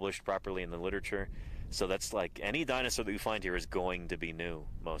actually published properly in the literature. So that's like any dinosaur that we find here is going to be new,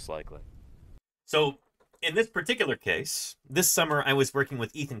 most likely. So in this particular case, this summer I was working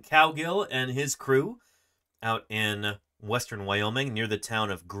with Ethan Cowgill and his crew out in western Wyoming near the town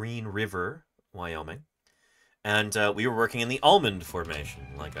of Green River, Wyoming. And we were working in the almond formation,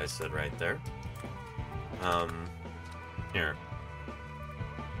 like I said right there. Here.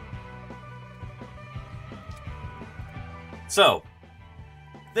 So,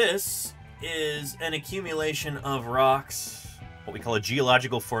 this is an accumulation of rocks, what we call a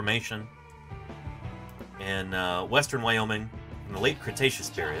geological formation, in western Wyoming in the late Cretaceous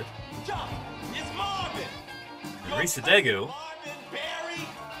period. And Risa Degu,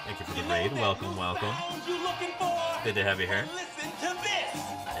 thank you for the raid. Welcome, welcome. It's good to have you here.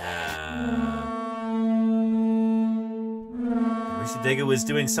 Risa Degu was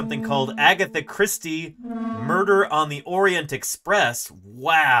doing something called Agatha Christie Murder on the Orient Express.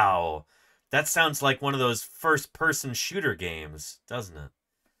 Wow. That sounds like one of those first-person shooter games, doesn't it?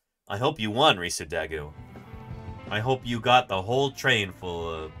 I hope you won, Risa Degu. I hope you got the whole train full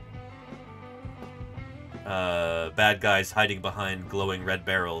of bad guys hiding behind glowing red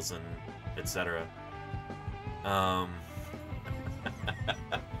barrels and etc.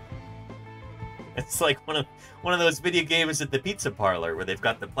 It's like one of those video games at the pizza parlor where they've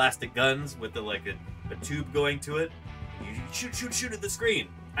got the plastic guns with the like a tube going to it. You shoot at the screen.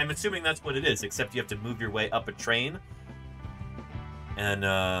 I'm assuming that's what it is, except you have to move your way up a train. And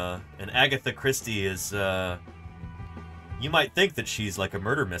Agatha Christie is you might think that she's like a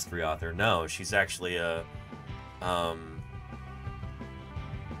murder mystery author. No, she's actually a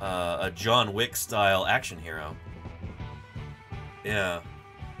John Wick style action hero. Yeah.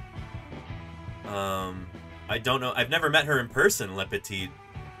 I don't know. I've never met her in person, Le Petit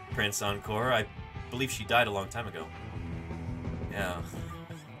Prince Encore. I believe she died a long time ago. Yeah.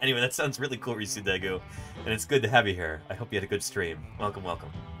 Anyway, that sounds really cool, Risa Degu. And it's good to have you here. I hope you had a good stream. Welcome,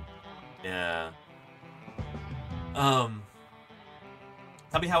 welcome. Yeah. Tell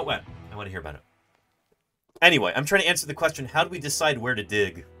me how it went. I want to hear about it. Anyway, I'm trying to answer the question, how do we decide where to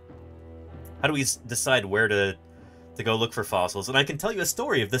dig? How do we decide where to go look for fossils? And I can tell you a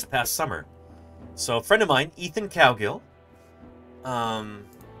story of this past summer. So a friend of mine, Ethan Cowgill.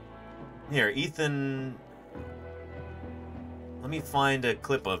 Here, Ethan... Let me find a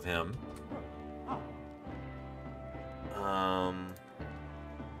clip of him.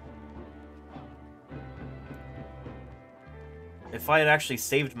 If I had actually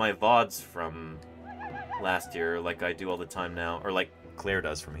saved my VODs from last year, like I do all the time now, or like Claire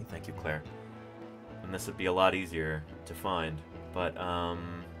does for me, thank you, Claire, then this would be a lot easier to find. But,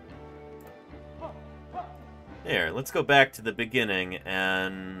 here, let's go back to the beginning,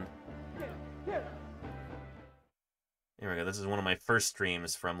 and... Here we go, this is one of my first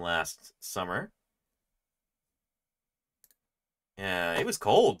streams from last summer. Yeah, it was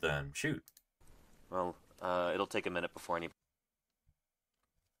cold then, shoot. Well, it'll take a minute before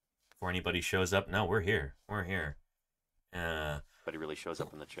anybody shows up. No, we're here. We're here. But he really shows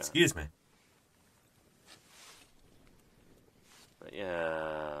up in the chat. Excuse me. But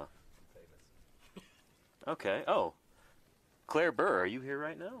yeah. Okay. Oh. Claire Burr, are you here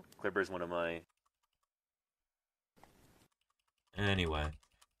right now? Claire Burr's one of my... Anyway.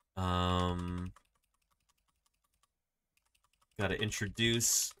 Gotta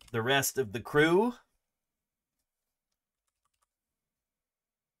introduce the rest of the crew.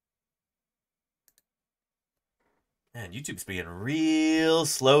 Man, YouTube's being real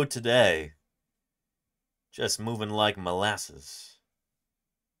slow today. Just moving like molasses.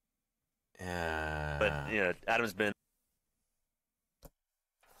 Yeah. But, yeah, Adam's been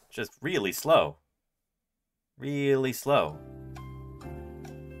just really slow. Really slow.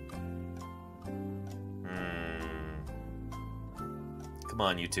 Come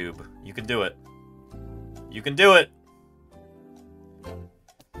on, YouTube. You can do it. You can do it!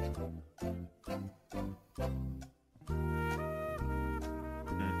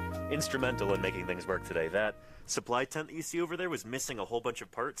 Instrumental in making things work today. That supply tent that you see over there was missing a whole bunch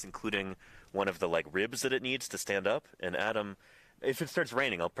of parts, including one of the like ribs that it needs to stand up. And Adam, if it starts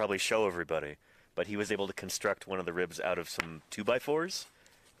raining, I'll probably show everybody. but he was able to construct one of the ribs out of some 2x4s,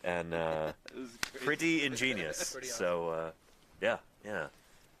 and pretty ingenious. Pretty awesome. So, yeah.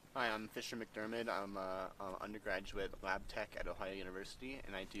 Hi, I'm Fisher McDermott. I'm an undergraduate lab tech at Ohio University,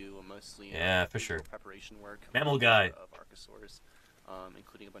 and I do mostly Fisher. preparation work. Mammal guy. Of archosaurs,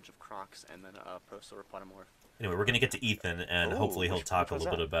 including a bunch of crocs and then prosauropodamorph. Anyway, we're gonna get to Ethan, and hopefully he'll talk a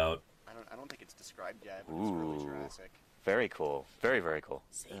little bit about. I don't think it's described yet, but it's early Jurassic. Very cool. Very, very cool.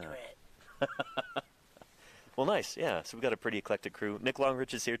 Secret. Well, nice. Yeah. So we've got a pretty eclectic crew. Nick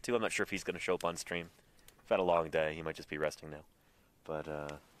Longrich is here too. I'm not sure if he's gonna show up on stream. We've had a long day. He might just be resting now. But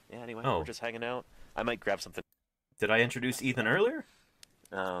yeah. Anyway, we're just hanging out. I might grab something. Did I introduce Ethan earlier?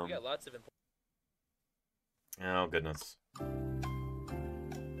 We got lots of important. Oh goodness.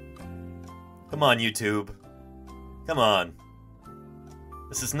 Come on, YouTube. Come on.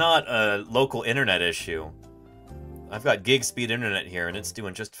 This is not a local internet issue. I've got gig speed internet here, and it's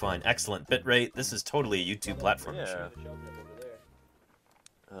doing just fine. Excellent bitrate. This is totally a YouTube platform issue.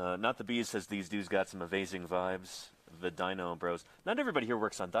 Not the Bees says these dudes got some amazing vibes. The Dino Bros. Not everybody here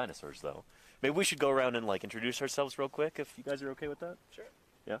works on dinosaurs, though. Maybe we should go around and introduce ourselves real quick, if you guys are okay with that. Sure.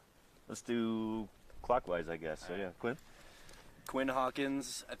 Yeah. Let's do clockwise, I guess. So yeah, Quinn. Quinn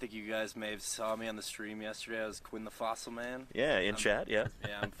Hawkins. I think you guys may have saw me on the stream yesterday. I was Quinn the Fossil Man. Yeah, in chat. Yeah.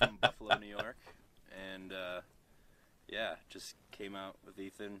 Yeah, I'm from Buffalo, New York, and yeah, just came out with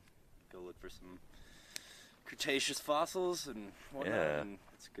Ethan. Go look for some Cretaceous fossils and whatnot. Yeah. And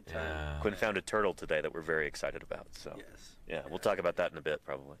it's a good time. Quinn found a turtle today that we're very excited about. So yes. Yeah, we'll talk about that in a bit,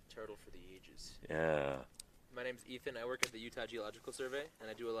 probably. Turtle for the ages. Yeah. My name's Ethan. I work at the Utah Geological Survey, and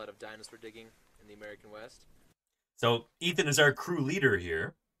I do a lot of dinosaur digging in the American West. So Ethan is our crew leader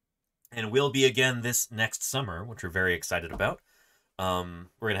here, and will be again this next summer, which we're very excited about. We're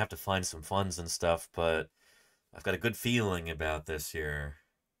gonna have to find some funds and stuff, but I've got a good feeling about this year.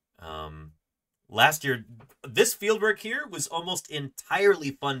 Last year, this fieldwork here was almost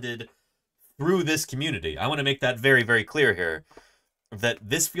entirely funded through this community. I want to make that very, very clear here, that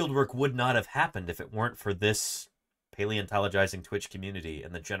this fieldwork would not have happened if it weren't for this paleontologizing Twitch community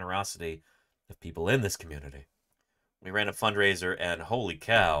and the generosity of people in this community. We ran a fundraiser, and holy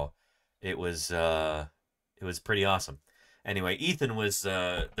cow, it was pretty awesome. Anyway, Ethan was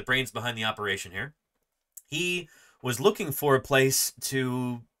the brains behind the operation here. He was looking for a place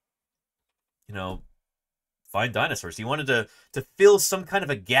to, find dinosaurs. He wanted to fill some kind of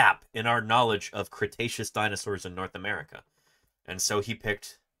a gap in our knowledge of Cretaceous dinosaurs in North America. And so he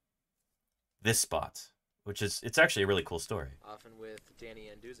picked this spot, which is, it's actually a really cool story. Often with Danny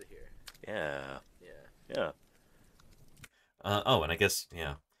Anduza here. Yeah. Yeah. Yeah. Oh, and I guess,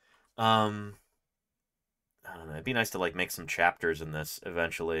 yeah. I don't know, it'd be nice to make some chapters in this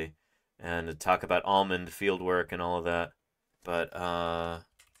eventually and to talk about almond fieldwork and all of that. But, oh,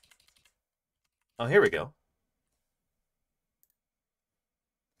 here we go.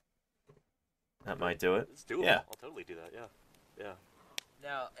 That might do it. It's doable. Yeah. I'll totally do that, yeah.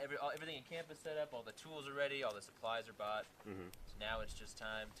 Now, everything in camp is set up, all the tools are ready, all the supplies are bought. Mhm. So now it's just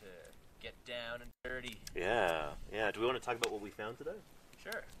time to get down and dirty. Yeah. Do we want to talk about what we found today?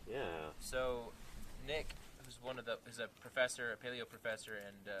 Sure. Yeah. So, Nick, who's a professor, a paleo professor,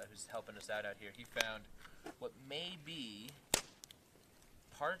 and who's helping us out here, he found what may be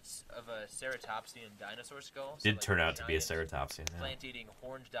parts of a ceratopsian dinosaur skull. Did turn out to be a ceratopsian. Yeah. Plant-eating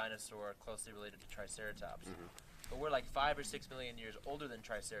horned dinosaur closely related to Triceratops. But we're like 5 or 6 million years older than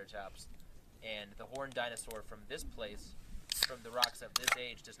Triceratops, and the horned dinosaur from this place, from the rocks of this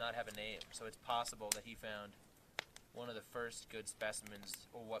age, does not have a name. So it's possible that he found one of the first good specimens,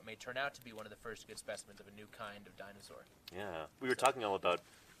 or what may turn out to be one of the first good specimens of a new kind of dinosaur. Yeah. We were talking all about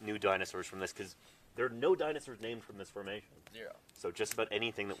new dinosaurs from this, because there are no dinosaurs named from this formation. Zero. So just about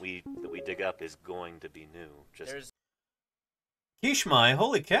anything that we dig up is going to be new. There's Kishmai,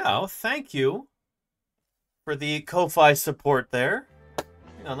 holy cow, thank you for the Ko-Fi support there.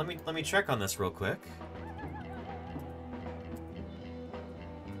 Hang on, let me check on this real quick.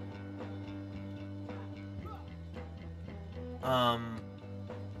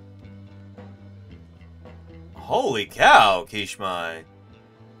 Holy cow, Kishmai.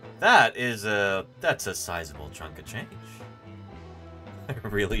 That's a sizable chunk of change. I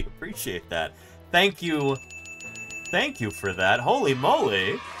really appreciate that. Thank you for that. Holy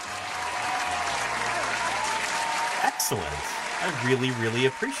moly. Excellent. I really, really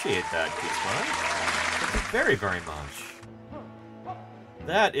appreciate that, Kishmai. Thank you very, very much.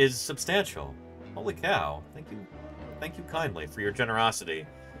 That is substantial. Holy cow. Thank you kindly for your generosity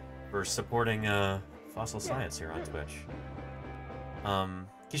for supporting fossil science here on Twitch.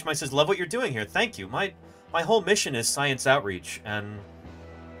 Kishmai says, love what you're doing here. Thank you. My whole mission is science outreach, and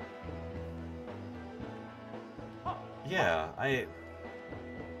Yeah,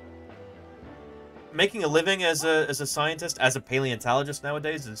 making a living as a scientist, as a paleontologist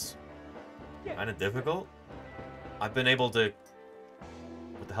nowadays is kind of difficult. I've been able to,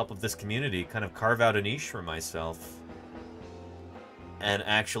 with the help of this community, kind of carve out a niche for myself and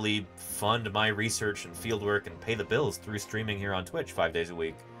actually fund my research and fieldwork and pay the bills through streaming here on Twitch 5 days a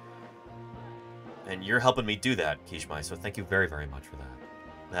week. And you're helping me do that, Kishmai, so thank you very, very much for that.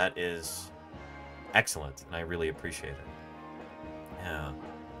 That is excellent, and I really appreciate it. Yeah.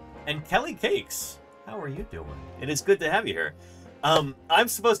 And Kelly Cakes, how are you doing? It is good to have you here. I'm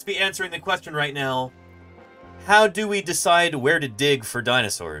supposed to be answering the question right now, how do we decide where to dig for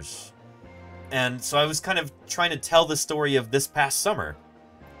dinosaurs? And so I was kind of trying to tell the story of this past summer.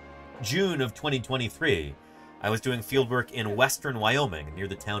 June of 2023, I was doing fieldwork in western Wyoming, near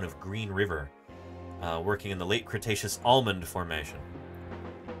the town of Green River, working in the late Cretaceous Almond Formation.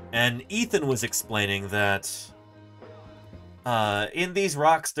 And Ethan was explaining that in these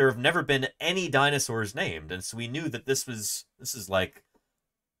rocks there have never been any dinosaurs named, and so we knew that this is like,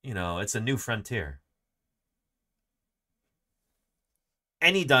 you know, it's a new frontier.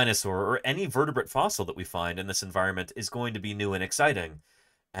 Any dinosaur or any vertebrate fossil that we find in this environment is going to be new and exciting.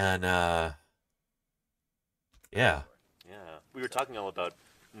 And, yeah. Yeah. We were talking all about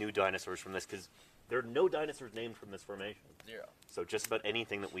new dinosaurs from this, because there are no dinosaurs named from this formation. Zero. So just about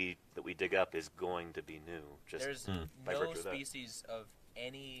anything that we dig up is going to be new. Just There's by no virtue of that. species of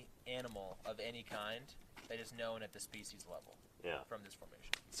any animal of any kind that is known at the species level. Yeah. From this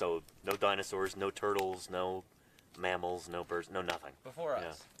formation. So no dinosaurs, no turtles, no mammals, no birds, no nothing. Before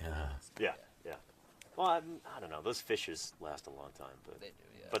us. Yeah. Well, I don't know. Those fishes last a long time, but they do,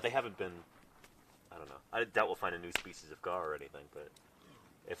 yeah. But they haven't been. I don't know. I doubt we'll find a new species of gar or anything. But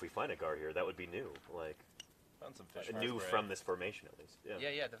if we find a gar here, that would be new. Like Found some fish new from this formation at least. Yeah.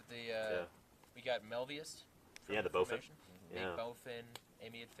 Yeah. We got Melvius. From the bowfin. formation. Big bowfin,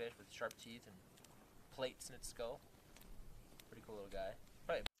 amid fish with sharp teeth and plates in its skull. Pretty cool little guy.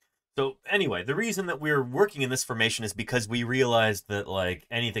 Probably. So anyway, the reason that we're working in this formation is because we realized that like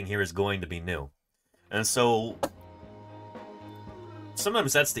anything here is going to be new. And so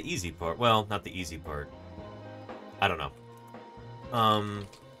sometimes that's the easy part. Well, not the easy part. I don't know.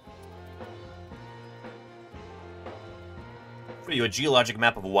 Show you a geologic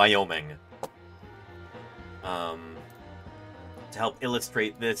map of Wyoming. To help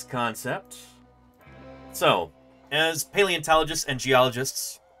illustrate this concept. So, as paleontologists and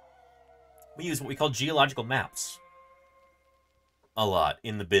geologists, we use what we call geological maps a lot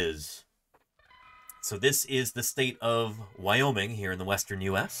in the biz. So this is the state of Wyoming here in the western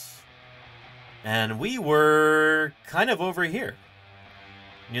U.S. And we were kind of over here,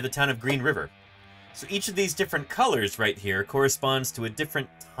 near the town of Green River. So each of these different colors right here corresponds to a different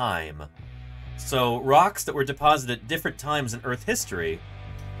time. So rocks that were deposited at different times in Earth history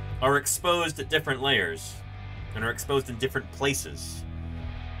are exposed at different layers and are exposed in different places.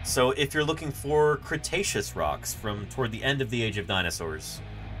 So if you're looking for Cretaceous rocks from toward the end of the age of dinosaurs,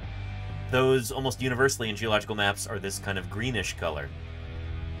 those almost universally in geological maps are this kind of greenish color.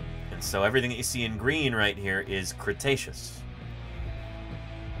 And so everything that you see in green right here is Cretaceous.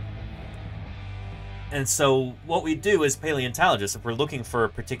 And so what we do as paleontologists, if we're looking for a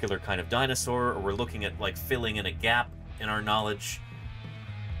particular kind of dinosaur, or we're looking at like filling in a gap in our knowledge,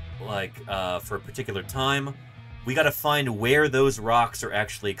 like for a particular time, we got to find where those rocks are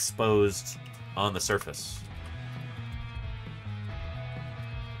actually exposed on the surface.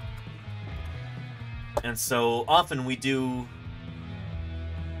 And so often we go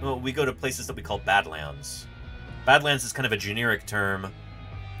to places that we call Badlands. Badlands is kind of a generic term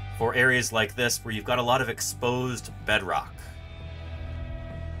for areas like this where you've got a lot of exposed bedrock.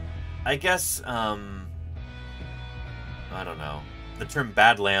 I guess, I don't know. The term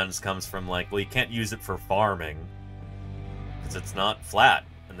Badlands comes from like, well, you can't use it for farming because it's not flat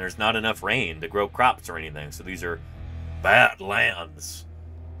and there's not enough rain to grow crops or anything. So these are Badlands.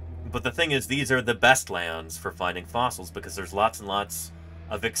 But the thing is, these are the best lands for finding fossils because there's lots and lots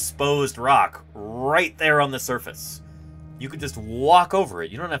of exposed rock right there on the surface. You could just walk over it.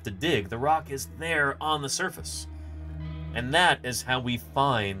 You don't have to dig. The rock is there on the surface. And that is how we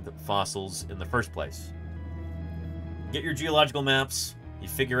find fossils in the first place. Get your geological maps. You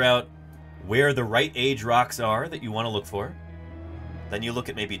figure out where the right age rocks are that you want to look for. Then you look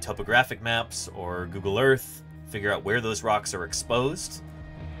at maybe topographic maps or Google Earth. Figure out where those rocks are exposed.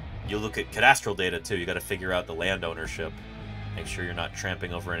 You look at cadastral data too. You got to figure out the land ownership. Make sure you're not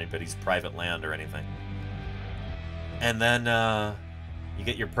tramping over anybody's private land or anything. And then you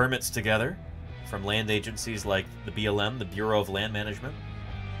get your permits together from land agencies like the BLM, the Bureau of Land Management.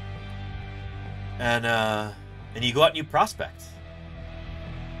 And and you go out and you prospect.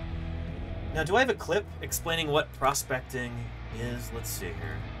 Now, do I have a clip explaining what prospecting is? Let's see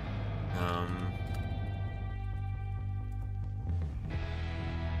here.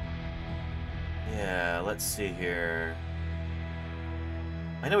 Yeah, let's see here.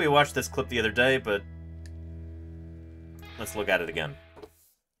 I know we watched this clip the other day, but let's look at it again.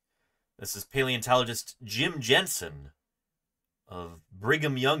 This is paleontologist Jim Jensen of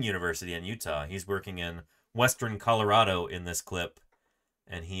Brigham Young University in Utah. He's working in western Colorado in this clip,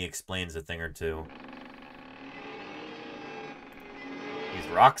 and he explains a thing or two. These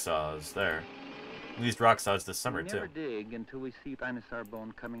rock saws there. We used rock saws this summer, too. We never dig until we see dinosaur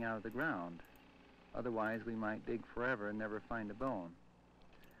bone coming out of the ground. Otherwise, we might dig forever and never find a bone.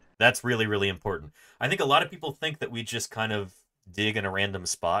 That's really, really important. I think a lot of people think that we just kind of dig in a random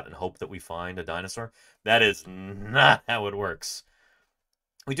spot and hope that we find a dinosaur. That is not how it works.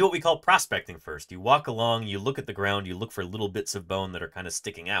 We do what we call prospecting first. You walk along, you look at the ground, you look for little bits of bone that are kind of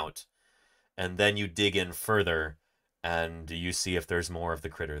sticking out, and then you dig in further, and you see if there's more of the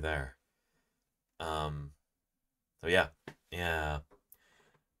critter there. So yeah.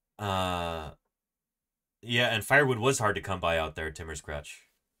 Yeah, and firewood was hard to come by out there, Timmer's Crutch.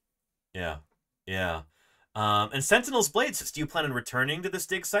 Yeah. And Sentinel's Blade says, do you plan on returning to this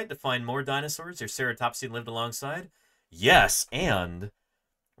dig site to find more dinosaurs your ceratopsian lived alongside? Yes, and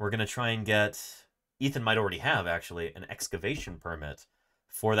we're going to try and get, Ethan might already have, actually, an excavation permit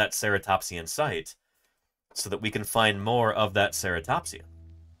for that ceratopsian site so that we can find more of that ceratopsian.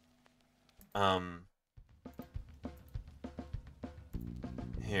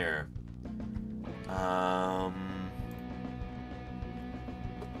 Here.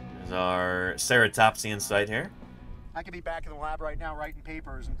 There's our ceratopsian site here. I could be back in the lab right now writing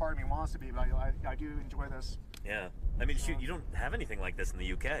papers, and part of me wants to be, but I do enjoy this. Yeah. I mean, shoot, you don't have anything like this in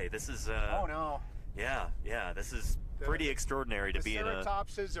the UK. This is, oh, no. Yeah, this is pretty extraordinary to be in a...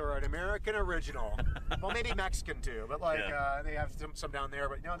 Ceratopsids are an American original. Well, maybe Mexican, too, but, like, they have some down there.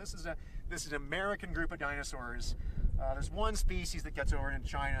 But, no, this is an American group of dinosaurs. There's one species that gets over in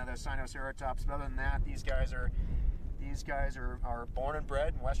China, the Sinoceratops. But other than that, these guys are born and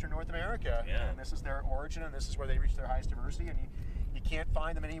bred in Western North America. Yeah. And this is their origin, and this is where they reach their highest diversity. And you can't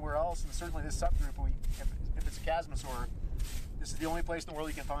find them anywhere else. And certainly this subgroup, if it's a chasmosaur, this is the only place in the world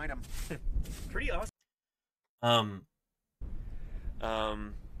you can find them. Pretty awesome.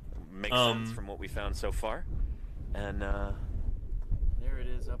 Makes sense from what we found so far. And there it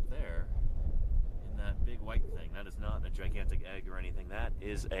is up there. That big white thing. That is not a gigantic egg or anything. That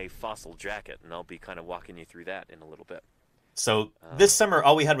is a fossil jacket, and I'll be kind of walking you through that in a little bit. So this summer,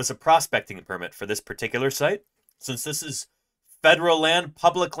 all we had was a prospecting permit for this particular site. Since this is federal land,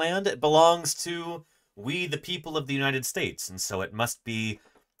 public land, it belongs to we, the people of the United States, and so it must be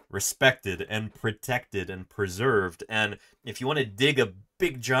respected and protected and preserved. And if you want to dig a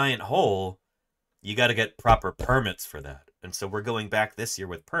big giant hole, you got to get proper permits for that. And so we're going back this year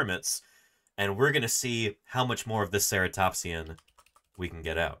with permits, and we're going to see how much more of this ceratopsian we can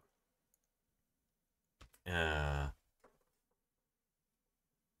get out.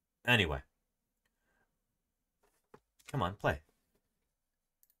 Anyway. Come on, play.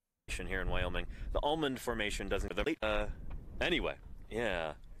 Here in Wyoming. The Almond Formation doesn't... Anyway.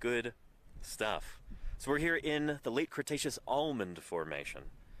 Yeah, good stuff. So we're here in the late Cretaceous Almond Formation.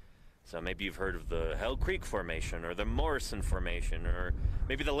 So maybe you've heard of the Hell Creek Formation, or the Morrison Formation, or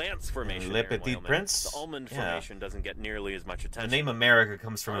maybe the Lance Formation. Le Petit Prince? The Almond Formation doesn't get nearly as much attention. The name America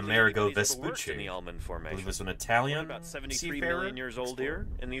comes from Amerigo Vespucci. In the Almond Formation. It was an Italian about 73 million years old here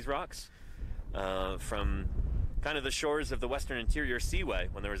in these rocks. From kind of the shores of the western interior seaway,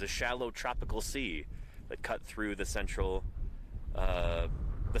 when there was a shallow tropical sea that cut through the central, the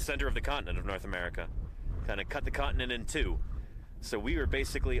center of the continent of North America. Kind of cut the continent in two. So we were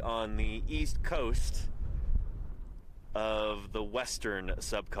basically on the east coast of the western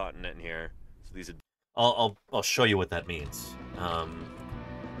subcontinent here. So these are... I'll show you what that means.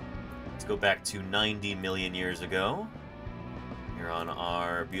 Let's go back to 90 million years ago. Here on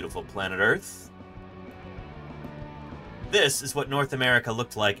our beautiful planet Earth. This is what North America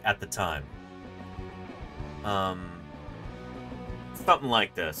looked like at the time. Something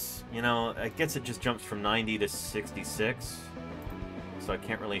like this. You know, I guess it just jumps from 90 to 66. So I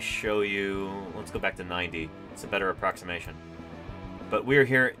can't really show you... Let's go back to 90. It's a better approximation. But we're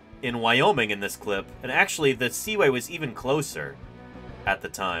here in Wyoming in this clip. And actually, the seaway was even closer at the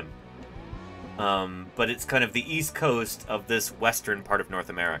time. But it's kind of the east coast of this western part of North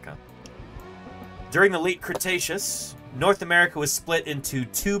America. During the late Cretaceous, North America was split into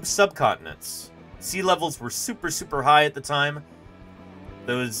two subcontinents. Sea levels were super, super high at the time.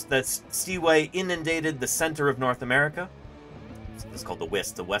 That seaway inundated the center of North America. It's called the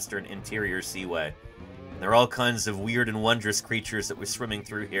WIST, the Western Interior Seaway. And there are all kinds of weird and wondrous creatures that were swimming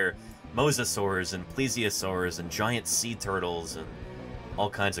through here. Mosasaurs and plesiosaurs and giant sea turtles and all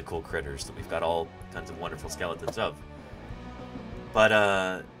kinds of cool critters that we've got all kinds of wonderful skeletons of. But,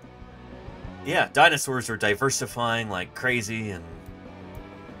 yeah, dinosaurs are diversifying like crazy and,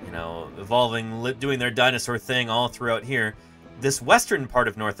 you know, evolving, doing their dinosaur thing all throughout here. This western part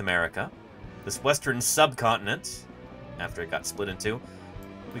of North America, this western subcontinent, after it got split in two,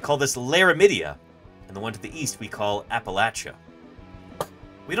 we call this Laramidia, and the one to the east we call Appalachia.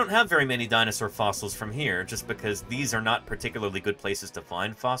 We don't have very many dinosaur fossils from here, just because these are not particularly good places to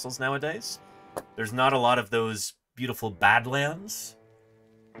find fossils nowadays. There's not a lot of those beautiful badlands,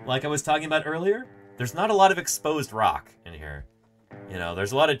 like I was talking about earlier. There's not a lot of exposed rock in here. You know,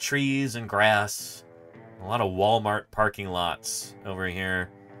 there's a lot of trees and grass, a lot of Walmart parking lots over here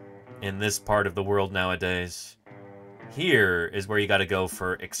in this part of the world nowadays. Here is where you got to go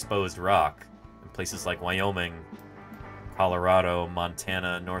for exposed rock, in places like Wyoming, Colorado,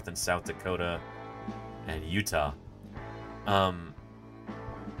 Montana, North and South Dakota, and Utah.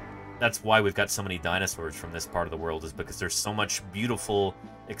 That's why we've got so many dinosaurs from this part of the world, is because there's so much beautiful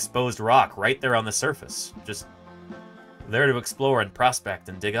exposed rock right there on the surface. Just there to explore and prospect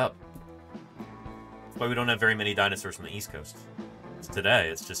and dig up. That's why we don't have very many dinosaurs from the East Coast. Today,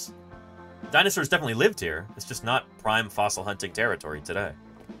 it's just... Dinosaurs definitely lived here. It's just not prime fossil hunting territory today.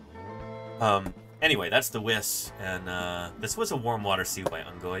 Anyway, that's the WIS, and this was a warm water seaway,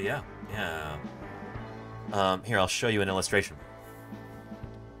 Ungoy, yeah. Here, I'll show you an illustration.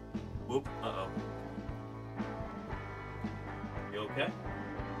 Whoop, uh-oh. You okay?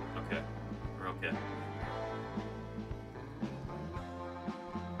 Okay, we're okay.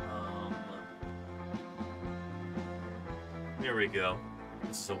 Here we go.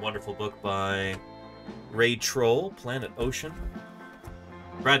 This is a wonderful book by Ray Troll, Planet Ocean.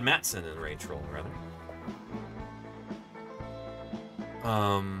 Brad Mattson and Ray Troll, rather.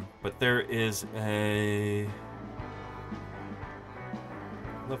 But there is a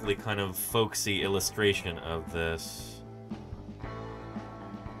lovely kind of folksy illustration of this.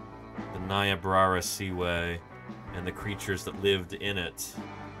 The Niobrara Seaway and the creatures that lived in it.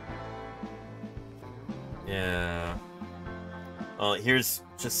 Yeah. Well, here's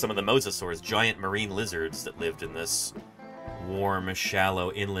just some of the mosasaurs, giant marine lizards that lived in this warm,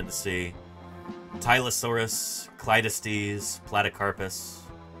 shallow inland sea. Tylosaurus, Cleidastes, Platycarpus.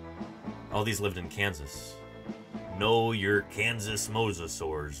 All these lived in Kansas. Know your Kansas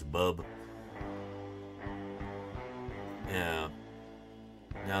mosasaurs, bub. Yeah.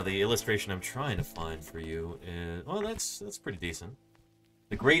 Now the illustration I'm trying to find for you is... Well, that's pretty decent.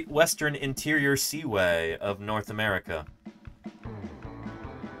 The Great Western Interior Seaway of North America.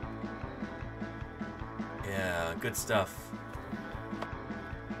 Yeah, good stuff.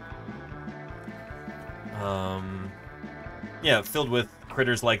 Yeah, filled with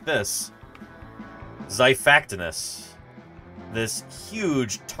critters like this. Xiphactinus. This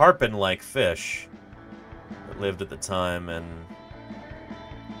huge tarpon-like fish that lived at the time and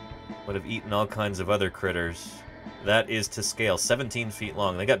would have eaten all kinds of other critters. That is to scale, 17 feet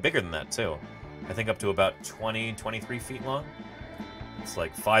long. They got bigger than that, too. I think up to about 20, 23 feet long. It's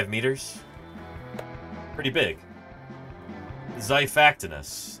like 5 meters. Pretty big.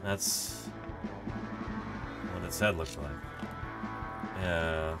 Xiphactinus. That's what its head looks like.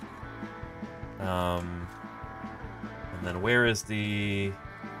 Yeah. And then where is the...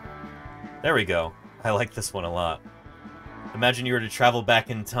 There we go. I like this one a lot. Imagine you were to travel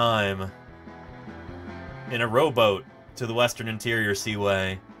back in time in a rowboat to the Western Interior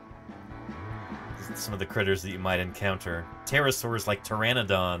Seaway. Some of the critters that you might encounter. Pterosaurs like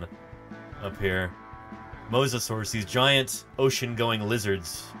Pteranodon up here. Mosasaurs, these giant ocean-going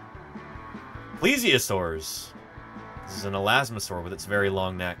lizards. Plesiosaurs. This is an elasmosaur with its very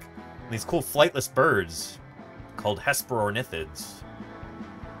long neck. And these cool flightless birds called hesperornithids.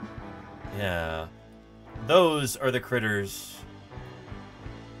 Yeah. Those are the critters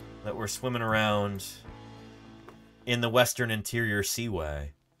that were swimming around in the Western Interior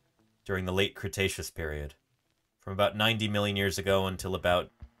Seaway during the late Cretaceous period. From about 90 million years ago until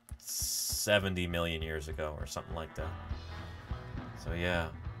about 70 million years ago or something like that. So yeah.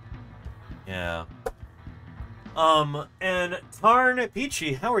 Yeah. And Tarn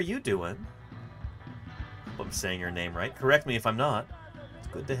Peachy, how are you doing? Hope I'm saying your name right. Correct me if I'm not. It's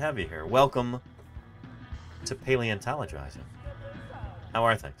good to have you here. Welcome to Paleontologizing. How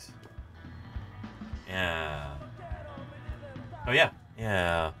are things? Yeah. Oh yeah.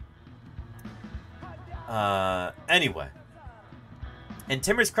 Yeah. Anyway. And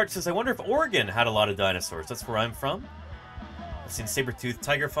Timmer's Crutch says, I wonder if Oregon had a lot of dinosaurs. That's where I'm from. I've seen saber-toothed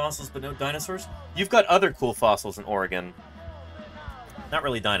tiger fossils, but no dinosaurs. You've got other cool fossils in Oregon. Not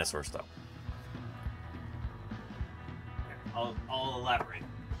really dinosaurs, though. I'll elaborate.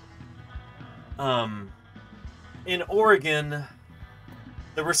 In Oregon,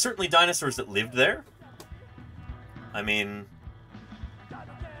 there were certainly dinosaurs that lived there. I mean,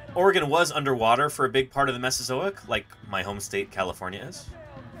 Oregon was underwater for a big part of the Mesozoic, like my home state, California, is.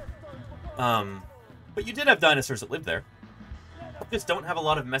 But you did have dinosaurs that lived there. You just don't have a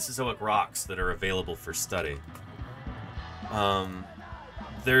lot of Mesozoic rocks that are available for study.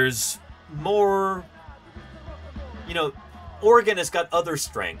 There's more... You know, Oregon has got other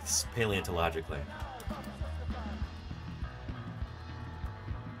strengths, paleontologically.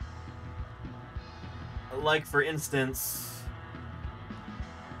 Like, for instance,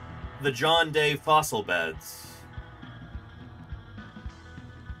 the John Day fossil beds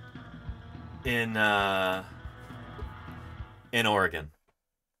in Oregon.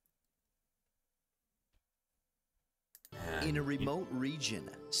 In a remote region,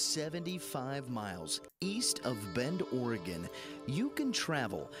 75 miles east of Bend, Oregon, you can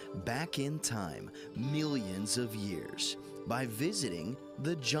travel back in time millions of years by visiting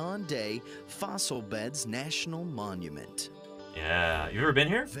the John Day Fossil Beds National Monument. Yeah, you ever been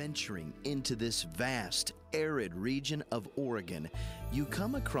here? Venturing into this vast, arid region of Oregon, you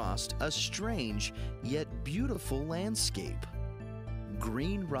come across a strange yet beautiful landscape.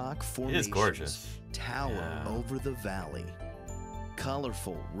 Green rock formations tower over the valley.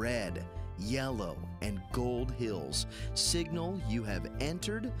 Colorful red, yellow, and gold hills signal you have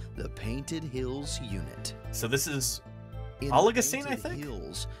entered the Painted Hills unit. So this is In Oligocene, the I think?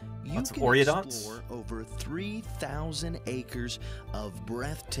 Hills, you Lots of can Oreodonts? explore over 3,000 acres of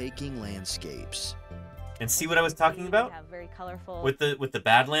breathtaking landscapes. And see what I was talking about? Have very colorful. With the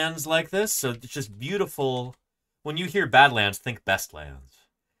Badlands like this, so it's just beautiful. When you hear Badlands, think best lands.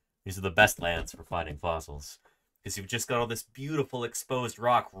 These are the best lands for finding fossils. Because you've just got all this beautiful exposed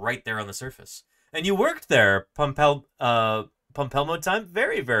rock right there on the surface. And you worked there, Pompelmo time?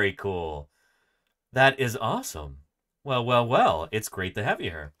 Very, very cool. That is awesome. Well, well, well. It's great to have you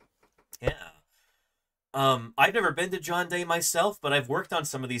here. Yeah. I've never been to John Day myself, but I've worked on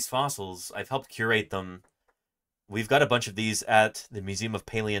some of these fossils. I've helped curate them. We've got a bunch of these at the Museum of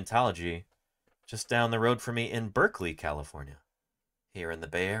Paleontology, just down the road from me in Berkeley, California, here in the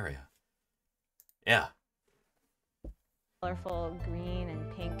Bay Area. Yeah. Colorful green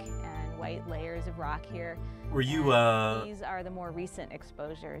and pink and white layers of rock here. Were you these are the more recent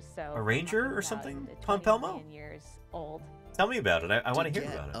exposures, so a ranger or something? Pompelmo? Years old. Tell me about it. I want to hear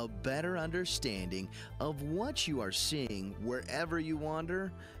get about it. a better understanding of what you are seeing wherever you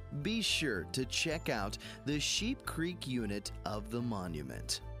wander, be sure to check out the Sheep Creek unit of the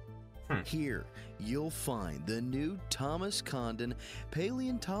monument. Here, you'll find the new Thomas Condon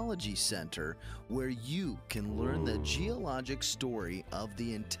Paleontology Center, where you can learn the geologic story of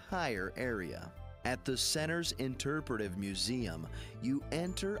the entire area. At the center's interpretive museum, you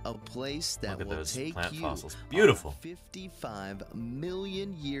enter a place that will take you beautiful. on a 55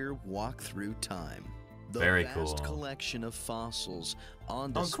 million year walk through time. The Very vast cool. collection of fossils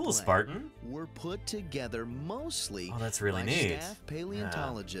on Oh, display cool, Spartan. were put together mostly that's really by neat. staff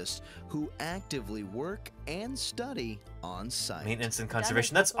paleontologists who actively work and study on site. Maintenance and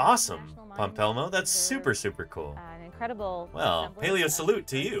conservation. That's awesome, Pompelmo. That's super, super cool. An incredible. Well, paleo salute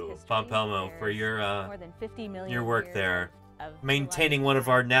to you, Pompelmo, for your more than 50 million work years there, of maintaining one of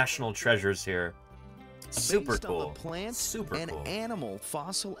our national treasures here. Super Based on cool. the plant Super and cool. animal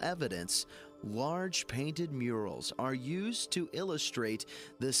fossil evidence, large painted murals are used to illustrate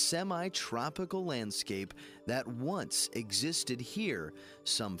the semi-tropical landscape that once existed here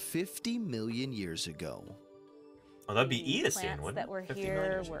some 50 million years ago. Oh, that'd be The Eocene, plants wouldn't that it? were 50 million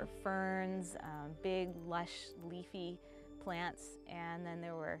here years were ferns, big, lush, leafy plants, and then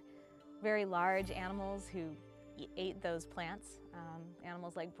there were very large animals who ate those plants.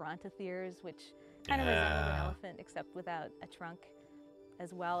 Animals like brontotheres, which kind of resembled an elephant except without a trunk,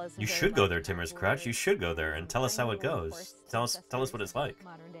 as well as You very should go large there, Timmer's Crutch. carnivores, You should go there and tell us how it carnivore goes. horse Tell us what it's like.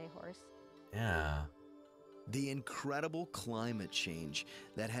 Modern day horse. Yeah. The incredible climate change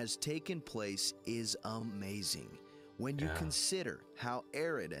that has taken place is amazing when you consider how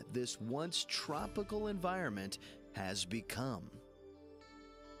arid this once tropical environment has become.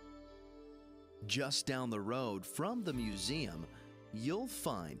 Just down the road from the museum, you'll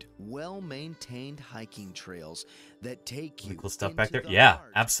find well-maintained hiking trails that take you Cool stuff back into there. the Yeah,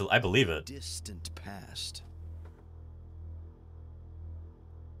 heart absolutely. I believe of it. distant past.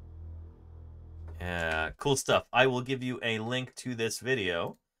 Yeah, cool stuff. I will give you a link to this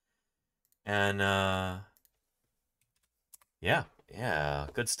video. And, yeah,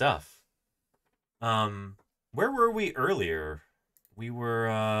 good stuff. Where were we earlier? We were,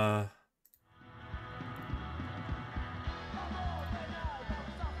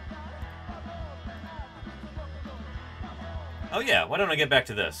 oh yeah, why don't I get back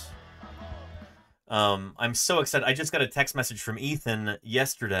to this? I'm so excited. I just got a text message from Ethan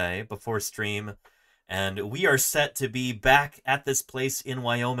yesterday before stream, and we are set to be back at this place in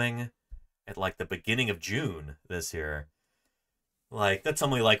Wyoming at like the beginning of June this year. Like, that's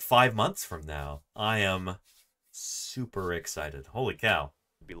only like 5 months from now. I am super excited. Holy cow.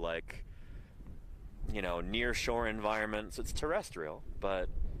 Be like, you know, near shore environments. It's terrestrial, but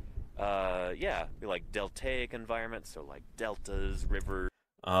yeah, be like deltaic environments, so like deltas, rivers.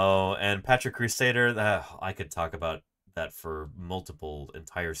 Oh, and Patrick Crusader, I could talk about that for multiple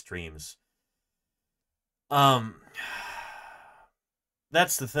entire streams. That's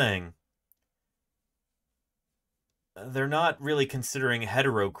the thing. They're not really considering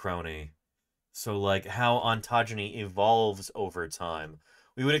heterochrony. So, like, how ontogeny evolves over time.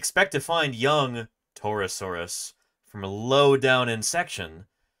 We would expect to find young Torosaurus from a low down in section,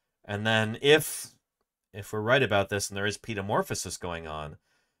 and then if we're right about this and there is pedomorphosis going on,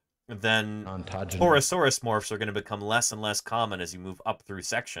 then Torosaurus morphs are going to become less and less common as you move up through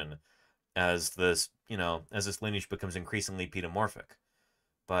section, as this, you know, as this lineage becomes increasingly pedomorphic.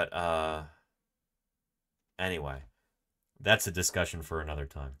 But anyway, that's a discussion for another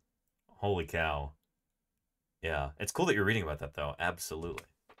time. Holy cow. Yeah, it's cool that you're reading about that, though. Absolutely.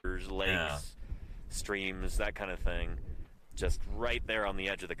 Lakes, streams, that kind of thing. Just right there on the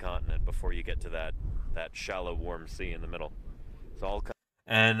edge of the continent before you get to that shallow, warm sea in the middle. It's all.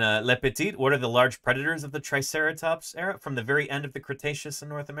 And Le Petit, what are the large predators of the Triceratops era from the very end of the Cretaceous in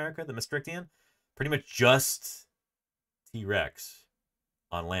North America, the Maastrichtian? Pretty much just T-Rex,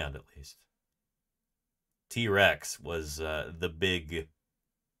 on land at least. T-Rex was the big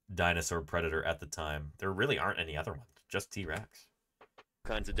dinosaur predator at the time. There really aren't any other ones, just T-Rex.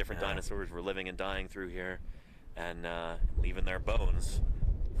 Kinds of different dinosaurs were living and dying through here, and leaving their bones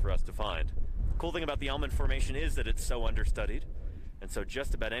for us to find. Cool thing about the Almond Formation is that it's so understudied, and so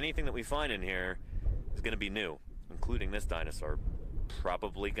just about anything that we find in here is going to be new, including this dinosaur.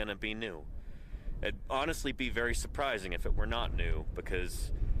 Probably going to be new. It'd honestly be very surprising if it were not new,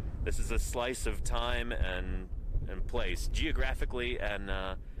 because this is a slice of time and place, geographically and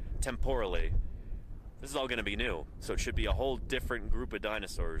temporally. This is all going to be new, so it should be a whole different group of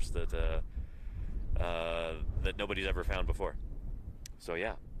dinosaurs that that nobody's ever found before. So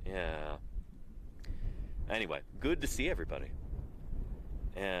yeah. Anyway, good to see everybody.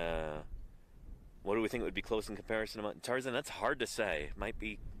 What do we think would be close in comparison to Tarzan? That's hard to say. It might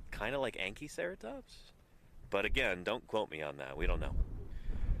be kind of like Anchiceratops, but again, don't quote me on that. We don't know.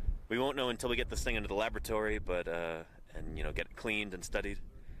 We won't know until we get this thing into the laboratory, but and you know, get it cleaned and studied.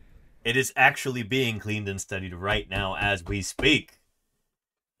 It is actually being cleaned and studied right now as we speak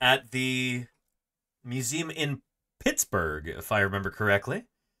at the museum in Pittsburgh, if I remember correctly.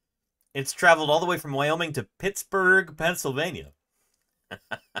 It's traveled all the way from Wyoming to Pittsburgh, Pennsylvania,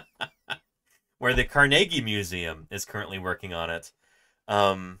 where the Carnegie Museum is currently working on it.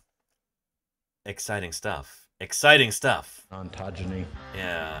 Exciting stuff. Exciting stuff. Ontogeny.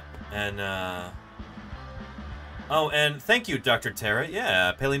 Yeah, and oh, and thank you, Dr. Tara.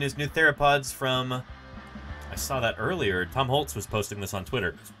 Yeah, Paleonews new theropods from... I saw that earlier. Tom Holtz was posting this on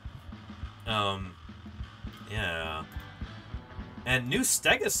Twitter. Yeah. And new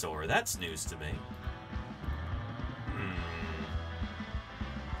stegosaur. That's news to me.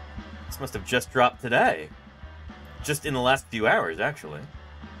 This must have just dropped today. Just in the last few hours, actually.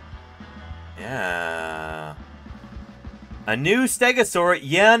 Yeah. A new stegosaur,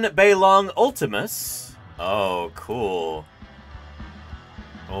 Yan Beilong ultimus. Oh, cool.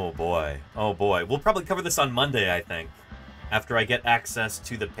 Oh, boy. Oh, boy. We'll probably cover this on Monday, I think, after I get access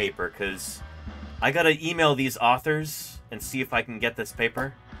to the paper, because I got to email these authors and see if I can get this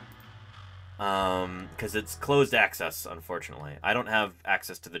paper, because it's closed access, unfortunately. I don't have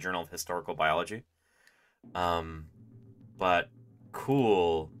access to the Journal of Historical Biology, but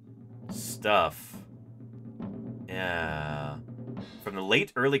cool stuff. Yeah. From the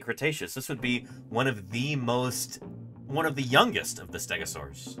late early Cretaceous, this would be one of the youngest of the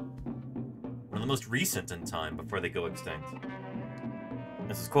stegosaurs. One of the most recent in time before they go extinct.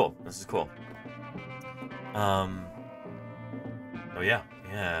 This is cool. This is cool. Oh yeah.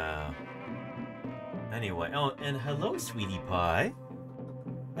 Yeah. Anyway, oh, and hello, sweetie pie.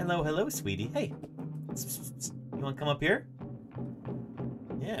 Hello, sweetie. Hey. You want to come up here?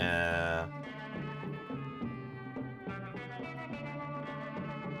 Yeah.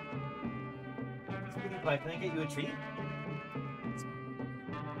 Pie, can I get you a treat? Here.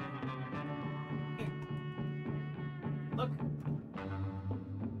 Look.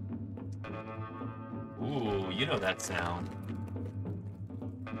 Ooh, you know that sound.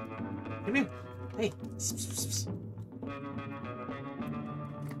 Come here. Hey.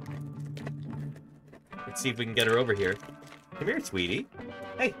 Let's see if we can get her over here. Come here, sweetie.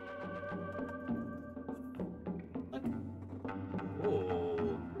 Hey. Look.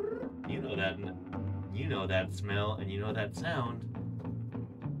 Oh. You know that smell and you know that sound.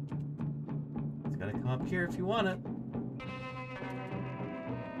 It's gotta come up here if you want it.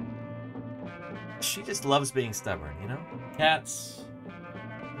 She just loves being stubborn, you know? Cats,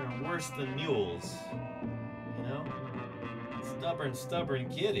 they're worse than mules, you know? Stubborn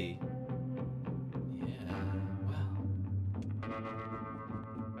kitty. Yeah, well.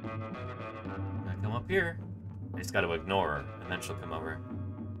 Gotta come up here. I just gotta ignore her, and then she'll come over.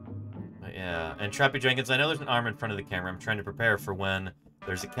 But yeah, and Trappy Jenkins, I know there's an arm in front of the camera. I'm trying to prepare for when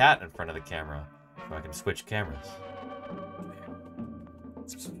there's a cat in front of the camera, so I can switch cameras.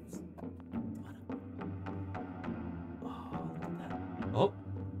 Oh.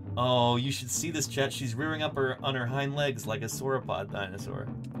 Oh, you should see this, chat. She's rearing up on her hind legs like a sauropod dinosaur.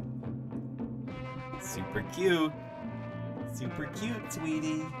 Super cute. Super cute,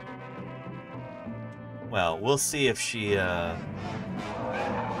 sweetie. Well, we'll see if she,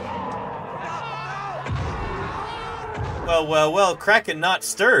 Well, Kraken not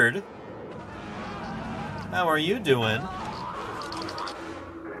stirred. How are you doing?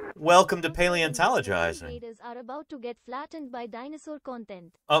 Welcome to Paleontologizing. Invaders are about to get flattened by dinosaur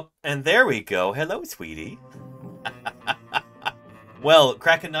content. Oh, and there we go. Hello, sweetie. Well,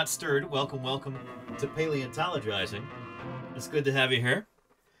 Kraken not stirred. Welcome to Paleontologizing. It's good to have you here.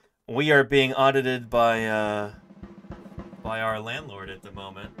 We are being audited by our landlord at the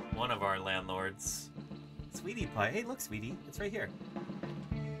moment. One of our landlords. Sweetie Pie. Hey, look, sweetie. It's right here.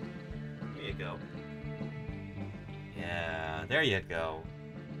 There you go. Yeah, there you go.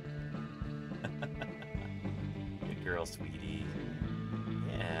 Good girl, sweetie.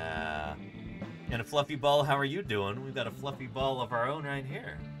 Yeah. And a fluffy ball, how are you doing? We've got a fluffy ball of our own right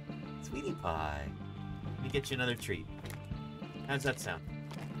here. Sweetie Pie. Let me get you another treat. How's that sound?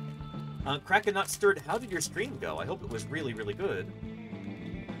 Kraken not stirred, how did your stream go? I hope it was really, really good.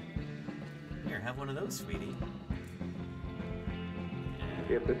 Here, have one of those, sweetie.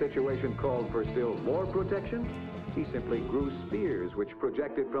 If the situation called for still more protection, he simply grew spears which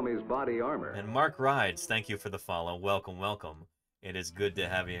projected from his body armor. And Mark Rides, thank you for the follow. Welcome, welcome. It is good to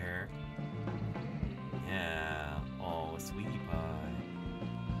have you here. Yeah. Oh, sweetie pie.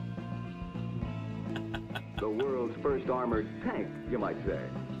 The world's first armored tank, you might say.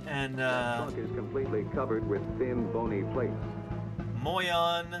 And, the trunk is completely covered with thin, bony plates.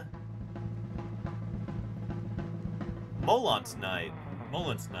 Molant's Night,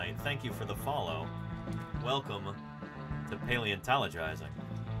 thank you for the follow. Welcome to Paleontologizing.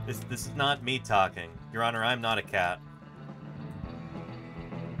 This is not me talking. Your Honor, I'm not a cat.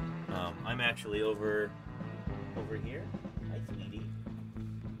 I'm actually over here. Hi, sweetie.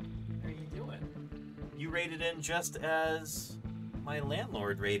 How are you doing? You rated in just as my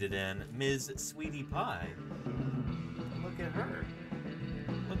landlord rated in, Ms. Sweetie Pie. Look at her.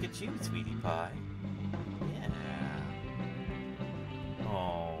 Look at you, Sweetie Pie. Yeah.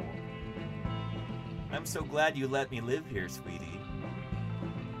 Oh. I'm so glad you let me live here, sweetie.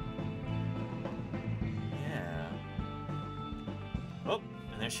 Yeah. Oh,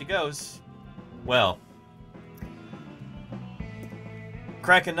 and there she goes. Well.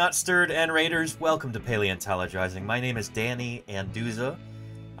 Kraken Not Stirred and Raiders, welcome to Paleontologizing. My name is Danny Anduza.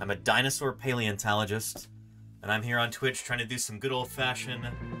 I'm a dinosaur paleontologist, and I'm here on Twitch trying to do some good old-fashioned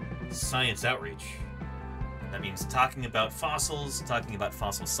science outreach. That means talking about fossils, talking about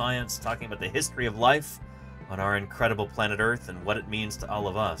fossil science, talking about the history of life on our incredible planet Earth and what it means to all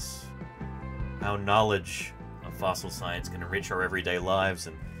of us. How knowledge of fossil science can enrich our everyday lives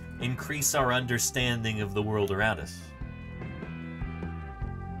and increase our understanding of the world around us.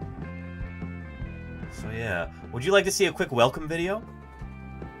 So yeah, would you like to see a quick welcome video?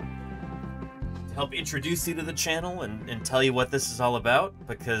 To help introduce you to the channel and tell you what this is all about?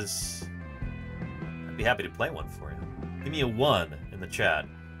 Because I'd be happy to play one for you. Give me a 1 in the chat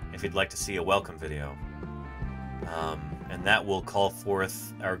if you'd like to see a welcome video. And that will call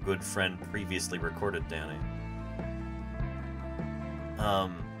forth our good friend previously recorded, Danny.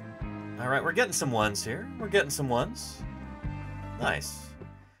 Alright, we're getting some 1s here. We're getting some 1s. Nice.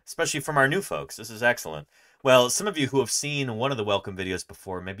 Especially from our new folks. This is excellent. Well, some of you who have seen one of the welcome videos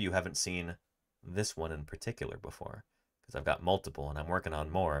before, maybe you haven't seen this one in particular before, because I've got multiple and I'm working on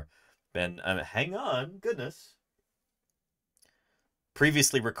more. hang on, goodness.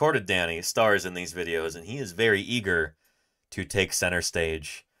 Previously recorded Danny stars in these videos, and he is very eager to take center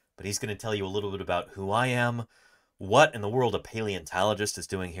stage. But he's going to tell you a little bit about who I am, what in the world a paleontologist is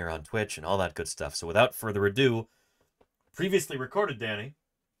doing here on Twitch, and all that good stuff. So without further ado, previously recorded Danny,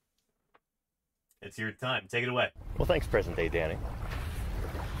 it's your time. Take it away. Well, thanks, present day Danny.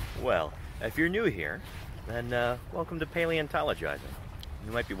 Well, if you're new here, then welcome to Paleontologizing.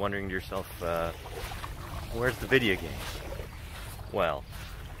 You might be wondering to yourself, where's the video games? Well,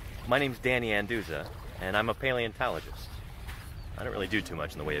 my name's Danny Anduza, and I'm a paleontologist. I don't really do too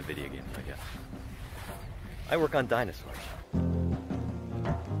much in the way of video games, I guess. I work on dinosaurs.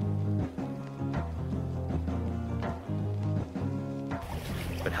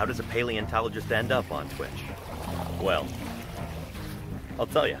 But how does a paleontologist end up on Twitch? Well, I'll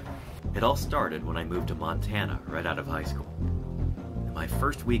tell you. It all started when I moved to Montana right out of high school. In my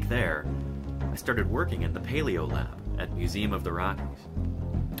first week there, I started working in the Paleo Lab at Museum of the Rockies,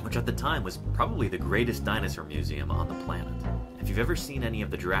 which at the time was probably the greatest dinosaur museum on the planet. If you've ever seen any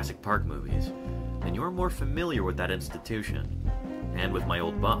of the Jurassic Park movies, then you're more familiar with that institution and with my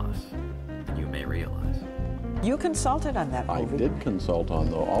old boss than you may realize. You consulted on that movie. I did consult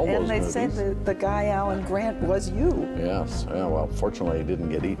on all those movies. And they said the guy, Alan Grant, was you. Yes. Yeah, well, fortunately, he didn't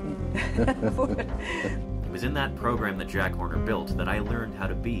get eaten. It was in that program that Jack Horner built that I learned how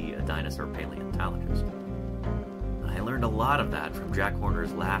to be a dinosaur paleontologist. I learned a lot of that from Jack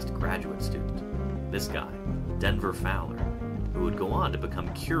Horner's last graduate student, this guy, Denver Fowler, who would go on to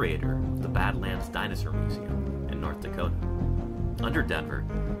become curator of the Badlands Dinosaur Museum in North Dakota. Under Denver,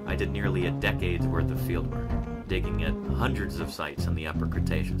 I did nearly a decade's worth of fieldwork, digging at hundreds of sites in the Upper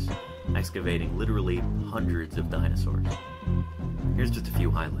Cretaceous, excavating literally hundreds of dinosaurs. Here's just a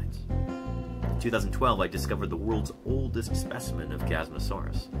few highlights. In 2012, I discovered the world's oldest specimen of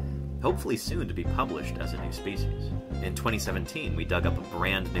Chasmosaurus, hopefully soon to be published as a new species. In 2017, we dug up a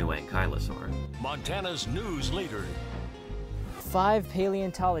brand new ankylosaur. Montana's news leader. 5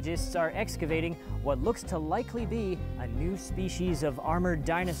 paleontologists are excavating what looks to likely be a new species of armored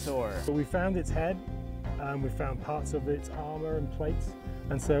dinosaur. So we found its head, we found parts of its armor and plates,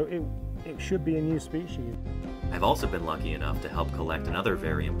 and so it should be a new species. I've also been lucky enough to help collect another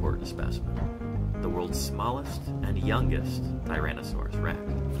very important specimen, the world's smallest and youngest Tyrannosaurus rex.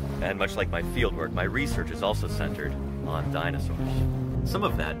 And much like my fieldwork, my research is also centered on dinosaurs. Some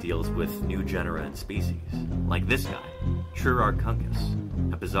of that deals with new genera and species, like this guy, Churarchuncus,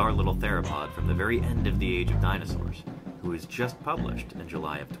 a bizarre little theropod from the very end of the age of dinosaurs, who was just published in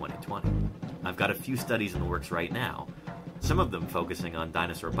July of 2020. I've got a few studies in the works right now, some of them focusing on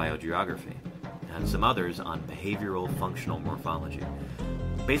dinosaur biogeography, and some others on behavioral functional morphology,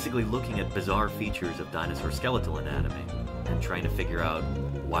 basically looking at bizarre features of dinosaur skeletal anatomy and trying to figure out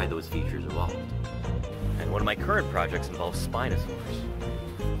why those features evolved. And one of my current projects involves spinosaurs.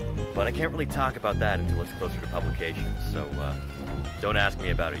 But I can't really talk about that until it's closer to publication, so don't ask me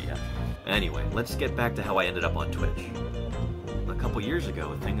about it yet. Anyway, let's get back to how I ended up on Twitch. A couple years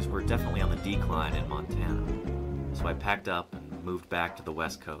ago, things were definitely on the decline in Montana, so I packed up and moved back to the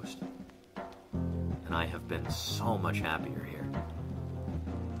West Coast. And I have been so much happier here.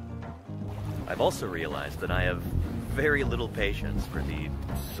 I've also realized that I have very little patience for the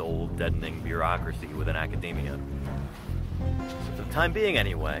soul-deadening bureaucracy within academia. So for the time being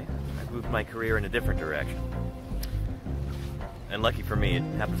anyway, I've moved my career in a different direction. And lucky for me, it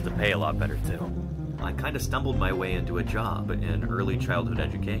happens to pay a lot better too. I kind of stumbled my way into a job in early childhood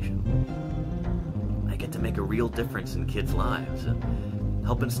education. I get to make a real difference in kids' lives and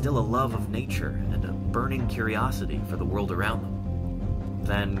help instill a love of nature and a burning curiosity for the world around them.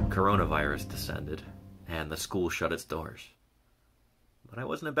 Then coronavirus descended, and the school shut its doors. But I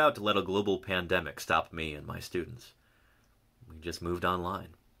wasn't about to let a global pandemic stop me and my students. We just moved online.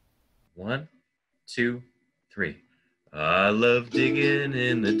 1, 2, 3. I love digging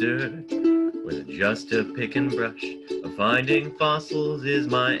in the dirt with just a pick and brush. Finding fossils is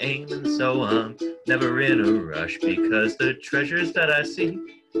my aim, and so I'm never in a rush, because the treasures that I see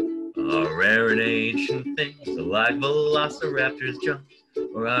are rare and ancient things, like velociraptors' jumps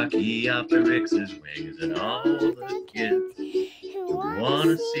or Archaeopteryx's wings, and all the kids who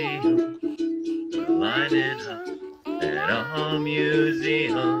wanna see them lining up at our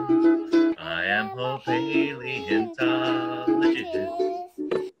museum. I am a paleontologist.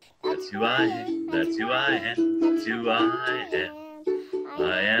 That's who I am, that's who I am, that's who I am.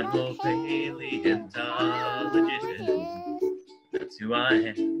 I am a paleontologist. That's who I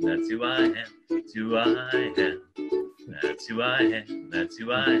am, that's who I am, that's who I am. That's who I am. That's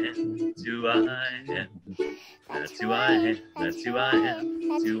who I am. That's who I am. That's who I am. That's who I am.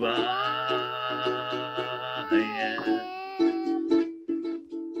 That's who I am.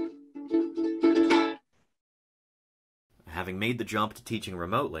 Having made the jump to teaching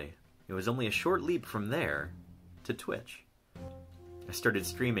remotely, it was only a short leap from there to Twitch. I started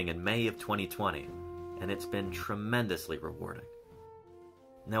streaming in May of 2020, and it's been tremendously rewarding.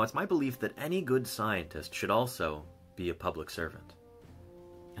 Now, it's my belief that any good scientist should also be a public servant.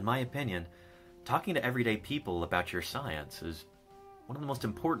 In my opinion, talking to everyday people about your science is one of the most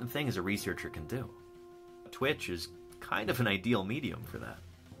important things a researcher can do. Twitch is kind of an ideal medium for that.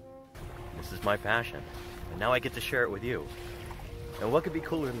 This is my passion, and now I get to share it with you. And what could be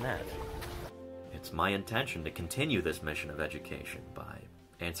cooler than that? It's my intention to continue this mission of education by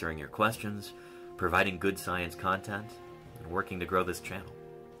answering your questions, providing good science content, and working to grow this channel.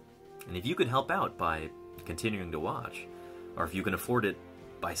 And if you could help out by continuing to watch, or if you can afford it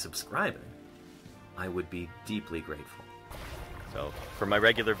by subscribing, I would be deeply grateful. So, for my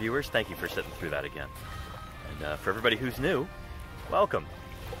regular viewers, thank you for sitting through that again. And for everybody who's new, welcome.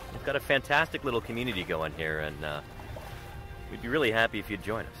 We've got a fantastic little community going here, and we'd be really happy if you'd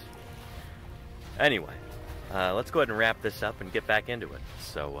join us. Anyway, let's go ahead and wrap this up and get back into it.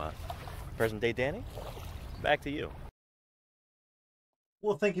 So, present day Danny, back to you.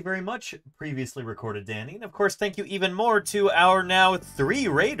 Well, thank you very much, previously recorded Danny. And of course, thank you even more to our now 3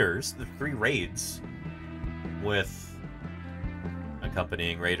 raiders, the 3 raids, with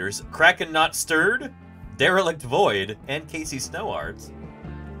accompanying raiders, Kraken Not Stirred, Derelict Void, and Casey Snowart.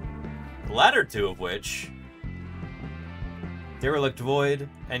 The latter 2 of which, Derelict Void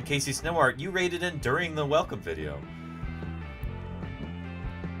and Casey Snowart, you raided in during the welcome video.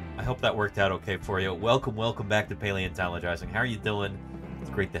 I hope that worked out okay for you. Welcome back to Paleontologizing. How are you doing? It's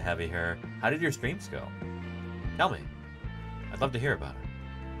great to have you here. How did your streams go? Tell me. I'd love to hear about it.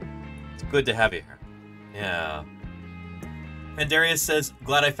 It's good to have you here. Yeah. And Darius says,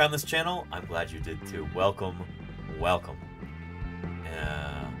 glad I found this channel. I'm glad you did too. Welcome.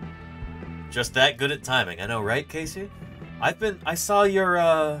 Yeah. Just that good at timing. I know, right, Casey? I saw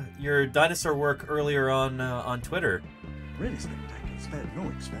your dinosaur work earlier on Twitter. Really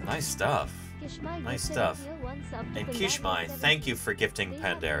spectacular. Nice stuff. Nice stuff. And Kishmai, thank you for gifting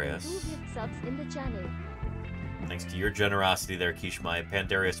Pandarius. Thanks to your generosity there, Kishmai,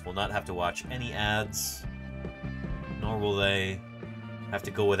 Pandarius will not have to watch any ads, nor will they have to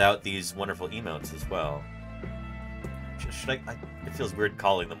go without these wonderful emotes as well. Should I it feels weird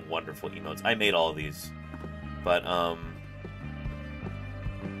calling them wonderful emotes. I made all of these. But,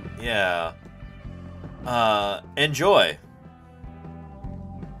 yeah. Enjoy,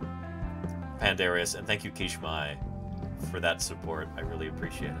 Pandarius, and thank you, Kishmai, for that support. I really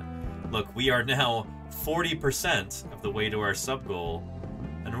appreciate it. Look, we are now 40% of the way to our sub goal,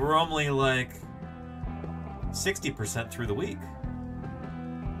 and we're only like 60% through the week.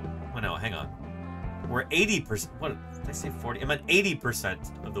 Oh no, hang on. We're 80%. What did I say? 40? I meant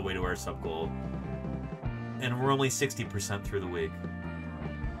 80% of the way to our sub goal, and we're only 60% through the week.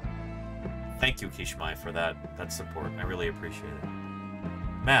 Thank you, Kishmai, for that support. I really appreciate it.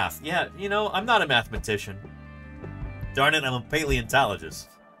 Math. Yeah, you know, I'm not a mathematician. Darn it, I'm a paleontologist.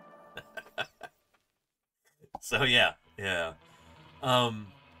 So, yeah.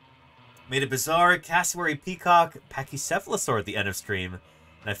 Made a bizarre cassowary peacock pachycephalosaur at the end of stream,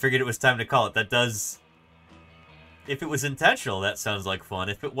 and I figured it was time to call it. That does... If it was intentional, that sounds like fun.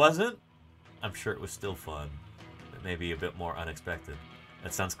 If it wasn't, I'm sure it was still fun. But maybe a bit more unexpected.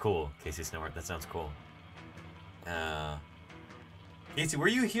 That sounds cool, Casey Snowart. That sounds cool. Casey, were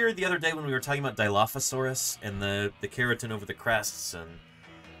you here the other day when we were talking about Dilophosaurus and the keratin over the crests and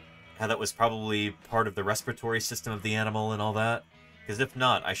how that was probably part of the respiratory system of the animal and all that? Because if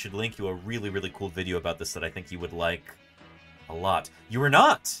not, I should link you a really, really cool video about this that I think you would like a lot. You were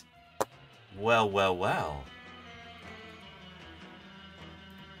not! Well.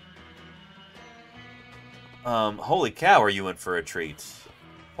 Holy cow, are you in for a treat?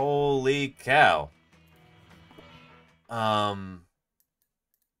 Holy cow.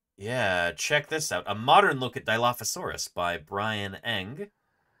 Yeah, check this out. A Modern Look at Dilophosaurus by Brian Eng.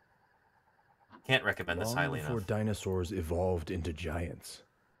 Can't recommend this highly enough. Before dinosaurs evolved into giants,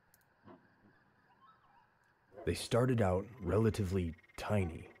 they started out relatively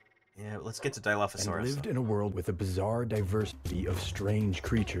tiny. Yeah, let's get to Dilophosaurus. And lived in a world with a bizarre diversity of strange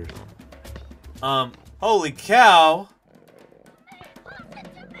creatures. Holy cow!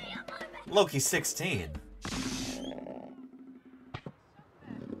 Loki 16.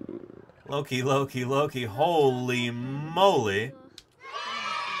 Loki, holy moly.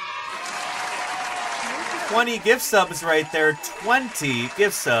 20 gift subs right there. 20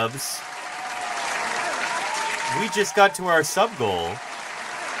 gift subs. We just got to our sub goal.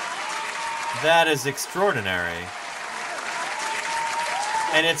 That is extraordinary.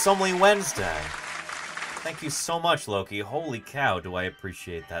 And it's only Wednesday. Thank you so much, Loki. Holy cow, do I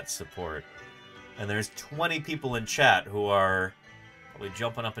appreciate that support. And there's 20 people in chat who are probably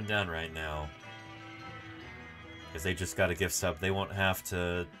jumping up and down right now. Because they just got a gift sub. They won't have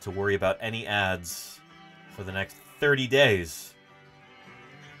to worry about any ads for the next 30 days.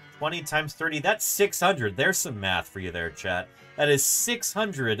 20 times 30, that's 600. There's some math for you there, chat. That is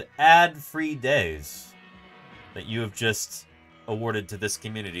 600 ad-free days that you have just awarded to this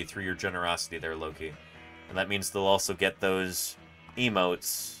community through your generosity there, Loki. And that means they'll also get those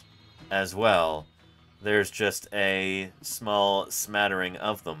emotes as well. There's just a small smattering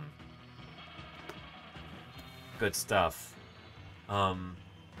of them. Good stuff.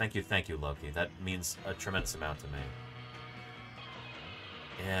 Thank you, Loki. That means a tremendous amount to me.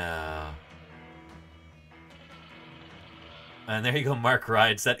 Yeah. And there you go, Mark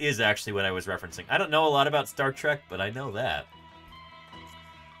Rides. That is actually what I was referencing. I don't know a lot about Star Trek, but I know that.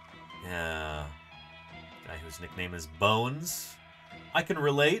 Yeah. Guy whose nickname is Bones. I can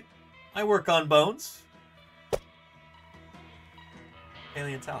relate. I work on bones.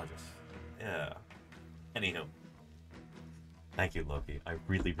 Paleontologist. Yeah. Anywho. Thank you, Loki. I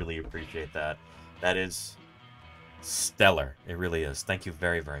really, really appreciate that. That is stellar. It really is. Thank you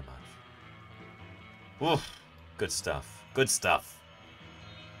very, very much. Oof. Good stuff. Good stuff.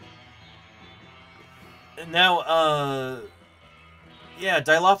 And now, yeah,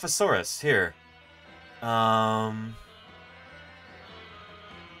 Dilophosaurus, here.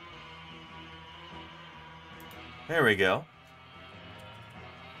 There we go.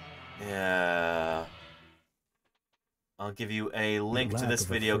 Yeah. I'll give you a link to this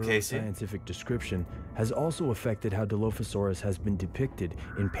video, Casey. Scientific description has also affected how Dilophosaurus has been depicted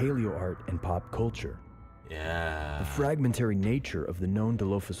in paleo art and pop culture. Yeah. The fragmentary nature of the known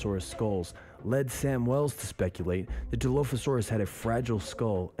Dilophosaurus skulls led Sam Wells to speculate that Dilophosaurus had a fragile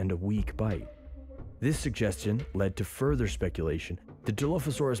skull and a weak bite. This suggestion led to further speculation that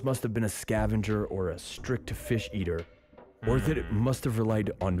Dilophosaurus must have been a scavenger or a strict fish eater, or that it must have relied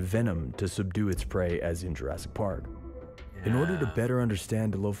on venom to subdue its prey, as in Jurassic Park. In order to better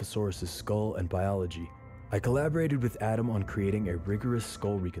understand Dilophosaurus' skull and biology, I collaborated with Adam on creating a rigorous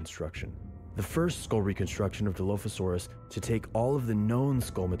skull reconstruction. The first skull reconstruction of Dilophosaurus to take all of the known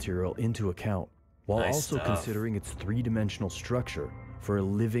skull material into account, while also considering its three-dimensional structure for a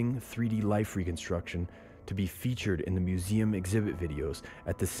living 3D life reconstruction to be featured in the museum exhibit videos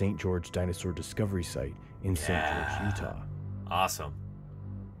at the St. George Dinosaur Discovery Site in St. George, Utah. Awesome.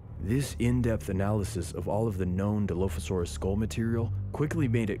 This in-depth analysis of all of the known Dilophosaurus skull material quickly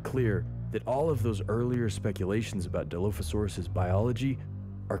made it clear that all of those earlier speculations about Dilophosaurus' biology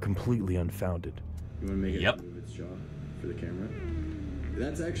are completely unfounded. You want to make it move its jaw for the camera?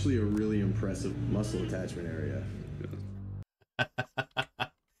 That's actually a really impressive muscle attachment area.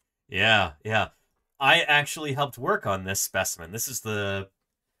 Yeah. I actually helped work on this specimen. This is the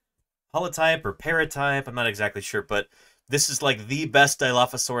holotype or paratype, I'm not exactly sure, but this is like the best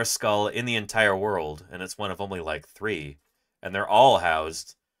Dilophosaurus skull in the entire world, and it's one of only like 3. And they're all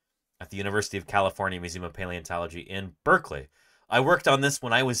housed at the University of California Museum of Paleontology in Berkeley. I worked on this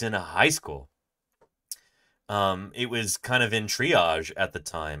when I was in high school. It was kind of in triage at the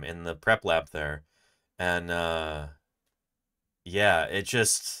time in the prep lab there. And yeah, it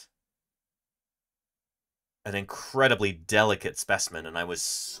just an incredibly delicate specimen, and I was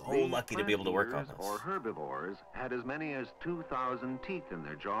so lucky to be able to work on this. Or herbivores had as many as 2,000 teeth in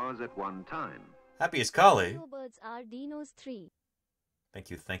their jaws at one time. Happiest Collie. Birds are Dinos 3. Thank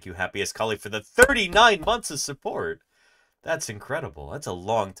you, Happiest Collie, for the 39 months of support. That's incredible. That's a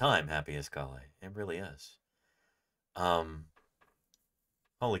long time, Happiest Collie. It really is. Holy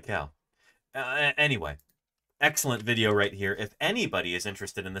cow. Anyway, excellent video right here. If anybody is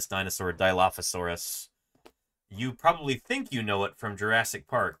interested in this dinosaur, Dilophosaurus, you probably think you know it from Jurassic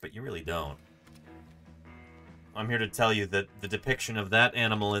Park, but you really don't. I'm here to tell you that the depiction of that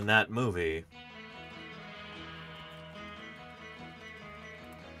animal in that movie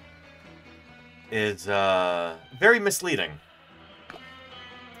is very misleading.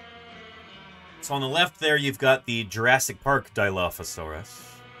 So on the left there, you've got the Jurassic Park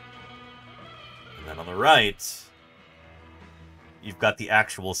Dilophosaurus. And then on the right, you've got the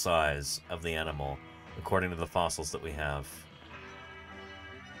actual size of the animal, according to the fossils that we have.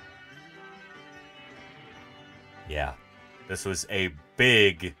 Yeah, this was a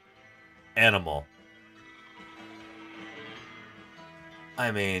big animal.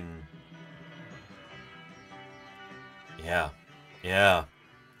 I mean, Yeah. Yeah.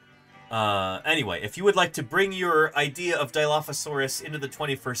 Anyway, if you would like to bring your idea of Dilophosaurus into the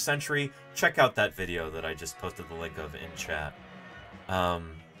 21st century, check out that video that I just posted the link of in chat.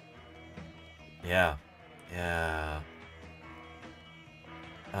 Yeah. Yeah.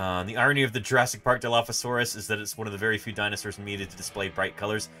 The irony of the Jurassic Park Dilophosaurus is that it's one of the very few dinosaurs needed to display bright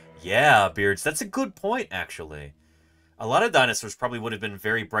colors. Yeah, Beards, that's a good point, actually. A lot of dinosaurs probably would have been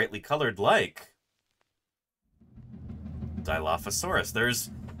very brightly colored, like Dilophosaurus.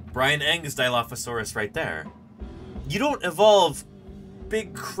 There's Brian Eng's Dilophosaurus right there. You don't evolve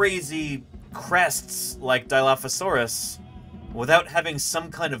big, crazy crests like Dilophosaurus without having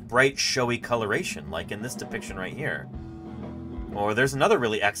some kind of bright, showy coloration, like in this depiction right here. Or there's another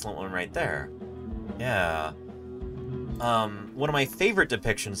really excellent one right there. Yeah. One of my favorite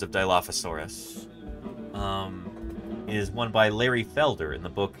depictions of Dilophosaurus is one by Larry Felder in the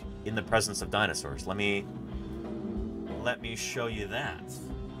book In the Presence of Dinosaurs. Let me show you that.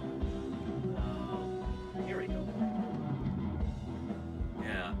 Here we go.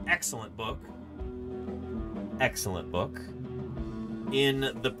 Yeah, excellent book. Excellent book.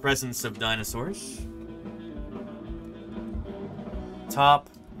 In the Presence of Dinosaurs.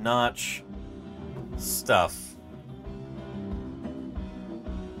 Top-notch stuff.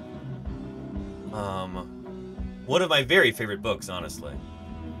 One of my very favorite books, honestly.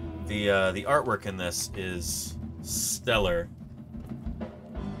 The artwork in this is stellar.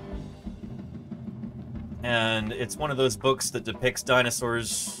 And it's one of those books that depicts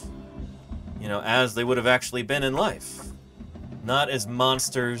dinosaurs, you know, as they would have actually been in life. Not as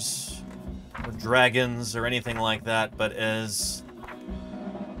monsters or dragons or anything like that, but as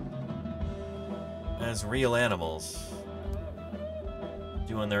real animals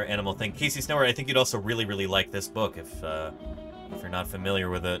doing their animal thing. Casey Snower, I think you'd also really, really like this book if you're not familiar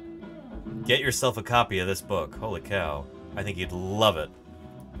with it. Get yourself a copy of this book. Holy cow. I think you'd love it.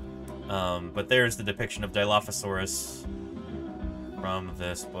 But there's the depiction of Dilophosaurus from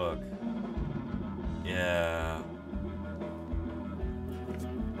this book. Yeah.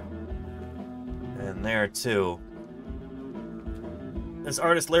 And there, too. This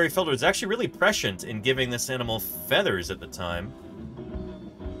artist, Larry Felder, was actually really prescient in giving this animal feathers at the time.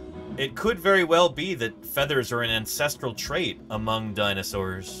 It could very well be that feathers are an ancestral trait among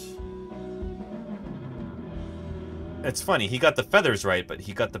dinosaurs. It's funny, he got the feathers right, but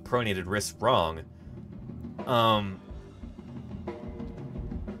he got the pronated wrist wrong.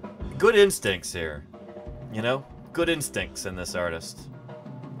 Good instincts here. You know? Good instincts in this artist.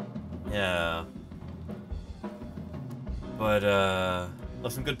 Yeah. But,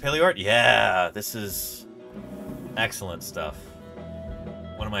 love some good paleo art? Yeah, this is excellent stuff.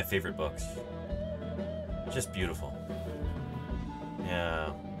 One of my favorite books. Just beautiful.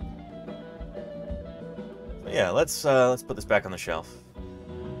 Yeah. So yeah, let's put this back on the shelf.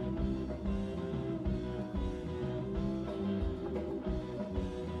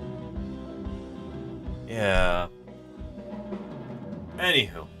 Yeah.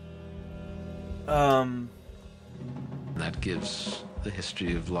 Anywho. That gives the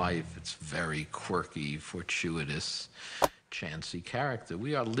history of life its very quirky, fortuitous, chancy character.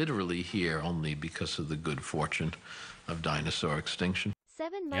 We are literally here only because of the good fortune of dinosaur extinction.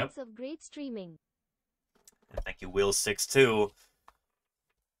 7 months of great streaming. And thank you, Will62.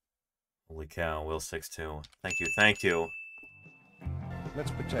 Holy cow, Will62. Thank you, thank you.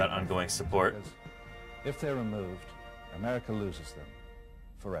 Let's protect that ongoing support. If they're removed, America loses them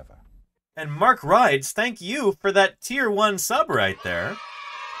forever. And Mark Rides, thank you for that tier 1 sub right there.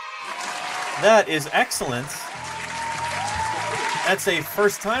 That is excellent. That's a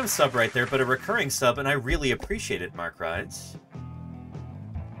first-time sub right there, but a recurring sub, and I really appreciate it, Mark Rides.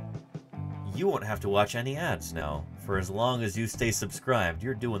 You won't have to watch any ads now. For as long as you stay subscribed,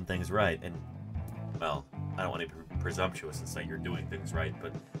 you're doing things right. And, well, I don't want to be presumptuous and say you're doing things right,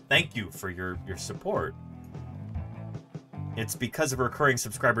 but thank you for your support. It's because of recurring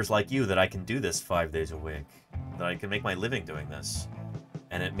subscribers like you that I can do this 5 days a week. That I can make my living doing this.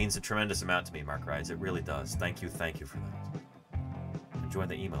 And it means a tremendous amount to me, Mark Rides. It really does. Thank you for that. Enjoy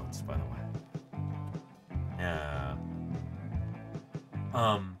the emotes, by the way. Yeah.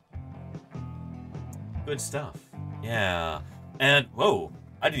 Good stuff. Yeah. And, whoa,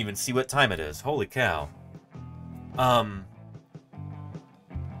 I didn't even see what time it is. Holy cow.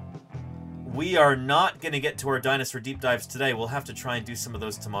 We are not going to get to our dinosaur deep dives today. We'll have to try and do some of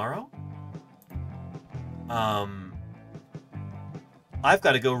those tomorrow. I've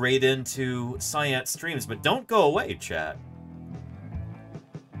got to go raid into Science streams, but don't go away, chat.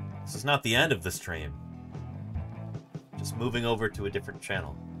 This is not the end of the stream. Just moving over to a different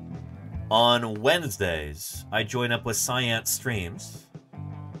channel. On Wednesdays, I join up with Science Streams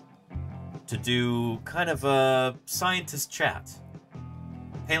to do kind of a scientist chat.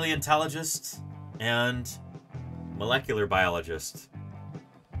 Paleontologist and molecular biologist.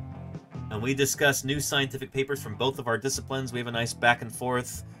 And we discuss new scientific papers from both of our disciplines. We have a nice back and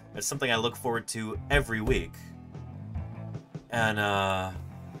forth. It's something I look forward to every week. And,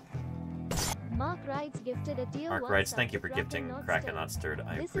 Mark Wrights gifted a tier Mark 1 Wrights, sub thank you to for gifting Not Kraken Not Stirred.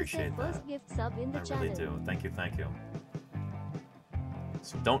 I appreciate this is that. their first gift sub in the I channel. really do. Thank you, thank you.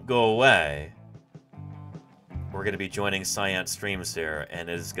 So don't go away. We're going to be joining Science Streams here, and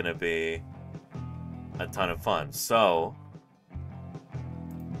it is going to be a ton of fun. So,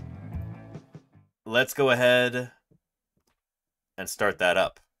 let's go ahead and start that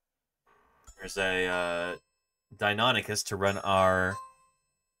up. There's a Deinonychus to run our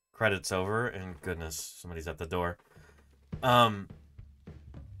credits over, and goodness, somebody's at the door.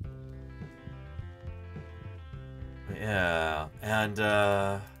 Yeah, and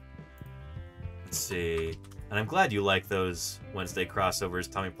let's see. And I'm glad you like those Wednesday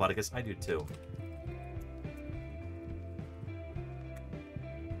crossovers, Tommy Ploticus. I do too.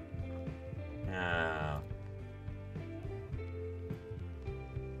 Yeah.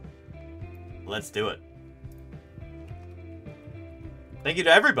 Let's do it. Thank you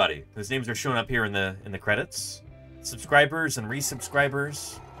to everybody whose names are showing up here in the credits. Subscribers and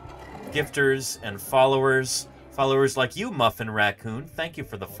resubscribers, gifters and followers. Followers like you, Muffin Raccoon. Thank you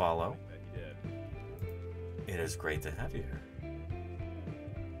for the follow. It is great to have you here.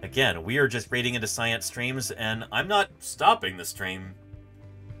 Again, we are just raiding into Science Streams, and I'm not stopping the stream.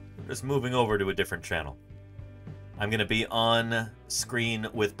 I'm just moving over to a different channel. I'm going to be on screen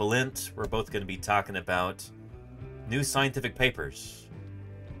with Balint. We're both going to be talking about new scientific papers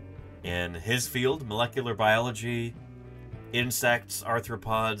in his field, molecular biology, insects,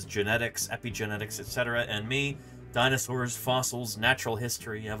 arthropods, genetics, epigenetics, etc., and me, dinosaurs, fossils, natural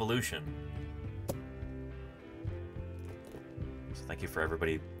history, evolution. So thank you for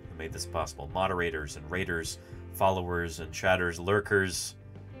everybody who made this possible. Moderators and raiders, followers and chatters, lurkers,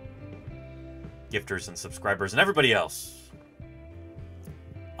 gifters and subscribers, and everybody else.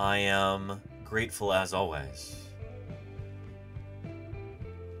 I am grateful as always.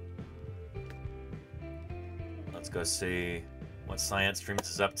 Let's go see what Science Streams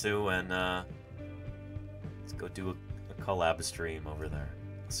is up to, and let's go do a collab stream over there.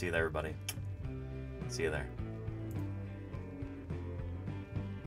 See you there, everybody. See you there.